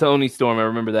 Yeah, Tony Storm. I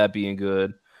remember that being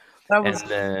good. That was And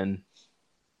then,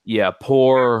 yeah,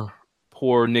 poor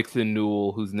Nixon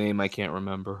Newell, whose name I can't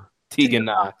remember. Tegan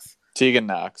Knox. Tegan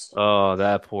Knox. Oh,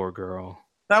 that poor girl.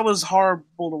 that was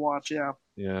horrible to watch, yeah.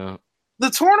 Yeah. The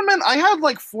tournament, I had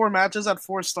like 4 matches at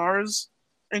 4 stars,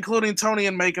 including Tony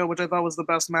and Mako, which I thought was the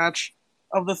best match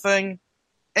of the thing.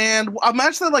 And a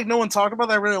match that like no one talked about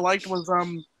that I really liked was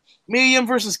Mia Yim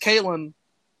versus Caitlyn.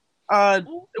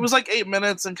 It was like 8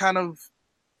 minutes and kind of,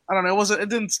 I don't know, it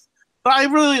didn't, but I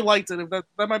really liked it. If that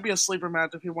might be a sleeper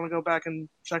match if you want to go back and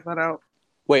check that out.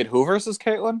 Wait, who versus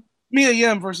Caitlyn? Mia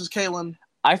Yim versus Caitlyn.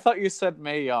 I thought you said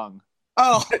Mae Young.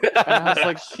 Oh, And I was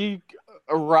like, she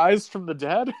arise from the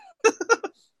dead?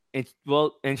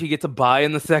 And she gets a bye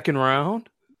in the second round.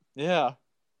 Yeah.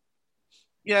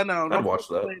 yeah, no. I'd watch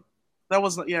that. That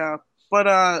wasn't, yeah.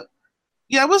 But,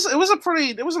 yeah, it was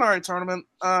an alright tournament.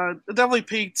 It definitely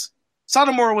peaked.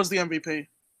 Satomura was the MVP.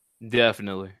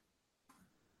 Definitely.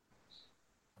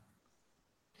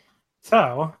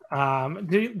 So,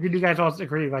 did you guys all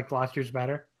agree like last year's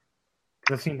better?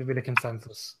 That seemed to be the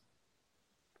consensus.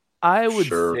 I would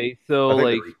Sure. say so. I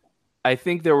Like, agree. I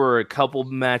think there were a couple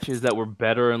matches that were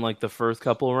better in like the first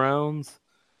couple rounds.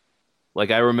 Like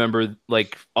I remember,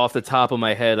 like off the top of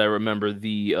my head, I remember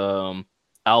the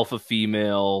alpha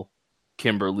female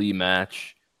Kimberly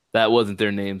match. That wasn't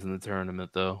their names in the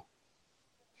tournament though.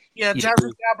 Yeah, Yeah.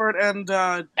 Jasmine Gabbard and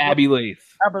Abby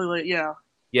Lath. Abby, yeah.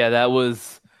 Yeah, that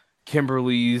was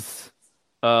Kimberly's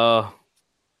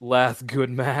last good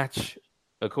match,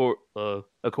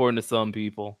 according to some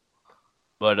people.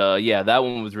 But yeah, that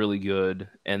one was really good,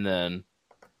 and then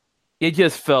it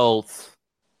just felt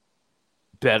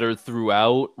better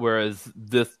throughout. Whereas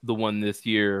the one this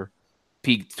year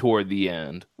peaked toward the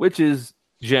end, which is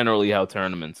generally how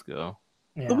tournaments go.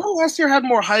 Yeah. The one last year had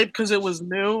more hype because it was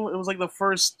new. It was like the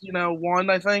first, one,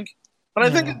 I think. But I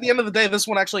think Yeah. at the end of the day, this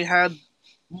one actually had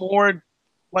more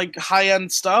like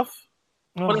high-end stuff,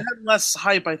 but Well, it had less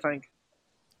hype, I think.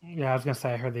 yeah, I was gonna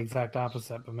say I heard the exact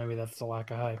opposite, but maybe that's the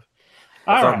lack of hype.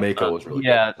 I All thought right. Mako was really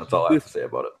yeah, good. That's all I have to say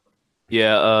about it.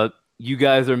 Yeah, you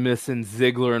guys are missing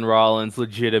Ziggler and Rollins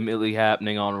legitimately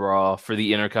happening on Raw for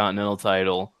the Intercontinental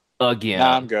title again.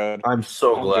 Nah, I'm good. I'm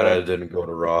so I'm glad I good. didn't go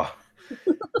to Raw.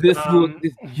 This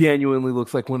this genuinely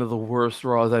looks like one of the worst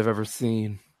Raws I've ever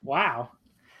seen. Wow.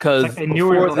 Because It's like they knew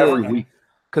we were before every this. week.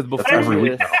 Because That's before every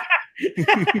week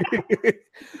this,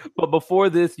 but before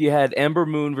this, you had Ember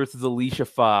Moon versus Alicia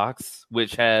Fox,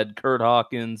 which had Kurt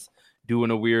Hawkins doing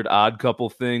a weird odd couple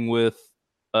thing with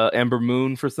Ember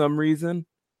Moon for some reason,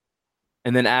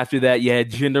 and then after that, you had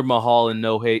Jinder Mahal and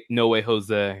No Way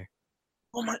Jose.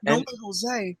 Oh my, no And- way,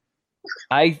 Jose.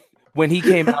 When he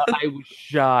came out, I was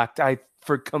shocked. I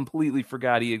completely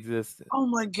forgot he existed. Oh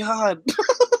my god.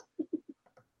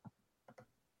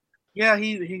 Yeah,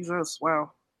 he exists.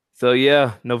 Wow. So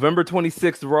yeah, November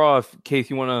 26th Raw, in case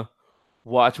you want to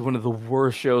watch one of the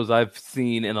worst shows I've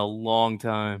seen in a long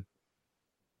time.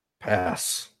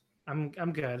 Pass. I'm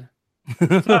good.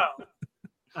 So,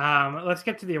 let's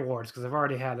get to the awards because I've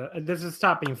already had it. This is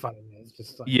stop being funny. It's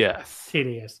just like Yes.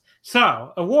 tedious.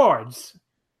 So, awards.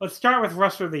 Let's start with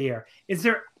Wrestler of the Year. Is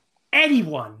there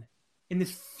anyone in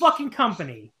this fucking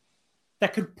company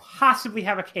that could possibly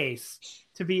have a case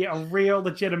to be a real,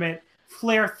 legitimate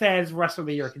Flair Thez Wrestler of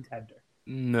the Year contender?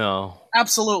 No.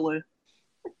 Absolutely.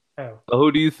 Oh.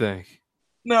 Who do you think?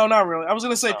 No, not really. I was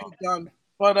gonna say Pete Dunne,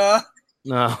 but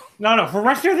No. No, for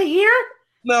Wrestler of the Year?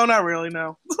 no, not really.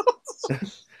 No.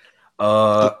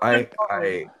 I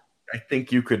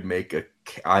think you could make a.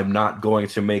 I'm not going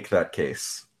to make that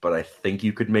case, but I think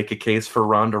you could make a case for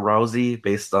Ronda Rousey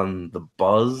based on the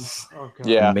buzz Oh, God.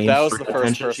 Yeah, Main that was street the first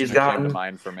attention person she's that came gotten. to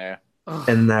mind for me. Ugh.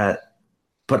 and that.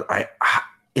 But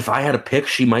if I had a pick,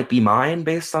 she might be mine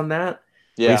based on that.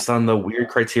 Yeah, Based on the weird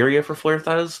criteria for Flair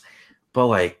Thez. But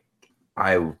like,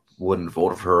 I wouldn't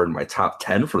vote for her in my top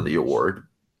 10 for the award.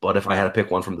 But if I had to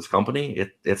pick one from this company,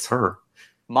 it's her.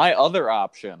 my other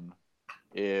option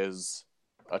is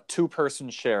a two-person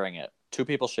sharing it, two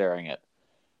people sharing it,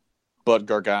 but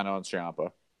Gargano and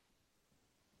Ciampa.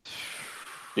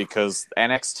 Because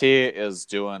NXT is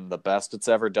doing the best it's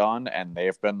ever done, and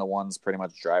they've been the ones pretty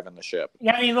much driving the ship.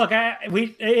 Yeah, I mean, look,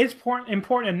 it's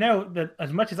important to note that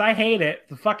as much as I hate it,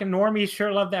 the fucking normies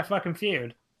sure love that fucking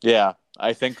feud. Yeah,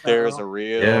 I think there's a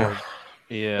real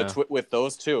Yeah. with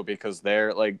those two because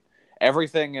they're like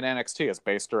everything in NXT is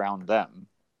based around them,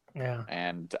 Yeah.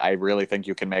 and I really think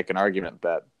you can make an argument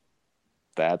that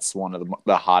that's one of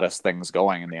the hottest things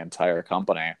going in the entire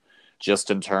company, just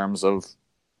in terms of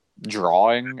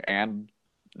drawing and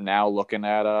now looking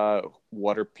at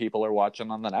what people are watching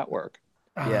on the network.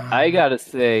 Yeah, I gotta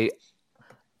say,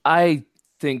 I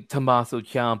think Tommaso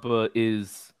Ciampa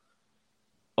is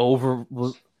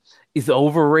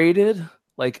overrated.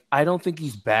 Like, I don't think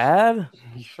he's bad.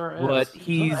 He sure is. But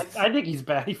he's- I think he's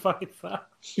bad. He fucking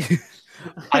sucks.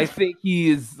 I think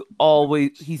he's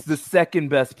the second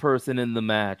best person in the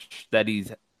match that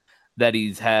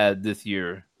he's had this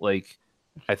year. Like,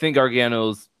 I think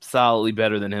Gargano's solidly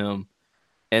better than him.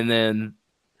 And then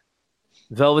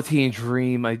Velveteen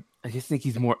Dream, I just think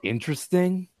he's more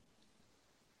interesting.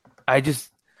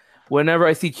 Whenever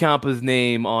I see Ciampa's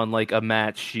name on like a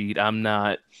match sheet, I'm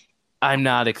not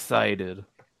excited.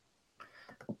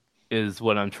 Is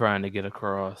what I'm trying to get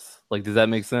across. Like, does that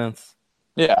make sense?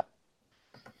 Yeah,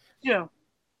 Yeah.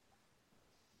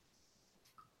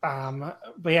 But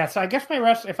yeah, so I guess my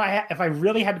wrestler, if I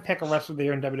really had to pick a wrestler of the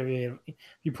year in WWE, if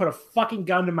you put a fucking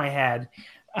gun to my head,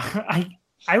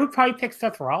 I would probably pick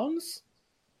Seth Rollins,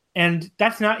 and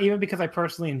that's not even because I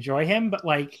personally enjoy him, but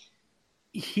like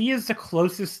he is the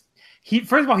closest.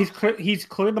 first of all, he's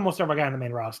clearly the most over guy on the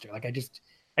main roster. Like I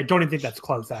don't even think that's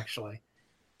close actually.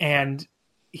 And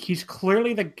he's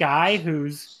clearly the guy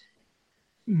who's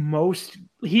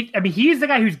he's the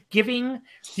guy who's giving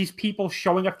these people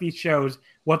showing up these shows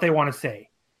what they want to see.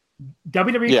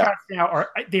 WWE crowds now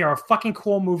they are a fucking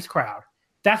cool moves crowd.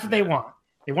 That's what they want.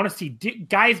 They want to see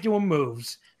guys doing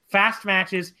moves, fast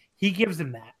matches. He gives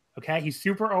them that. Okay, he's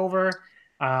super over.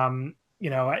 You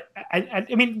know, I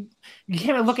mean, you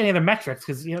can't look at any of the metrics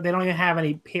because you know they don't even have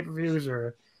any pay-per-views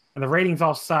and the ratings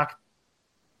all suck.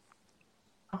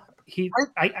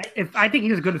 I think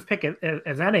he's as good a pick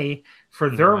as any for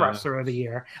their wrestler of the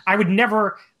year. I would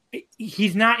never.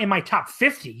 He's not in my top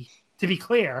 50 to be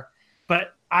clear,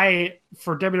 but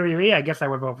for WWE, I guess I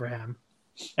would vote for him.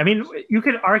 I mean, you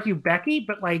could argue Becky,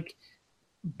 but like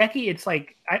Becky, it's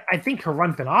like I think her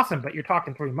run's been awesome, but you're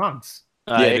talking 3 months.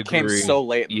 Yeah, it came so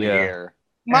late in the year.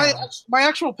 My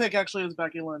actual pick actually is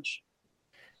Becky Lynch.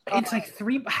 It's like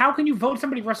 3. How can you vote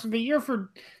somebody rest of the year for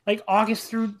like August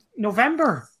through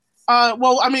November?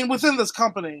 Well, I mean, within this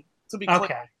company, to be clear.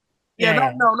 Okay.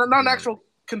 Yeah, not an actual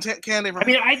candidate. I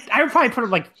mean, I would probably put her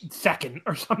like second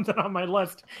or something on my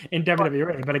list in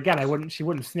WWE, but again, she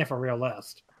wouldn't sniff a real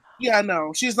list. Yeah,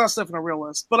 no, she's not sniffing a real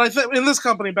list. But I think in this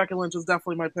company, Becky Lynch is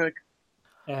definitely my pick.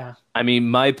 Yeah. I mean,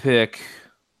 my pick's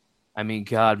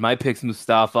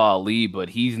Mustafa Ali, but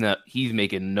he's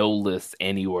making no lists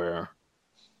anywhere.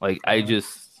 Like, I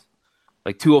just,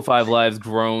 like, 205 Live's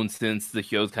grown since the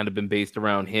show's kind of been based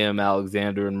around him,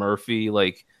 Alexander, and Murphy.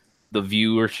 Like, the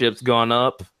viewership's gone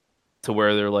up to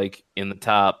where they're, like, in the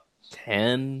top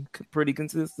 10 pretty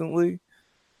consistently.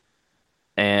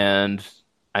 And,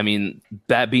 I mean,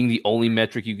 that being the only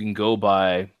metric you can go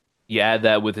by, you add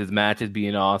that with his matches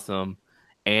being awesome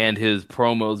and his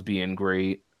promos being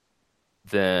great,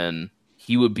 then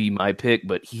he would be my pick,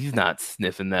 but he's not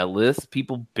sniffing that list.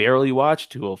 People barely watch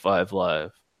 205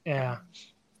 Live. Yeah.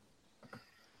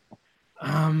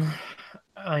 Let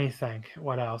me think.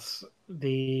 What else?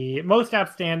 The most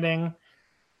outstanding.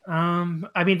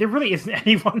 I mean, there really isn't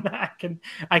anyone that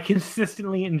I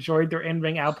consistently enjoyed their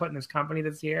in-ring output in this company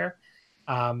this year.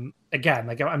 Again,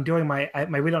 like I'm doing my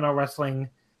We Don't Know Wrestling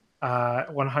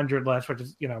 100 list, which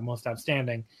is, you know, most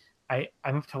outstanding.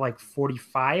 I'm up to like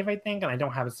 45, I think, and I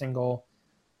don't have a single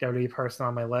WWE person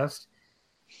on my list.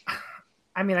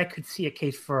 I mean, I could see a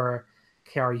case for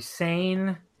Kairi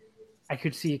Sane. I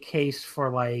could see a case for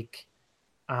like,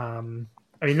 I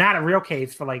mean, not a real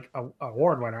case for like a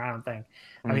award winner, I don't think.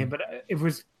 I mean, but it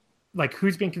was like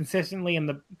who's been consistently in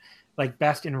the like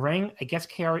best in ring. I guess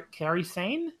Kairi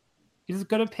Sane is as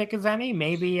good a pick as any.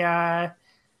 Maybe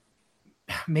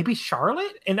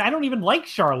Charlotte, and I don't even like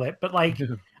Charlotte, but like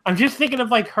I'm just thinking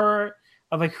of like her,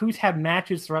 of like who's had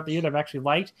matches throughout the year that I've actually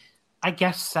liked. I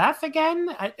guess Seth again.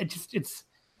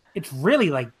 It's really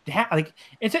like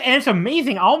it's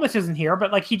amazing. Almas isn't here,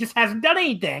 but like he just hasn't done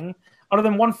anything other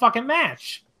than one fucking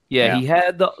match. Yeah, he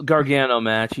had the Gargano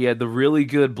match. He had the really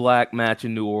good Black match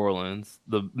in New Orleans,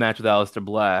 the match with Aleister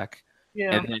Black,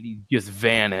 and then he just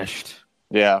vanished.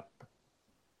 Yeah.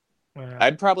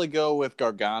 I'd probably go with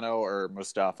Gargano or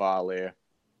Mustafa Ali.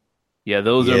 Yeah,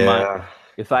 those are my.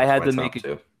 If I had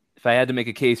to make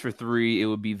a case for 3, it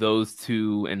would be those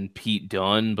two and Pete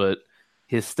Dunne. But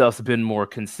his stuff's been more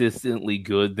consistently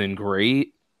good than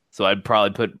great, so I'd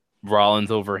probably put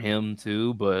Rollins over him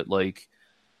too. But like,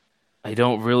 I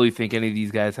don't really think any of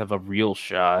these guys have a real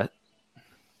shot,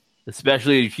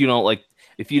 especially if you don't like.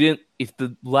 If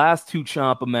the last 2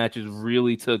 Ciampa matches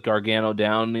really took Gargano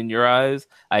down in your eyes,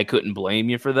 I couldn't blame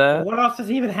you for that. What else does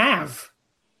he even have?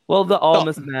 Well, the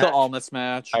Almas match. The Almas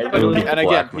match. Really and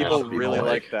again, people really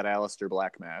like that Aleister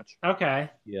Black match.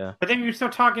 Okay. Yeah. But then you're still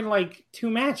talking like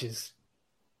 2 matches.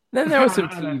 Then there was some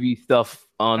TV stuff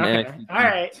on NXT all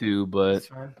right. too, but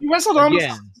you wrestled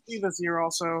Almas this year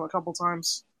also a couple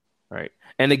times. Right.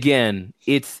 And again,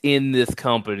 it's in this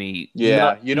company.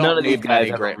 Yeah, you don't none of need these guys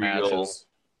many great matches.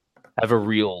 Have a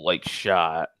real like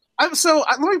shot.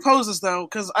 Let me pose this though,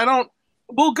 because I don't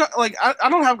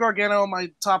have Gargano in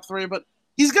my top 3, but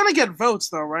he's gonna get votes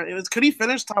though, right? Could he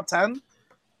finish top 10?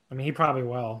 I mean, he probably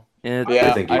will.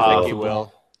 I think he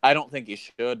will. I don't think he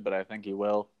should, but I think he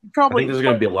will. I think there's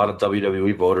going to be a lot of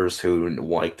WWE voters who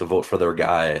like to vote for their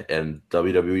guy, and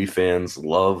WWE fans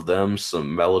love them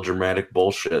some melodramatic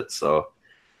bullshit, so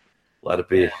let it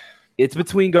be. It's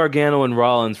between Gargano and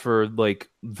Rollins for like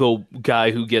the guy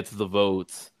who gets the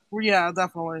votes. Yeah,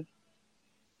 definitely.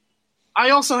 I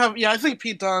also have I think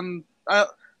Pete Dunne.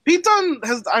 Pete Dunne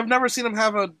I've never seen him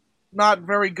have a not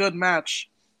very good match.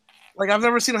 Like I've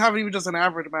never seen him have even just an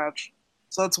average match.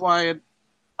 So that's why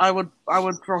I would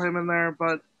throw him in there.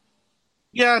 But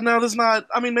Yeah, no, there's not.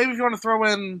 I mean, maybe if you want to throw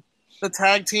in the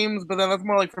tag teams, but then that's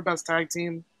more like for best tag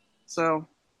team. So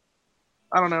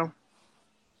I don't know.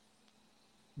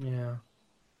 Yeah.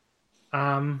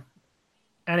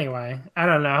 Anyway, I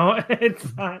don't know.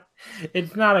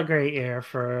 It's not a great year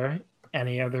for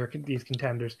any of these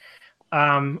contenders.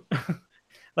 Um,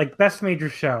 like best major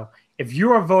show. If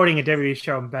you are voting a WWE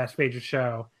show in best major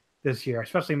show this year,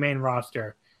 especially main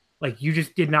roster, like you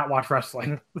just did not watch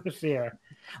wrestling this year.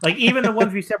 Like even the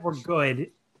ones we said were good,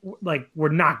 like were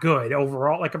not good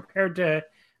overall. Like compared to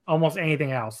almost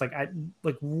anything else. Like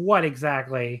what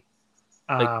exactly?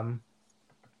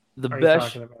 The are you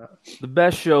best talking about? the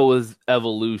best show was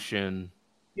Evolution.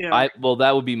 Yeah,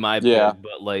 That would be my Yeah. pick,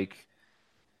 but like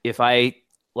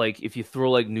if you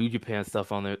throw like New Japan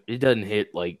stuff on there, it doesn't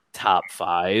hit like top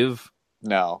 5.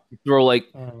 No. You throw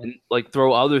Um,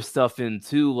 throw other stuff in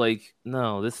too. Like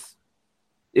no,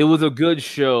 it was a good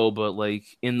show, but like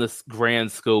in the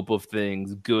grand scope of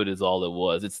things, good is all it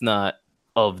was. It's not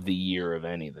of the year of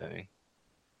anything.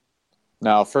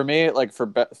 No, for me, like for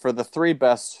the 3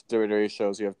 best WWE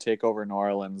shows, you have Takeover New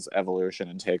Orleans, Evolution,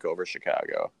 and Takeover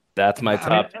Chicago. That's my I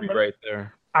top mean, 3 right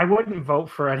there. I wouldn't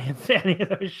vote for any of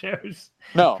those shows.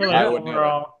 No, For I like wouldn't either.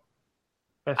 overall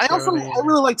best I show also of the year. I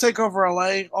really like Takeover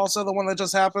LA. Also, the one that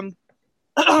just happened.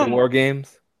 The War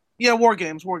Games. Yeah, War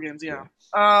Games. Yeah.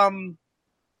 I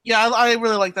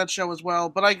really like that show as well.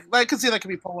 But I can see that could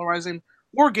be polarizing.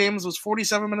 War Games was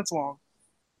 47 minutes long.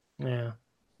 Yeah.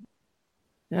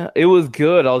 Yeah, it was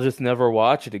good. I'll just never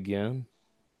watch it again.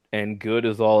 And good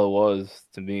is all it was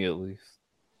to me, at least.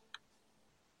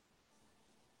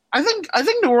 I think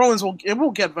New Orleans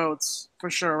will get votes for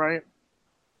sure, right?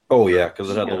 Oh yeah, because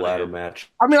it had the ladder match.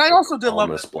 I mean, I also did love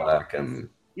Miss that. Black and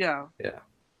Yeah. yeah.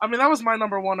 I mean, that was my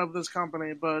number one of this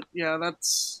company, but yeah,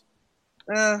 that's.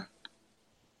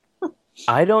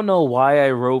 I don't know why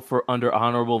I wrote for under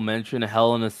honorable mention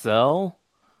Hell in a Cell.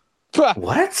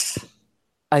 What?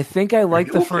 I think I liked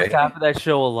you the first okay? half of that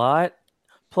show a lot.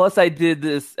 Plus, I did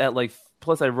this at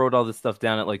plus I wrote all this stuff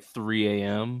down at like 3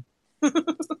 a.m.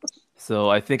 So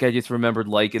I think I just remembered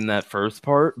liking that first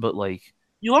part, but like,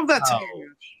 You love that Wow. tag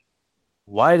match.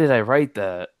 why did I write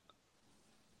that?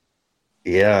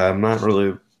 Yeah, I'm not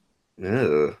really.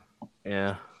 Ugh.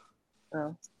 Yeah.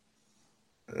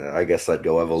 I guess I'd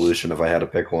go Evolution if I had to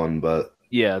pick one, but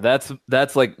Yeah, that's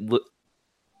like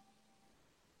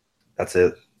that's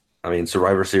it. I mean,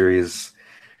 Survivor Series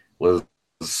was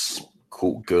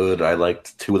cool, good. I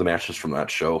liked 2 of the matches from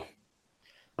that show,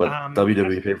 but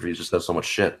WWE pay-per-views just have so much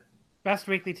shit. Best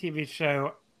weekly TV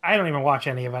show. I don't even watch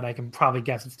any of it. I can probably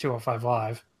guess it's 205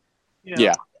 Live.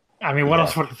 Yeah, I mean, what Yeah.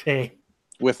 else would it be?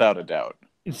 without a doubt.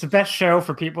 It's the best show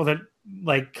for people that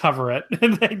like cover it. I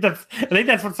think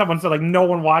that's what someone said. Like no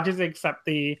one watches it except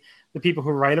the people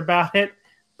who write about it,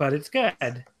 but it's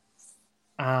good.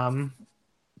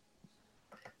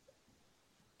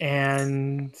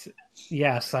 And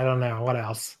yes, I don't know what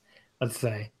else. Let's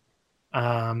say.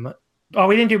 Oh,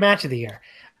 we didn't do match of the year.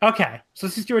 Okay, so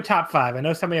let's just do a top 5. I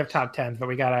know some of you have top 10s, but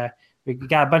we got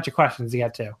a bunch of questions to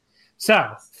get to.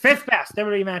 So 5th best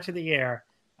WWE match of the year.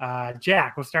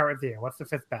 Jack, we'll start with you. What's the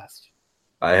 5th best?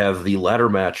 I have the ladder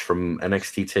match from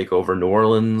NXT TakeOver New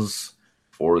Orleans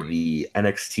for the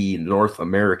NXT North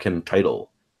American title.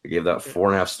 I gave that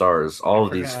 4.5 stars. All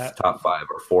of these top 5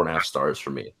 are 4.5 stars for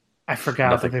me. I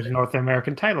forgot Nothing. that there's a North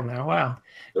American title now. Wow.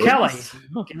 Kelly,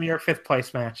 give me your 5th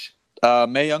place match.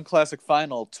 Mae Young Classic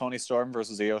Final, Tony Storm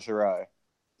versus Io Shirai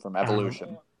from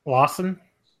Evolution. Lawson?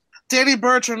 Danny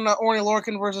Burch and Orny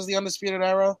Lorcan versus the Undisputed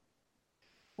Era.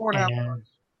 4.5.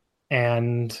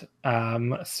 And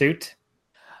Suit?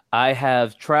 I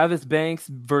have Travis Banks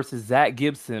versus Zach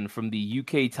Gibson from the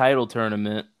UK title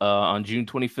tournament on June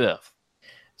 25th.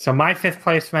 So my 5th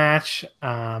place match,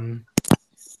 I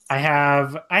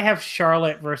have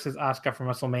Charlotte versus Asuka from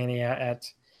WrestleMania at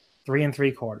 3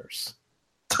 3/4.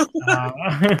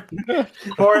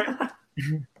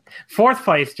 4th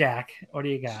place, Jack. What do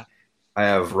you got? I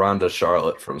have Ronda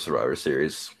Charlotte from Survivor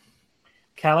Series.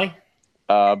 Kelly?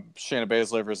 Shayna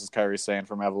Baszler versus Kairi Sane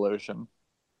from Evolution.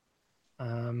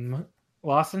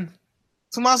 Lawson?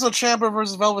 Tommaso Ciampa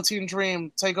versus Velveteen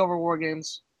Dream. Takeover War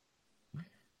Games.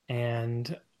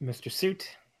 And Mr. Suit?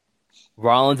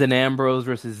 Rollins and Ambrose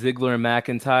versus Ziggler and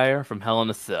McIntyre from Hell in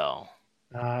a Cell.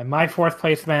 My 4th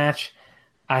place match,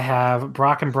 I have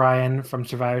Brock and Bryan from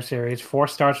Survivor Series, 4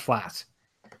 stars flat.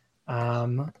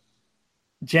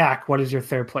 Jack, what is your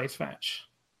 3rd place match?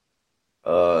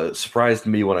 It surprised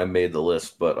me when I made the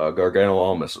list, but Gargano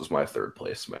Almas was my 3rd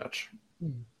place match.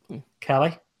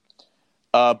 Kelly?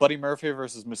 Buddy Murphy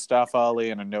versus Mustafa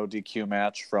Ali in a no DQ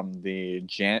match from the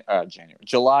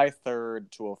July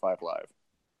 3rd, 205 Live.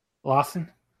 Lawson?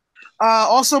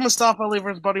 Also, Mustafa Ali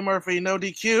versus Buddy Murphy, no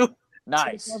DQ.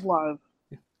 Nice. Live.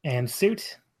 And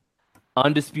Suit?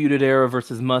 Undisputed Era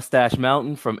versus Mustache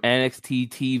Mountain from NXT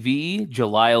TV,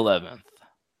 July 11th.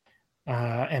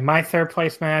 In my third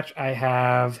place match, I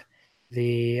have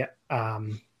the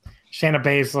Shayna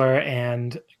Baszler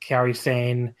and Kairi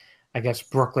Sane, I guess,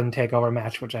 Brooklyn Takeover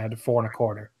match, which I had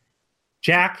 4.25.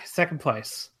 Jack, second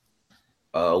place.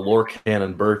 Lorcan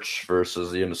and Birch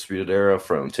versus the Undisputed Era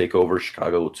from TakeOver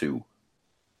Chicago 2.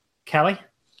 Kelly?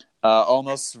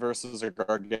 Almost versus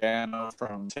Gargano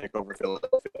from TakeOver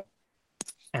Philadelphia.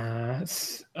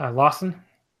 Lawson?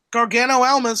 Gargano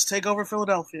Almas take over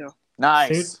Philadelphia.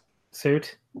 Nice.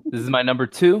 Suit? This is my number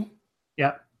 2.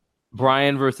 Yep.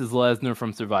 Brian versus Lesnar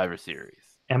from Survivor Series.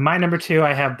 And my number 2,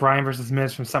 I have Bryan versus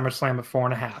Miz from SummerSlam at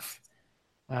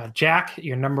 4.5. Jack,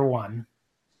 your number 1.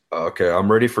 Okay, I'm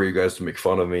ready for you guys to make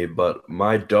fun of me, but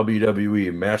my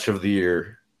WWE match of the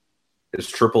year is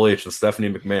Triple H and Stephanie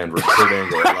McMahon versus Kurt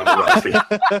Angle and Ronda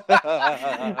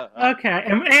Rousey. Okay,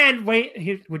 and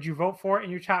wait, would you vote for it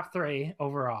in your top 3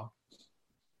 overall?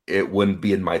 It wouldn't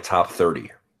be in my top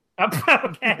 30.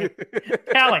 Okay.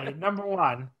 Kelly, number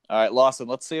 1. All right, Lawson,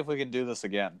 let's see if we can do this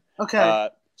again. Okay.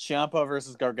 Ciampa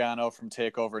versus Gargano from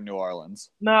TakeOver New Orleans.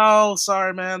 No,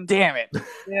 sorry, man. Damn it.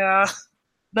 Yeah.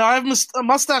 No, I have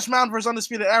Mustache Mountain versus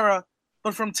Undisputed Era,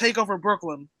 but from TakeOver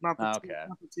Brooklyn. Not the Okay.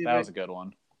 not the TV. That was a good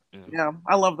one. Yeah,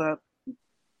 I love that.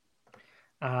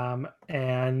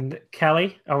 And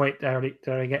Kelly. Oh wait, did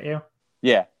I get you?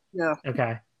 Yeah. Yeah.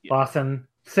 Okay. Lawson,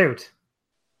 Suit.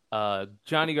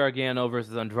 Johnny Gargano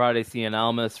versus Andrade Cien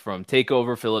Almas from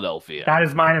TakeOver Philadelphia. That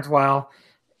is mine as well.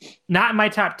 Not in my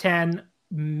top 10.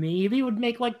 Maybe would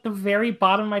make like the very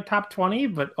bottom of my top 20,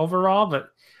 but overall, but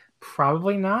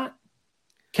probably not.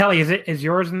 Kelly, is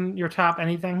yours in your top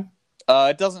anything?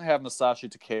 It doesn't have Masashi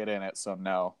Takeda in it, so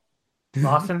no.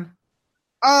 Lawson?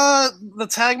 The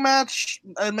tag match,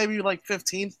 maybe like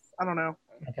 15th. I don't know.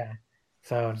 Okay.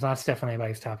 So it's not Stephanie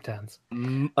anybody's top 10s.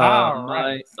 All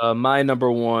right. My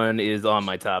number 1 is on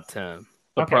my top 10,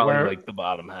 but Okay, probably where- like the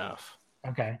bottom half.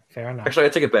 Okay, fair enough. Actually, I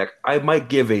take it back. I might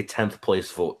give a 10th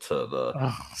place vote to the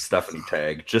Ugh. Stephanie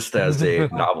tag just as a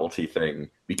novelty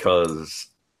thing because,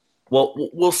 well,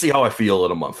 we'll see how I feel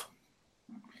in a month.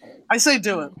 I say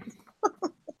do it.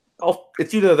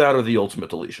 It's either that or the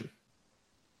ultimate deletion.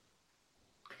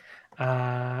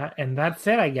 And that's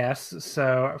it, I guess.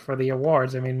 So for the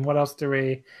awards, I mean, what else do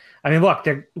we? I mean, look,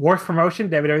 the worst promotion,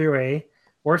 WWE.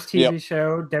 Worst TV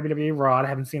show, WWE Raw. I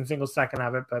haven't seen a single second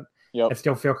of it, but I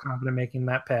still feel confident making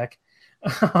that pick.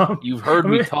 You've heard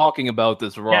me talking about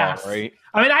this Raw, Yes. right?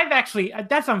 I mean, I've actually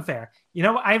that's unfair. You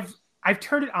know, I've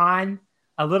turned it on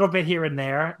a little bit here and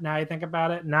there. Now I think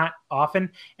about it, not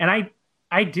often, and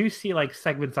I do see like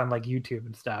segments on like YouTube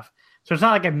and stuff. So it's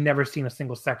not like I've never seen a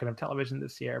single second of television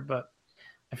this year, but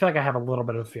I feel like I have a little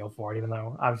bit of a feel for it, even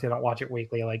though obviously I don't watch it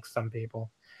weekly like some people.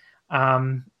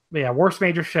 But yeah, worst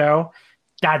major show.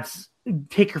 That's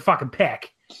take your fucking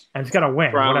pick, and it's gonna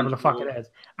win whatever the fuck it is.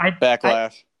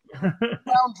 Backlash.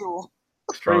 Crown Jewel.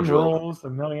 Extreme Rules, a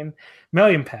million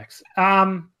picks.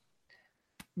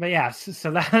 But yeah,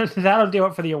 so that'll do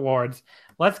it for the awards.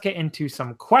 Let's get into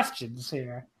some questions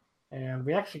here, and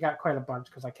we actually got quite a bunch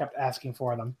because I kept asking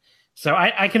for them. So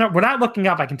I can. We're not looking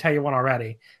up. I can tell you one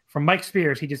already from Mike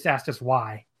Spears. He just asked us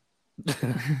why.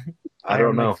 I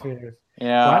don't know.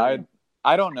 Yeah,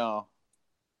 I don't know.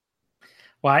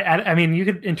 Well, I mean, you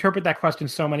could interpret that question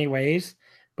so many ways,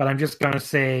 but I'm just gonna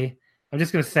say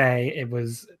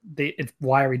it's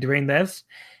why are we doing this?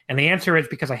 And the answer is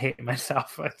because I hate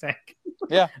myself, I think.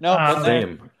 Yeah, no,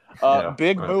 Same.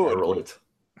 Big mood.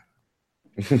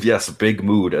 Yes, big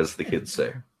mood, as the kids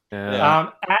say.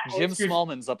 Jim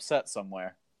Smallman's upset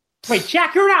somewhere. Wait,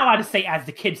 Jack, you're not allowed to say as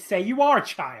the kids say. You are a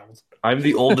child. I'm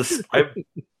the oldest.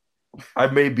 I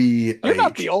may be. You're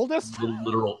not the oldest.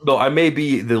 I may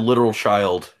be the literal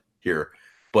child here,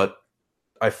 but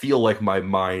I feel like my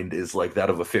mind is like that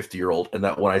of a 50-year-old, and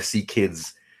that when I see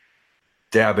kids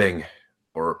dabbing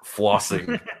or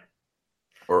flossing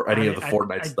or any of the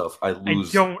Fortnite stuff, I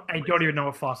lose. I don't even know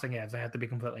what flossing is. I have to be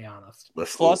completely honest.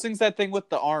 Flossing's that thing with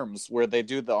the arms where they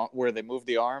move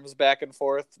the arms back and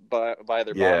forth by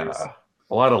their bodies.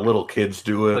 A lot of little kids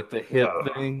do it. Like the hip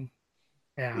thing.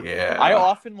 Yeah. I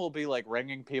often will be like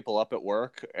ringing people up at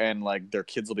work, and like their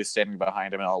kids will be standing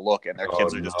behind them, and I'll look, and their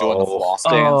kids are just doing the floss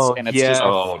dance, and it's just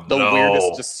the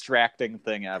weirdest distracting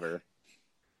thing ever.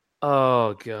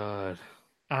 Oh god.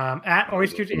 At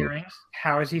Oyster's Earrings,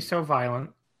 how is he so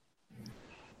violent?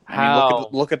 I mean,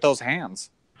 look at those hands.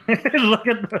 Look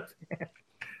at those hands.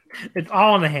 It's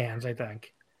all in the hands, I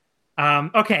think.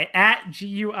 Okay, at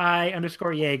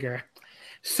GUI_Jaeger.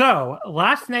 So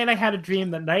last night I had a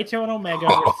dream that Naito and Omega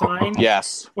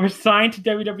Yes. were signed to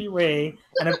WWE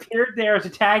and appeared there as a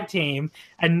tag team.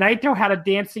 And Naito had a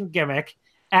dancing gimmick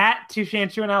at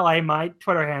Tushanshu in LA, my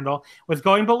Twitter handle, was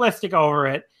going ballistic over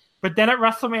it. But then at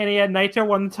WrestleMania, Naito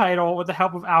won the title with the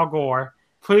help of Al Gore.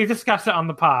 Please discuss it on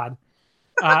the pod.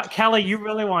 Kelly, you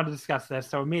really wanted to discuss this,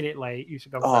 so immediately you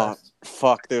should go first.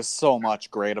 Fuck, there's so much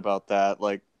great about that.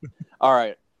 Like, all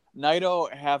right,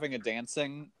 Naito having a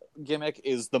dancing gimmick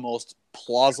is the most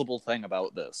plausible thing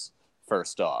about this,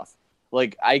 first off.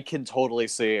 Like, I can totally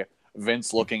see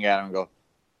Vince looking at him and go,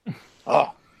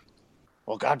 oh,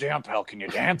 well, goddamn, pal, can you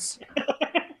dance?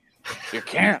 You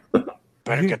can't.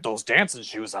 Better get those dancing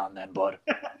shoes on then, bud.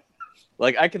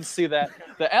 Like, I can see that.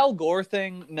 The Al Gore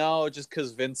thing, no, just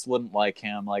because Vince wouldn't like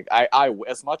him. Like, I,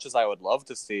 as much as I would love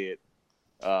to see it,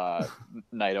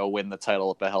 Naito win the title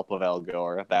with the help of Al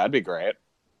Gore, that'd be great.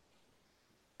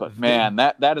 But man,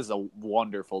 that is a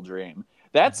wonderful dream.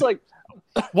 That's like,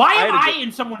 why am I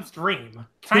in someone's dream?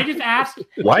 Can I just ask?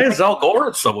 Why is Al Gore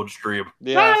in someone's dream?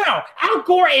 yeah. No. Al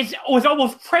Gore was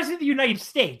almost president of the United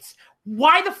States.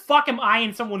 Why the fuck am I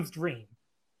in someone's dream?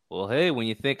 Well, hey, when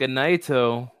you think of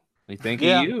Naito, we think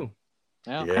Yeah. of you.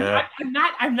 Yeah.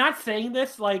 I'm not saying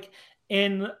this like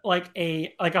in like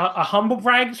a humble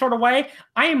brag sort of way.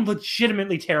 I am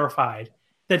legitimately terrified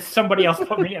that somebody else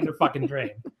put me in their fucking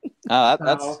dream.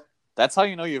 That's how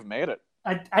you know you've made it.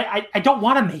 I don't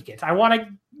want to make it. I want to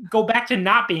go back to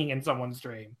not being in someone's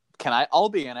dream. I'll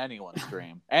be in anyone's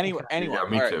dream. Anyone. Yeah, me All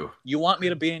right, too. You want me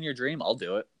to be in your dream? I'll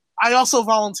do it. I also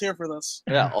volunteer for this.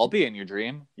 Yeah, I'll be in your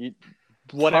dream.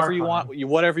 Whatever you want, Horrifying.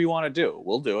 whatever you want to do,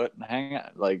 we'll do it. Hang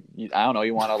on, like I don't know.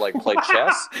 You want to like play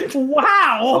chess?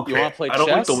 Wow. You want to play I don't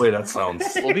like chess? the way that sounds.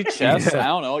 We'll be chess. Yeah. I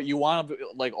don't know. You want to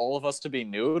like all of us to be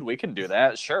nude? We can do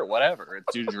that. Sure, whatever.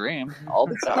 It's your dream.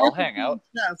 I'll hang out.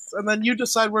 Yes, and then you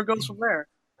decide where it goes from there.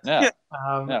 Yeah.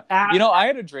 Yeah. I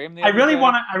had a dream. I really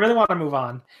want to move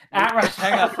on. Hang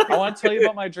on. I want to tell you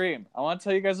about my dream. I want to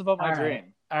tell you guys about my All right.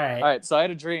 dream. All right. All right, so I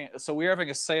had a dream. So we were having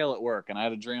a sale at work, and I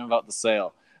had a dream about the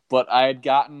sale. But I had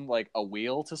gotten like a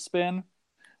wheel to spin,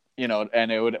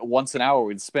 and it would once an hour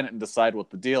we'd spin it and decide what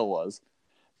the deal was.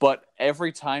 But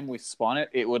every time we spun it,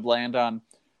 it would land on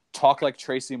talk like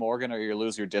Tracy Morgan or you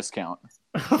lose your discount.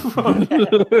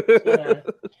 Yeah.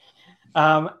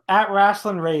 At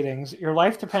Wrestling Ratings, your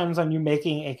life depends on you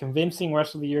making a convincing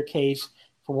rest of the year case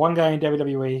for one guy in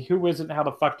WWE. Who is it and how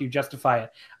the fuck do you justify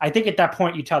it? I think at that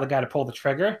point you tell the guy to pull the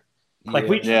trigger. Like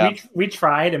we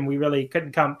tried and we really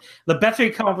couldn't come. The best we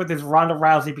could come up with is Ronda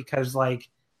Rousey because like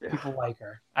people like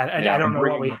her. I don't know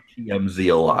what we.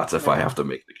 TMZ a lot if I have to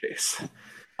make the case.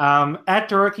 At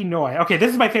Dorky Noy. Okay,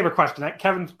 this is my favorite question.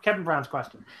 Kevin Brown's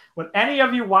question. Would any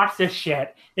of you watch this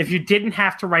shit if you didn't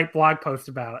have to write blog posts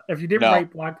about it? If you didn't No.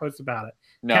 write blog posts about it,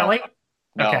 No, Kelly?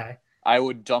 no. Okay. I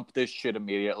would dump this shit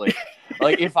immediately.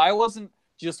 Like if I wasn't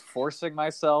just forcing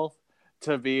myself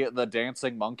to be the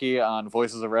dancing monkey on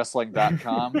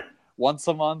voicesofwrestling.com once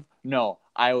a month,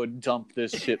 I would dump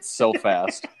this shit so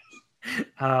fast.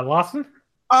 Lawson?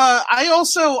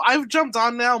 I've jumped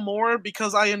on now more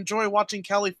because I enjoy watching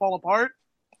Kelly fall apart.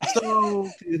 So,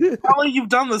 Kelly, you've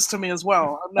done this to me as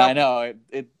well. I know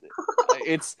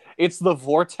it's the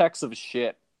vortex of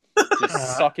shit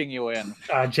just sucking you in.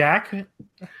 Jack?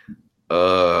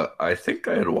 I think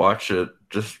I'd watch it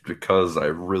just because I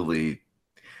really,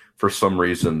 for some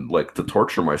reason, like to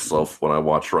torture myself when I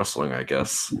watch wrestling, I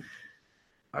guess.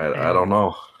 I don't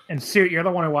know. And Sue, you're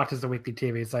the one who watches the weekly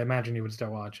TV, so I imagine you would still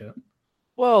watch it.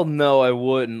 Well, no, I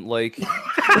wouldn't. Like,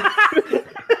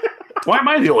 Why am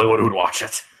I the only one who would watch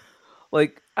it?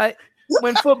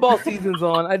 When football season's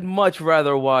on, I'd much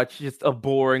rather watch just a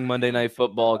boring Monday Night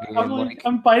Football game.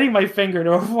 I'm biting my finger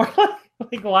to avoid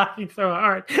like laughing so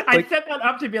hard. I set that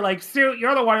up to be like, Sue,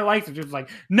 you're the one who likes it. She was like,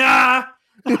 nah.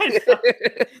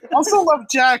 Also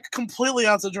left Jack completely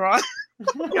out to dry.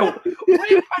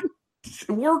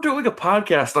 We're doing a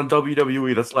podcast on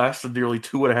WWE that's lasted nearly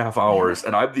 2.5 hours,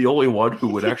 and I'm the only one who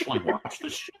would actually watch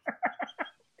this shit.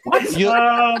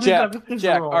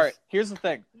 Jack, all right, here's the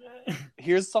thing.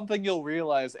 Here's something you'll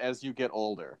realize as you get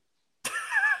older.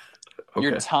 Okay.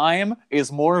 Your time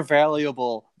is more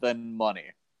valuable than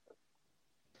money.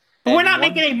 But we're not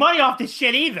making any money off this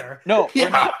shit either. No, we're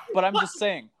not. But I'm just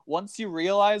saying, once you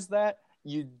realize that,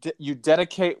 you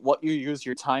dedicate what you use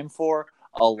your time for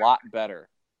a lot better.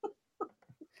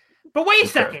 But wait a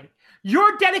second.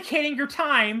 You're dedicating your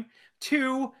time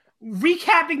to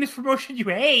recapping this promotion you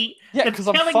hate. Yeah, that's because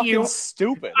I'm telling fucking you...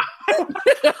 stupid. All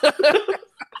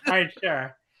right,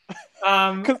 sure.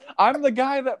 Because I'm the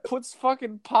guy that puts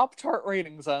fucking Pop-Tart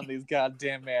ratings on these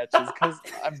goddamn matches because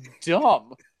I'm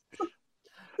dumb.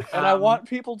 And I want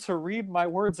people to read my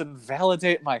words and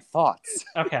validate my thoughts.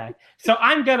 Okay, so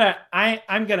I'm gonna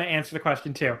answer the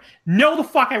question too. No, the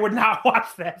fuck, I would not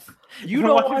watch this. You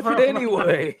don't watch it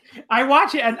anyway. I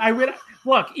watch it, and I would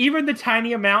look. Even the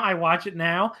tiny amount I watch it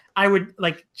now, I would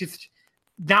like just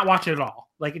not watch it at all.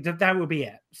 Like that would be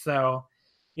it. So,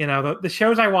 you know, the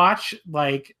shows I watch,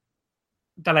 like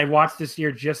that I watched this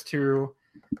year just to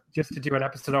do an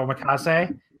episode of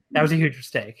Omakase, that was a huge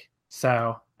mistake.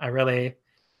 So I really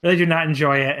do not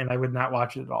enjoy it, and I would not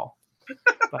watch it at all.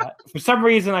 But for some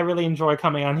reason, I really enjoy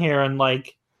coming on here and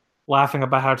like laughing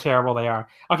about how terrible they are.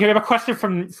 Okay, we have a question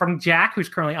from Jack, who's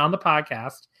currently on the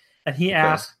podcast, and he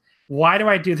asked, "Why do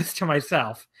I do this to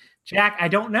myself?" Jack, I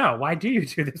don't know. Why do you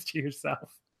do this to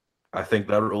yourself? I think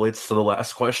that relates to the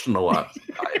last question a lot.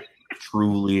 I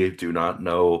truly do not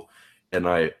know, and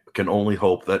I can only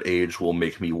hope that age will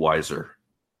make me wiser.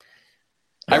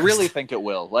 I really think it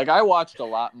will. Like, I watched a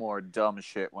lot more dumb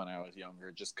shit when I was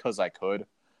younger just because I could.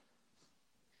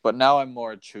 But now I'm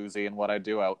more choosy in what I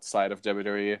do outside of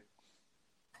WWE.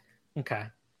 Okay.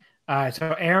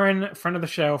 So Aaron, friend of the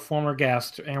show, former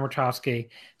guest, Aaron Wachowski,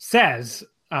 says,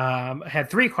 had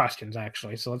 3 questions,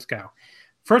 actually, so let's go.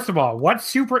 First of all, what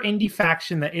super indie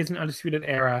faction that isn't Undisputed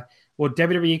Era will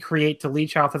WWE create to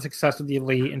leech off the success of the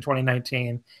Elite in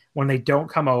 2019 when they don't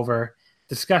come over?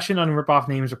 Discussion on rip-off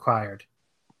names required.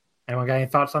 Anyone got any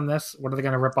thoughts on this? What are they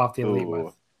going to rip off the Elite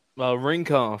with? Well, Ring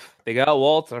Conf. They got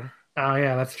Walter. Oh,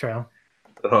 yeah, that's true.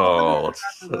 Oh,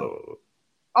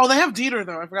 they have Dieter,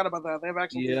 though. I forgot about that. They have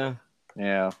actual Dieter.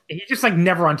 Yeah. He's just like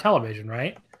never on television,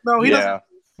 right? No, he doesn't.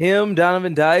 Him,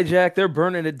 Donovan Dijak, they're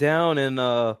burning it down in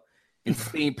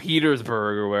St.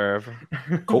 Petersburg or wherever.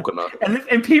 Coconut.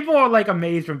 And people are like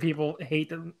amazed when people hate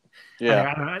them.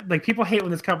 Yeah. I don't know, like people hate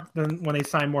when they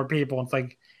sign more people. It's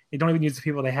like they don't even use the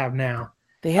people they have now.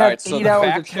 They have so 8 the hours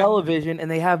of faction- television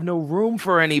and they have no room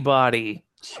for anybody.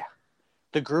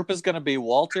 The group is going to be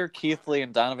Walter, Keith Lee,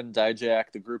 and Donovan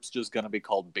Dijak. The group's just going to be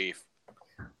called Beef.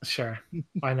 Sure,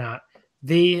 why not?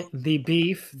 The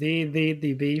beef, the beef,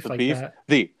 The like beef, that.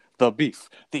 the beef,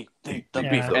 the beef.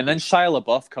 Yeah. And then Shia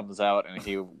LaBeouf comes out and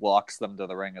he walks them to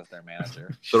the ring as their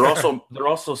manager. They're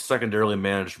also secondarily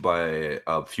managed by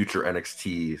future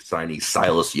NXT signee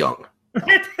Silas Young.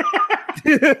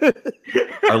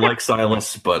 I like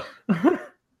Silas, but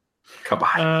come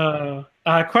on.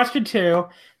 Question 2: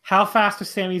 how fast does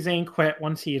Sami Zayn quit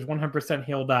once he is 100%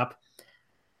 healed up?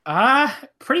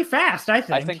 Pretty fast, I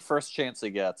think. I think first chance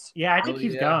he gets. Yeah, I think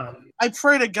he's gone. I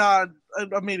pray to God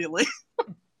immediately.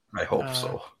 I hope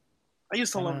so. I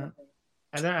used to love him.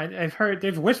 I've heard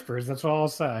there's whispers. That's all I'll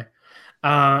say.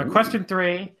 Question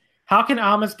 3: how can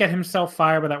Almas get himself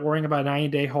fired without worrying about a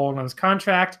 90-day hold on his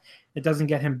contract? It doesn't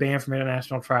get him banned from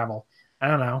international travel. I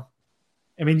don't know.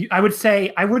 I mean, I would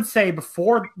say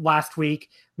before last week,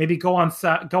 maybe go on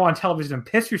television and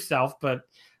piss yourself, but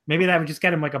maybe that would just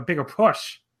get him like a bigger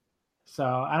push. So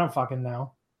I don't fucking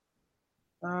know.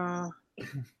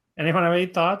 Anyone have any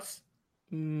thoughts?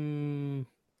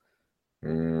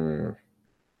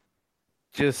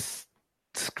 Just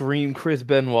scream Chris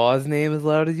Benoit's name as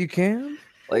loud as you can.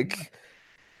 Like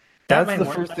that's the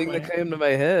first thing that came to my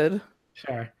head.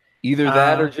 Sure. Either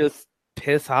that or just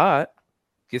piss hot.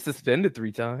 Get suspended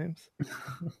 3 times.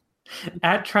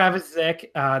 At Travis Zick,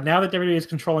 now that WWE is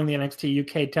controlling the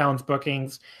NXT UK talent's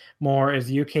bookings more, is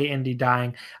UK indie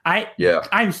dying?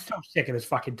 I'm so sick of this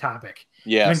fucking topic.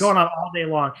 Yes. I've been going on all day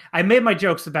long. I made my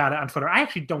jokes about it on Twitter. I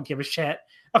actually don't give a shit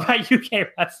about UK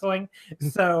wrestling.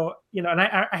 So, you know, and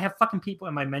I have fucking people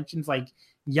in my mentions like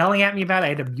yelling at me about it. I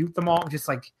had to mute them all. Just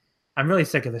like, I'm really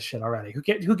sick of this shit already. Who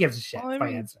gives a shit if I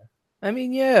answer? I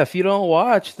mean, yeah, if you don't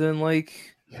watch, then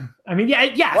like... I mean, yeah,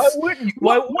 yes. Why wouldn't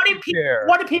you?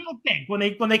 What did people think when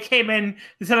they came in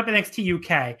to set up NXT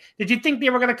UK? Did you think they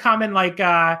were going to come in like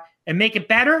and make it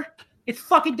better? It's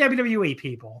fucking WWE,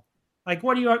 people. Like,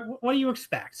 what do you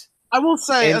expect? I will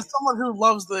say, as someone who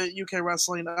loves the UK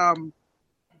wrestling,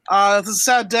 it's a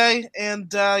sad day,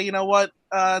 and you know what?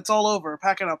 It's all over.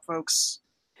 Pack it up, folks.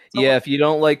 Yeah, if you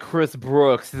don't like Chris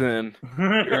Brooks, then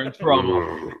you're in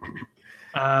trouble.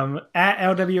 At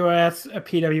LWS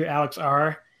PW Alex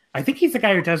R. I think he's the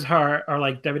guy who does our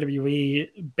like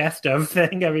WWE best of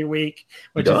thing every week,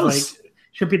 which is like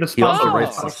should be the sponsor. He also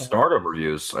writes the Stardom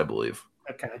reviews, I believe.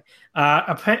 Okay.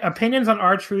 Opinions on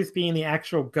R-Truth being the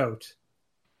actual GOAT.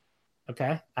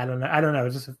 Okay. I don't know.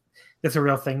 Is this a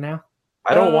real thing now?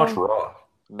 I don't watch Raw.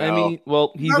 No. I mean,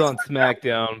 well, he's on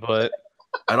SmackDown, but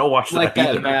I don't watch like that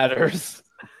either. That matters.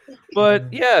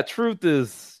 But yeah, Truth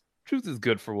is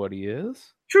good for what he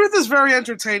is. Truth is very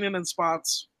entertaining in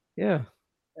spots. Yeah.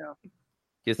 Yeah.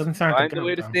 Just Doesn't sound find a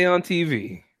way to stay on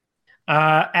TV.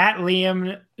 At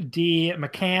Liam D.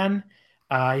 McCann,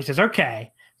 he says,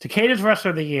 okay, Takeda's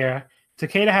Wrestler of the Year.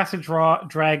 Takeda has to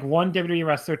drag one WWE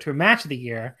wrestler to a match of the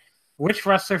year. Which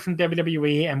wrestler from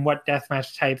WWE and what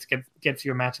deathmatch types gets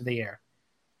you a match of the year?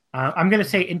 I'm going to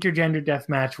say intergender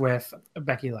deathmatch with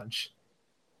Becky Lynch.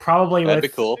 That'd be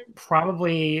cool.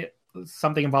 Probably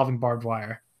something involving barbed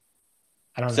wire.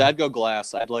 I don't know. So I'd go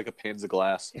glass. I'd like a panes of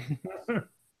glass. I'd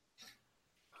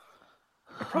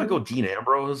probably go Dean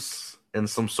Ambrose and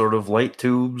some sort of light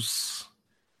tubes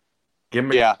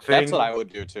gimmick Yeah, thing. that's what I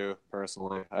would do too,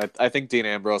 personally. I think Dean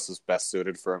Ambrose is best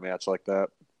suited for a match like that.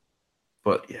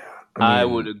 But yeah, I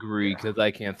would agree because I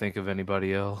can't think of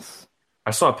anybody else. I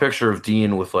saw a picture of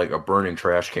Dean with like a burning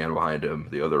trash can behind him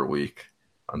the other week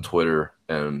on Twitter,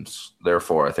 and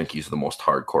therefore I think he's the most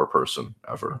hardcore person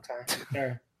ever. Okay.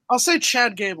 Sure. I'll say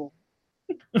Chad Gable.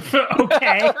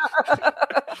 Okay.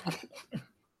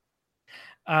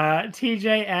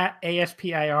 TJ at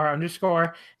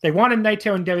ASPIR_. They wanted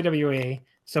Naito in WWE,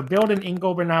 so build an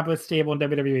Ingo Bernabas stable in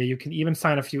WWE. You can even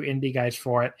sign a few indie guys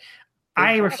for it.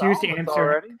 I refuse to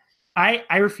answer.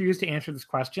 I refuse to answer this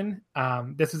question.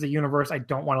 This is a universe I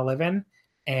don't want to live in,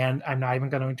 and I'm not even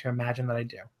going to imagine that I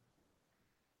do.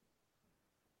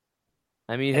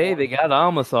 I mean, hey, they got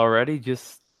Almas already.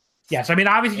 Just yes, I mean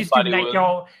obviously just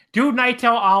do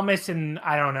Naito, Almas, and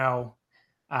I don't know.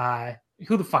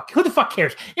 Who the fuck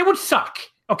cares? It would suck,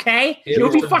 okay? It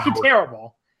would be fucking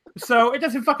terrible. So it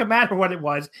doesn't fucking matter what it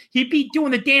was. He'd be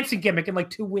doing the dancing gimmick in like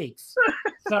 2 weeks.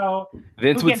 So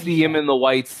Vince would see him in the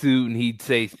white suit and he'd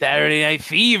say, Saturday Night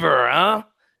Fever, huh?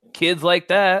 Kids like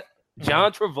that.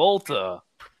 John Travolta.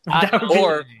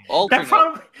 Or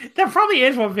that probably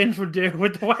is what Vince would do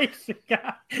with the white suit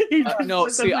guy. No,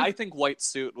 see, I think white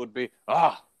suit would be,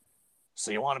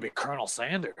 so you want to be Colonel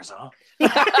Sanders, huh?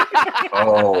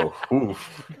 Oh,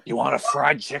 oof. You want a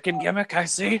fried chicken gimmick, I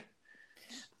see?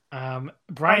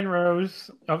 Brian Rose.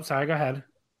 Oh, sorry, go ahead.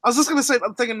 I was just going to say,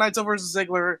 I'm thinking Naito versus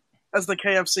Ziggler as the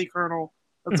KFC Colonel.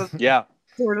 Yeah.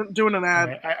 We're doing an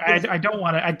ad. Right. I don't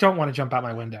want to jump out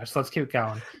my window, so let's keep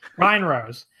going. Brian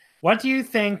Rose. What do you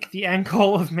think the end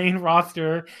goal of main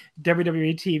roster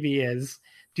WWE TV is?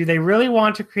 Do they really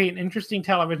want to create an interesting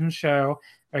television show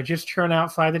or just churn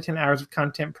out 5 to 10 hours of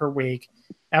content per week?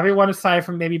 Everyone aside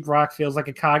from maybe Brock feels like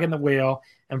a cog in the wheel,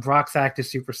 and Brock's act is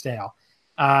super stale.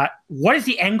 What is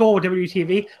the end goal of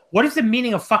WTV? What is the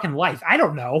meaning of fucking life? I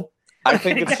don't know. I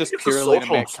think it's just purely to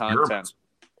make experiment. content.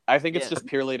 I think it's just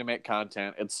purely to make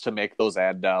content. It's to make those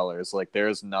ad dollars. Like,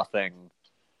 there's nothing...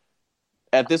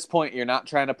 At this point, you're not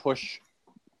trying to push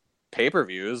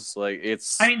pay-per-views. Like,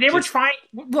 it's... I mean, they were trying...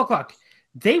 Look.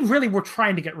 They really were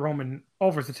trying to get Roman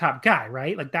over as the top guy,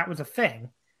 right? Like, that was a thing.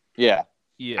 Yeah.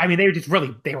 I mean, they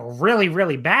were really,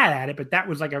 really bad at it, but that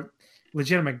was like a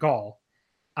legitimate goal.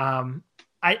 I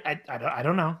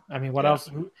don't know. I mean, what else?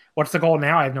 What's the goal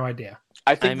now? I have no idea.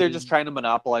 I think they're just trying to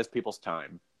monopolize people's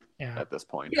time at this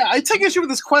point. Yeah, I take issue with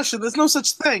this question. There's no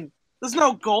such thing. There's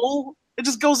no goal. It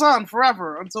just goes on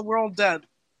forever until we're all dead.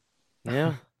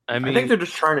 Yeah. I think they're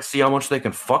just trying to see how much they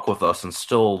can fuck with us and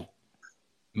still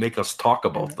make us talk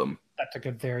about them. That's a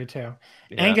good theory, too.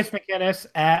 Yeah. Angus McGinnis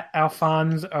at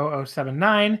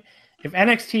Alphonse0079. If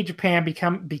NXT Japan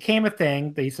became a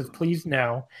thing, he says, please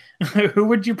no. Who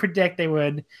would you predict they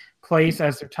would place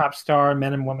as their top star,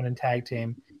 men and women in tag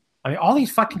team? I mean, all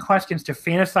these fucking questions to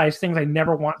fantasize things I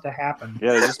never want to happen.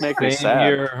 Yeah, they just make me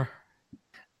sad.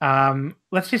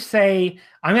 Let's just say,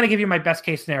 I'm going to give you my best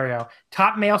case scenario.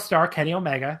 Top male star, Kenny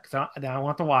Omega, because I don't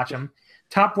want to watch him.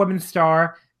 Top women's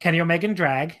star, Kenny Omega and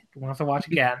Drag. Won't have to watch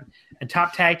again. And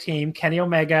top tag team, Kenny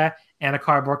Omega and a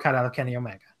cardboard cutout of Kenny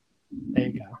Omega. There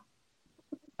you go.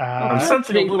 I'm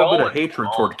sensing a little bit of hatred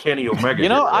toward Kenny Omega. You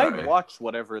know, I'd watch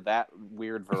whatever that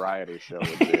weird variety show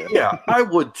would be. Yeah, I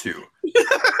would too.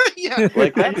 Yeah.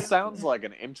 Like, that sounds like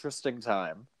an interesting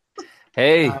time.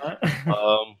 Hey,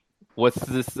 what's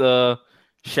this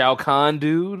Shao Kahn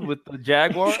dude with the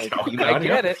Jaguar? You might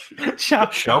get it. Shao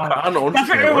Kahn owns That's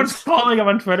what steroids. everyone's calling him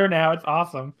on Twitter now. It's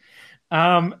awesome.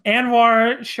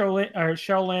 Anwar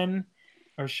Sholin.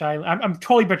 I'm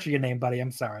totally butchering your name, buddy. I'm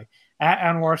sorry. At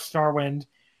Anwar Starwind.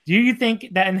 Do you think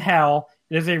that in hell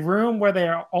there's a room where they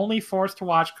are only forced to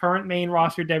watch current main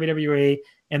roster WWE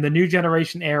and the new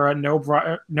generation era, no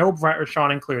Brett or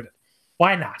Sean included?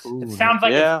 Why not? Ooh, it sounds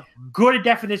like yeah. as good a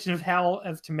definition of hell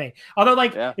as to me. Although,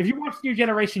 if you watch New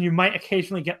Generation, you might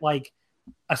occasionally get like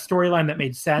a storyline that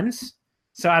made sense.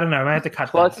 So I don't know. I might have to cut.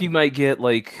 Plus, you might get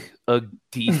like a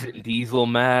decent Diesel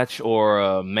match or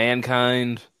a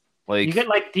Mankind. Like you get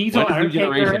like Diesel when does New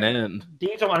Undertaker. Generation end?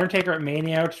 Diesel Undertaker at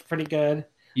Mania, which is pretty good.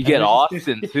 You get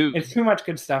Austin too. It's too much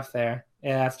good stuff there.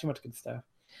 Yeah, it's too much good stuff.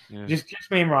 Yeah.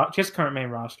 Just current main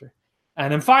roster.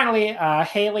 And then finally,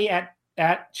 Haley at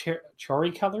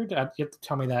Chori Colored. You have to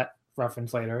tell me that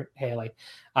reference later, Haley.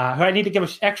 Who I need to give an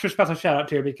extra special shout out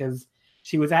to because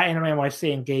she was at Anime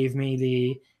NYC and gave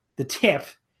me the tip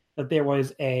that there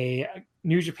was a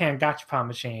New Japan Gachapon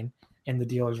machine in the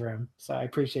dealer's room. So I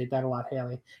appreciate that a lot,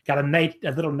 Haley. Got a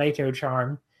little Naito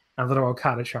charm, a little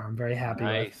Okada charm. Very happy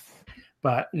with.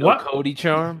 But no Cody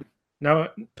charm? No,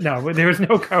 there was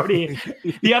no Cody.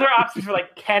 The other options were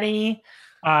like Kenny,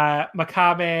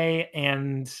 Makabe,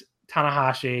 and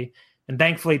Tanahashi. And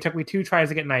thankfully, it took me 2 tries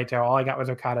to get Naito. All I got was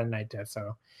Okada and Naito,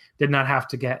 so did not have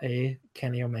to get a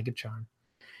Kenny Omega charm.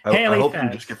 I hope you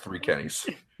just get 3 Kennys.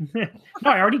 No,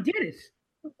 I already did it.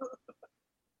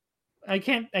 I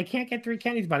can't get 3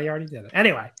 Kennys, but I already did it.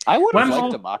 Anyway, I would have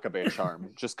liked a Makabe charm,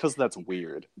 just because that's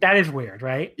weird. That is weird,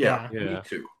 right? Yeah. Me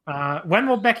too. When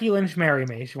will Becky Lynch marry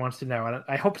me? She wants to know.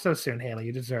 I hope so soon, Haley.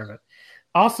 You deserve it.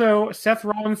 Also, Seth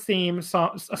Rollins' theme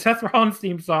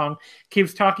song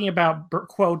keeps talking about,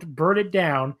 quote, burn it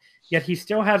down, yet he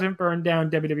still hasn't burned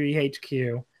down WWE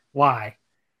HQ. Why?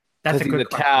 That's a good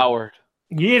question. Coward.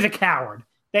 He is a coward.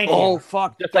 Thank you. Oh,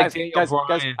 fuck. Just guys, like guys,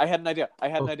 I had an idea.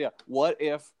 What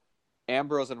if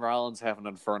Ambrose and Rollins have an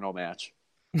Inferno match?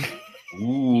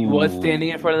 He was standing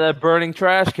in front of that burning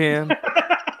trash can.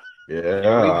 Yeah.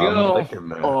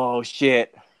 Oh,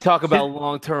 shit. Talk about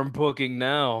long-term booking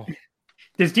now.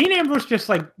 Does Dean Ambrose just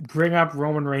like bring up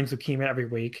Roman Reigns' leukemia every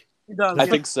week? He does. I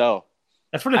think so.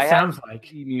 That's what it sounds like.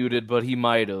 He muted, but he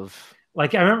might have.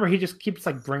 Like, I remember he just keeps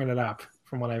like bringing it up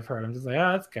from what I've heard. I'm just like,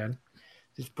 oh, that's good.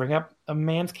 Just bring up a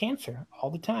man's cancer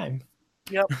all the time.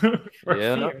 Yep.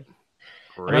 And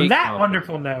on that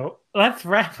wonderful note, let's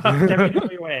wrap up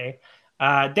WWE.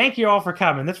 Thank you all for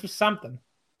coming. This was something.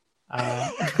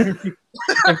 I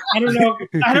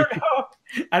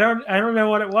don't know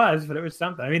what it was, but it was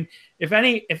something. I mean, if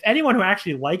anyone who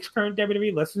actually likes current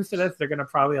WWE listens to this, they're gonna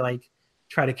probably like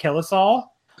try to kill us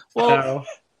all. Well,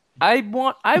 I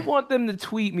want them to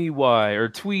tweet me why, or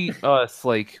tweet us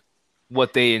like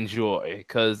what they enjoy,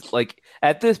 because like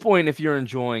at this point, if you're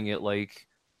enjoying it, like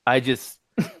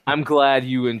I'm glad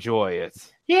you enjoy it.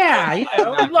 Yeah,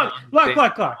 look.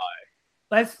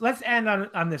 Let's end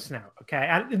on this note,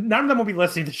 okay? None of them will be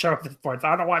listening to the show at this point, so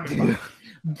I don't want to.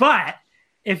 But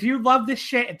if you love this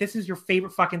shit, if this is your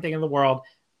favorite fucking thing in the world,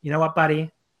 you know what,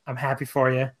 buddy? I'm happy for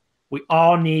you. We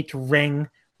all need to wring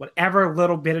whatever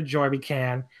little bit of joy we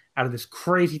can out of this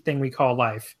crazy thing we call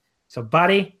life. So,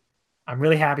 buddy, I'm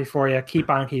really happy for you. Keep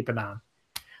on keeping on.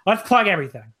 Let's plug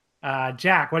everything.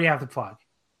 Jack, what do you have to plug?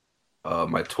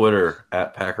 My Twitter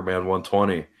at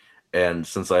Packerman120. And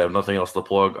since I have nothing else to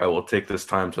plug, I will take this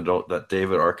time to note that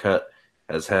David Arquette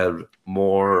has had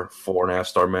more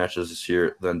 4.5-star matches this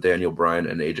year than Daniel Bryan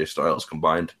and AJ Styles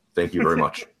combined. Thank you very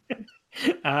much.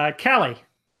 Kelly.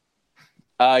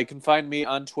 You can find me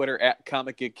on Twitter at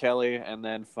Comic Geek Kelly, and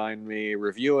then find me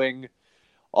reviewing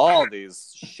all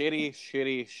these shitty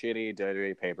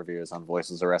WWE pay-per-views on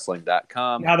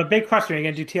voicesofwrestling.com. Now the big question: are you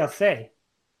gonna do TLC?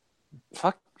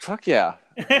 Fuck yeah.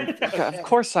 Of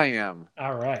course I am.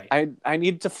 All right. I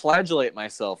need to flagellate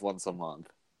myself once a month.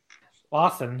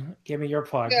 Lawson, give me your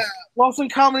plug. Yeah, Lawson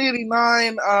Comedy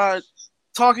 89,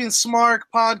 Talking Smark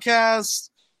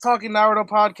podcast, Talking Naruto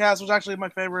podcast, which is actually my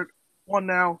favorite one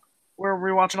now. We're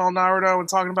rewatching all Naruto and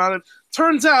talking about it.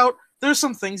 Turns out there's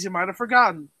some things you might have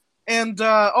forgotten. And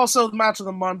also the match of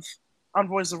the month on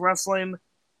Voice of Wrestling.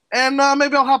 And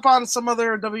maybe I'll hop on some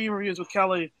other WWE reviews with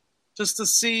Kelly just to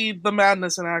see the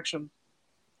madness in action.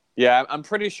 Yeah, I'm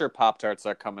pretty sure Pop-Tarts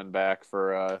are coming back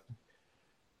for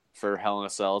Hell in a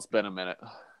Cell. It's been a minute.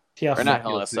 TLC. Or not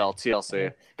Hell in a Cell,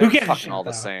 TLC. Who gives a shit, all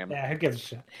the though? same. Yeah, who gives a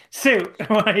shit? Sue,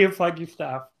 why do you plug your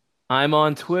stuff? I'm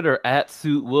on Twitter at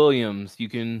Suit Williams. You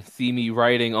can see me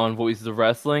writing on Voices of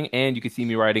Wrestling, and you can see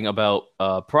me writing about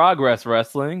Progress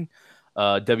Wrestling,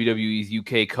 WWE's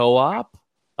UK co-op,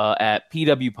 at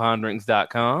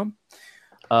pwponderings.com.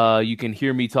 You can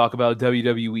hear me talk about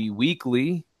WWE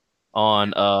weekly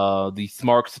on the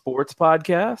Smart Sports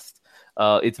podcast.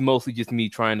 It's mostly just me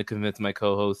trying to convince my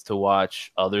co-host to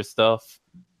watch other stuff.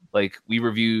 Like, we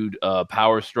reviewed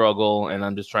Power Struggle, and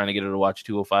I'm just trying to get her to watch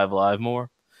 205 Live more.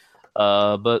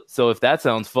 But so if that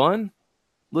sounds fun,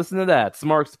 listen to that.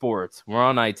 Smart Sports. We're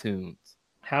on iTunes.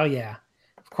 Hell yeah.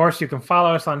 Of course, you can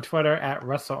follow us on Twitter at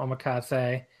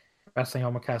WrestleOmakase. Wrestling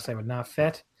Omakase would not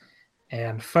fit.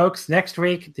 And folks, next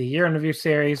week, the Year in Review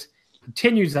series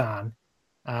continues on.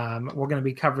 We're going to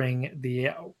be covering the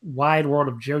wide world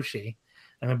of Joshi.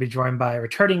 I'm going to be joined by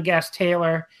returning guest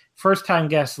Taylor, first-time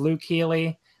guest Luke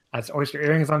Healy. That's Oyster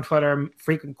Earrings on Twitter,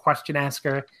 frequent question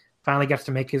asker. Finally gets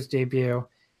to make his debut.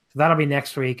 So that'll be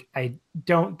next week. I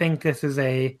don't think this is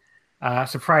a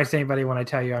surprise to anybody when I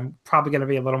tell you I'm probably going to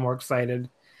be a little more excited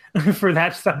for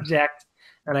that subject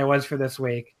than I was for this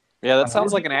week. Yeah, that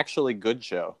sounds like an actually good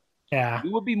show. Yeah.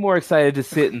 You would be more excited to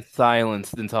sit in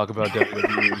silence than talk about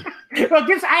WWE. Well,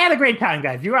 I had a great time,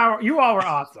 guys. You all were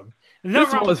awesome.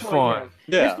 This was fun.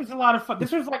 Yeah. This was a lot of fun.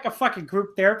 This was like a fucking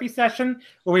group therapy session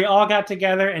where we all got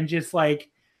together and just like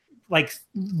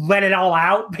let it all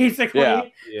out,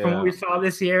 basically, from what we saw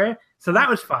this year. So that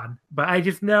was fun. But I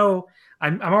just know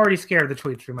I'm already scared of the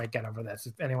tweets we might get over this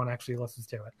if anyone actually listens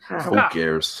to it. So, Who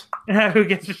cares? who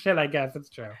gives a shit? I guess it's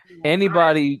true.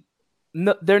 Anybody,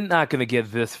 no, they're not going to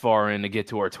get this far in to get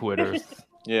to our Twitters.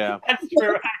 Yeah. That's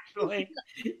true, actually.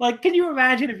 Like, can you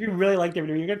imagine if you really liked WWE?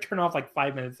 You're going to turn off like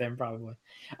 5 minutes in, probably.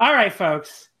 All right,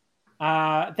 folks.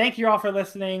 Thank you all for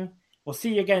listening. We'll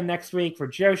see you again next week for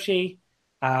Joshi.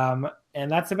 And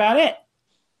that's about it.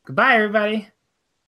 Goodbye, everybody.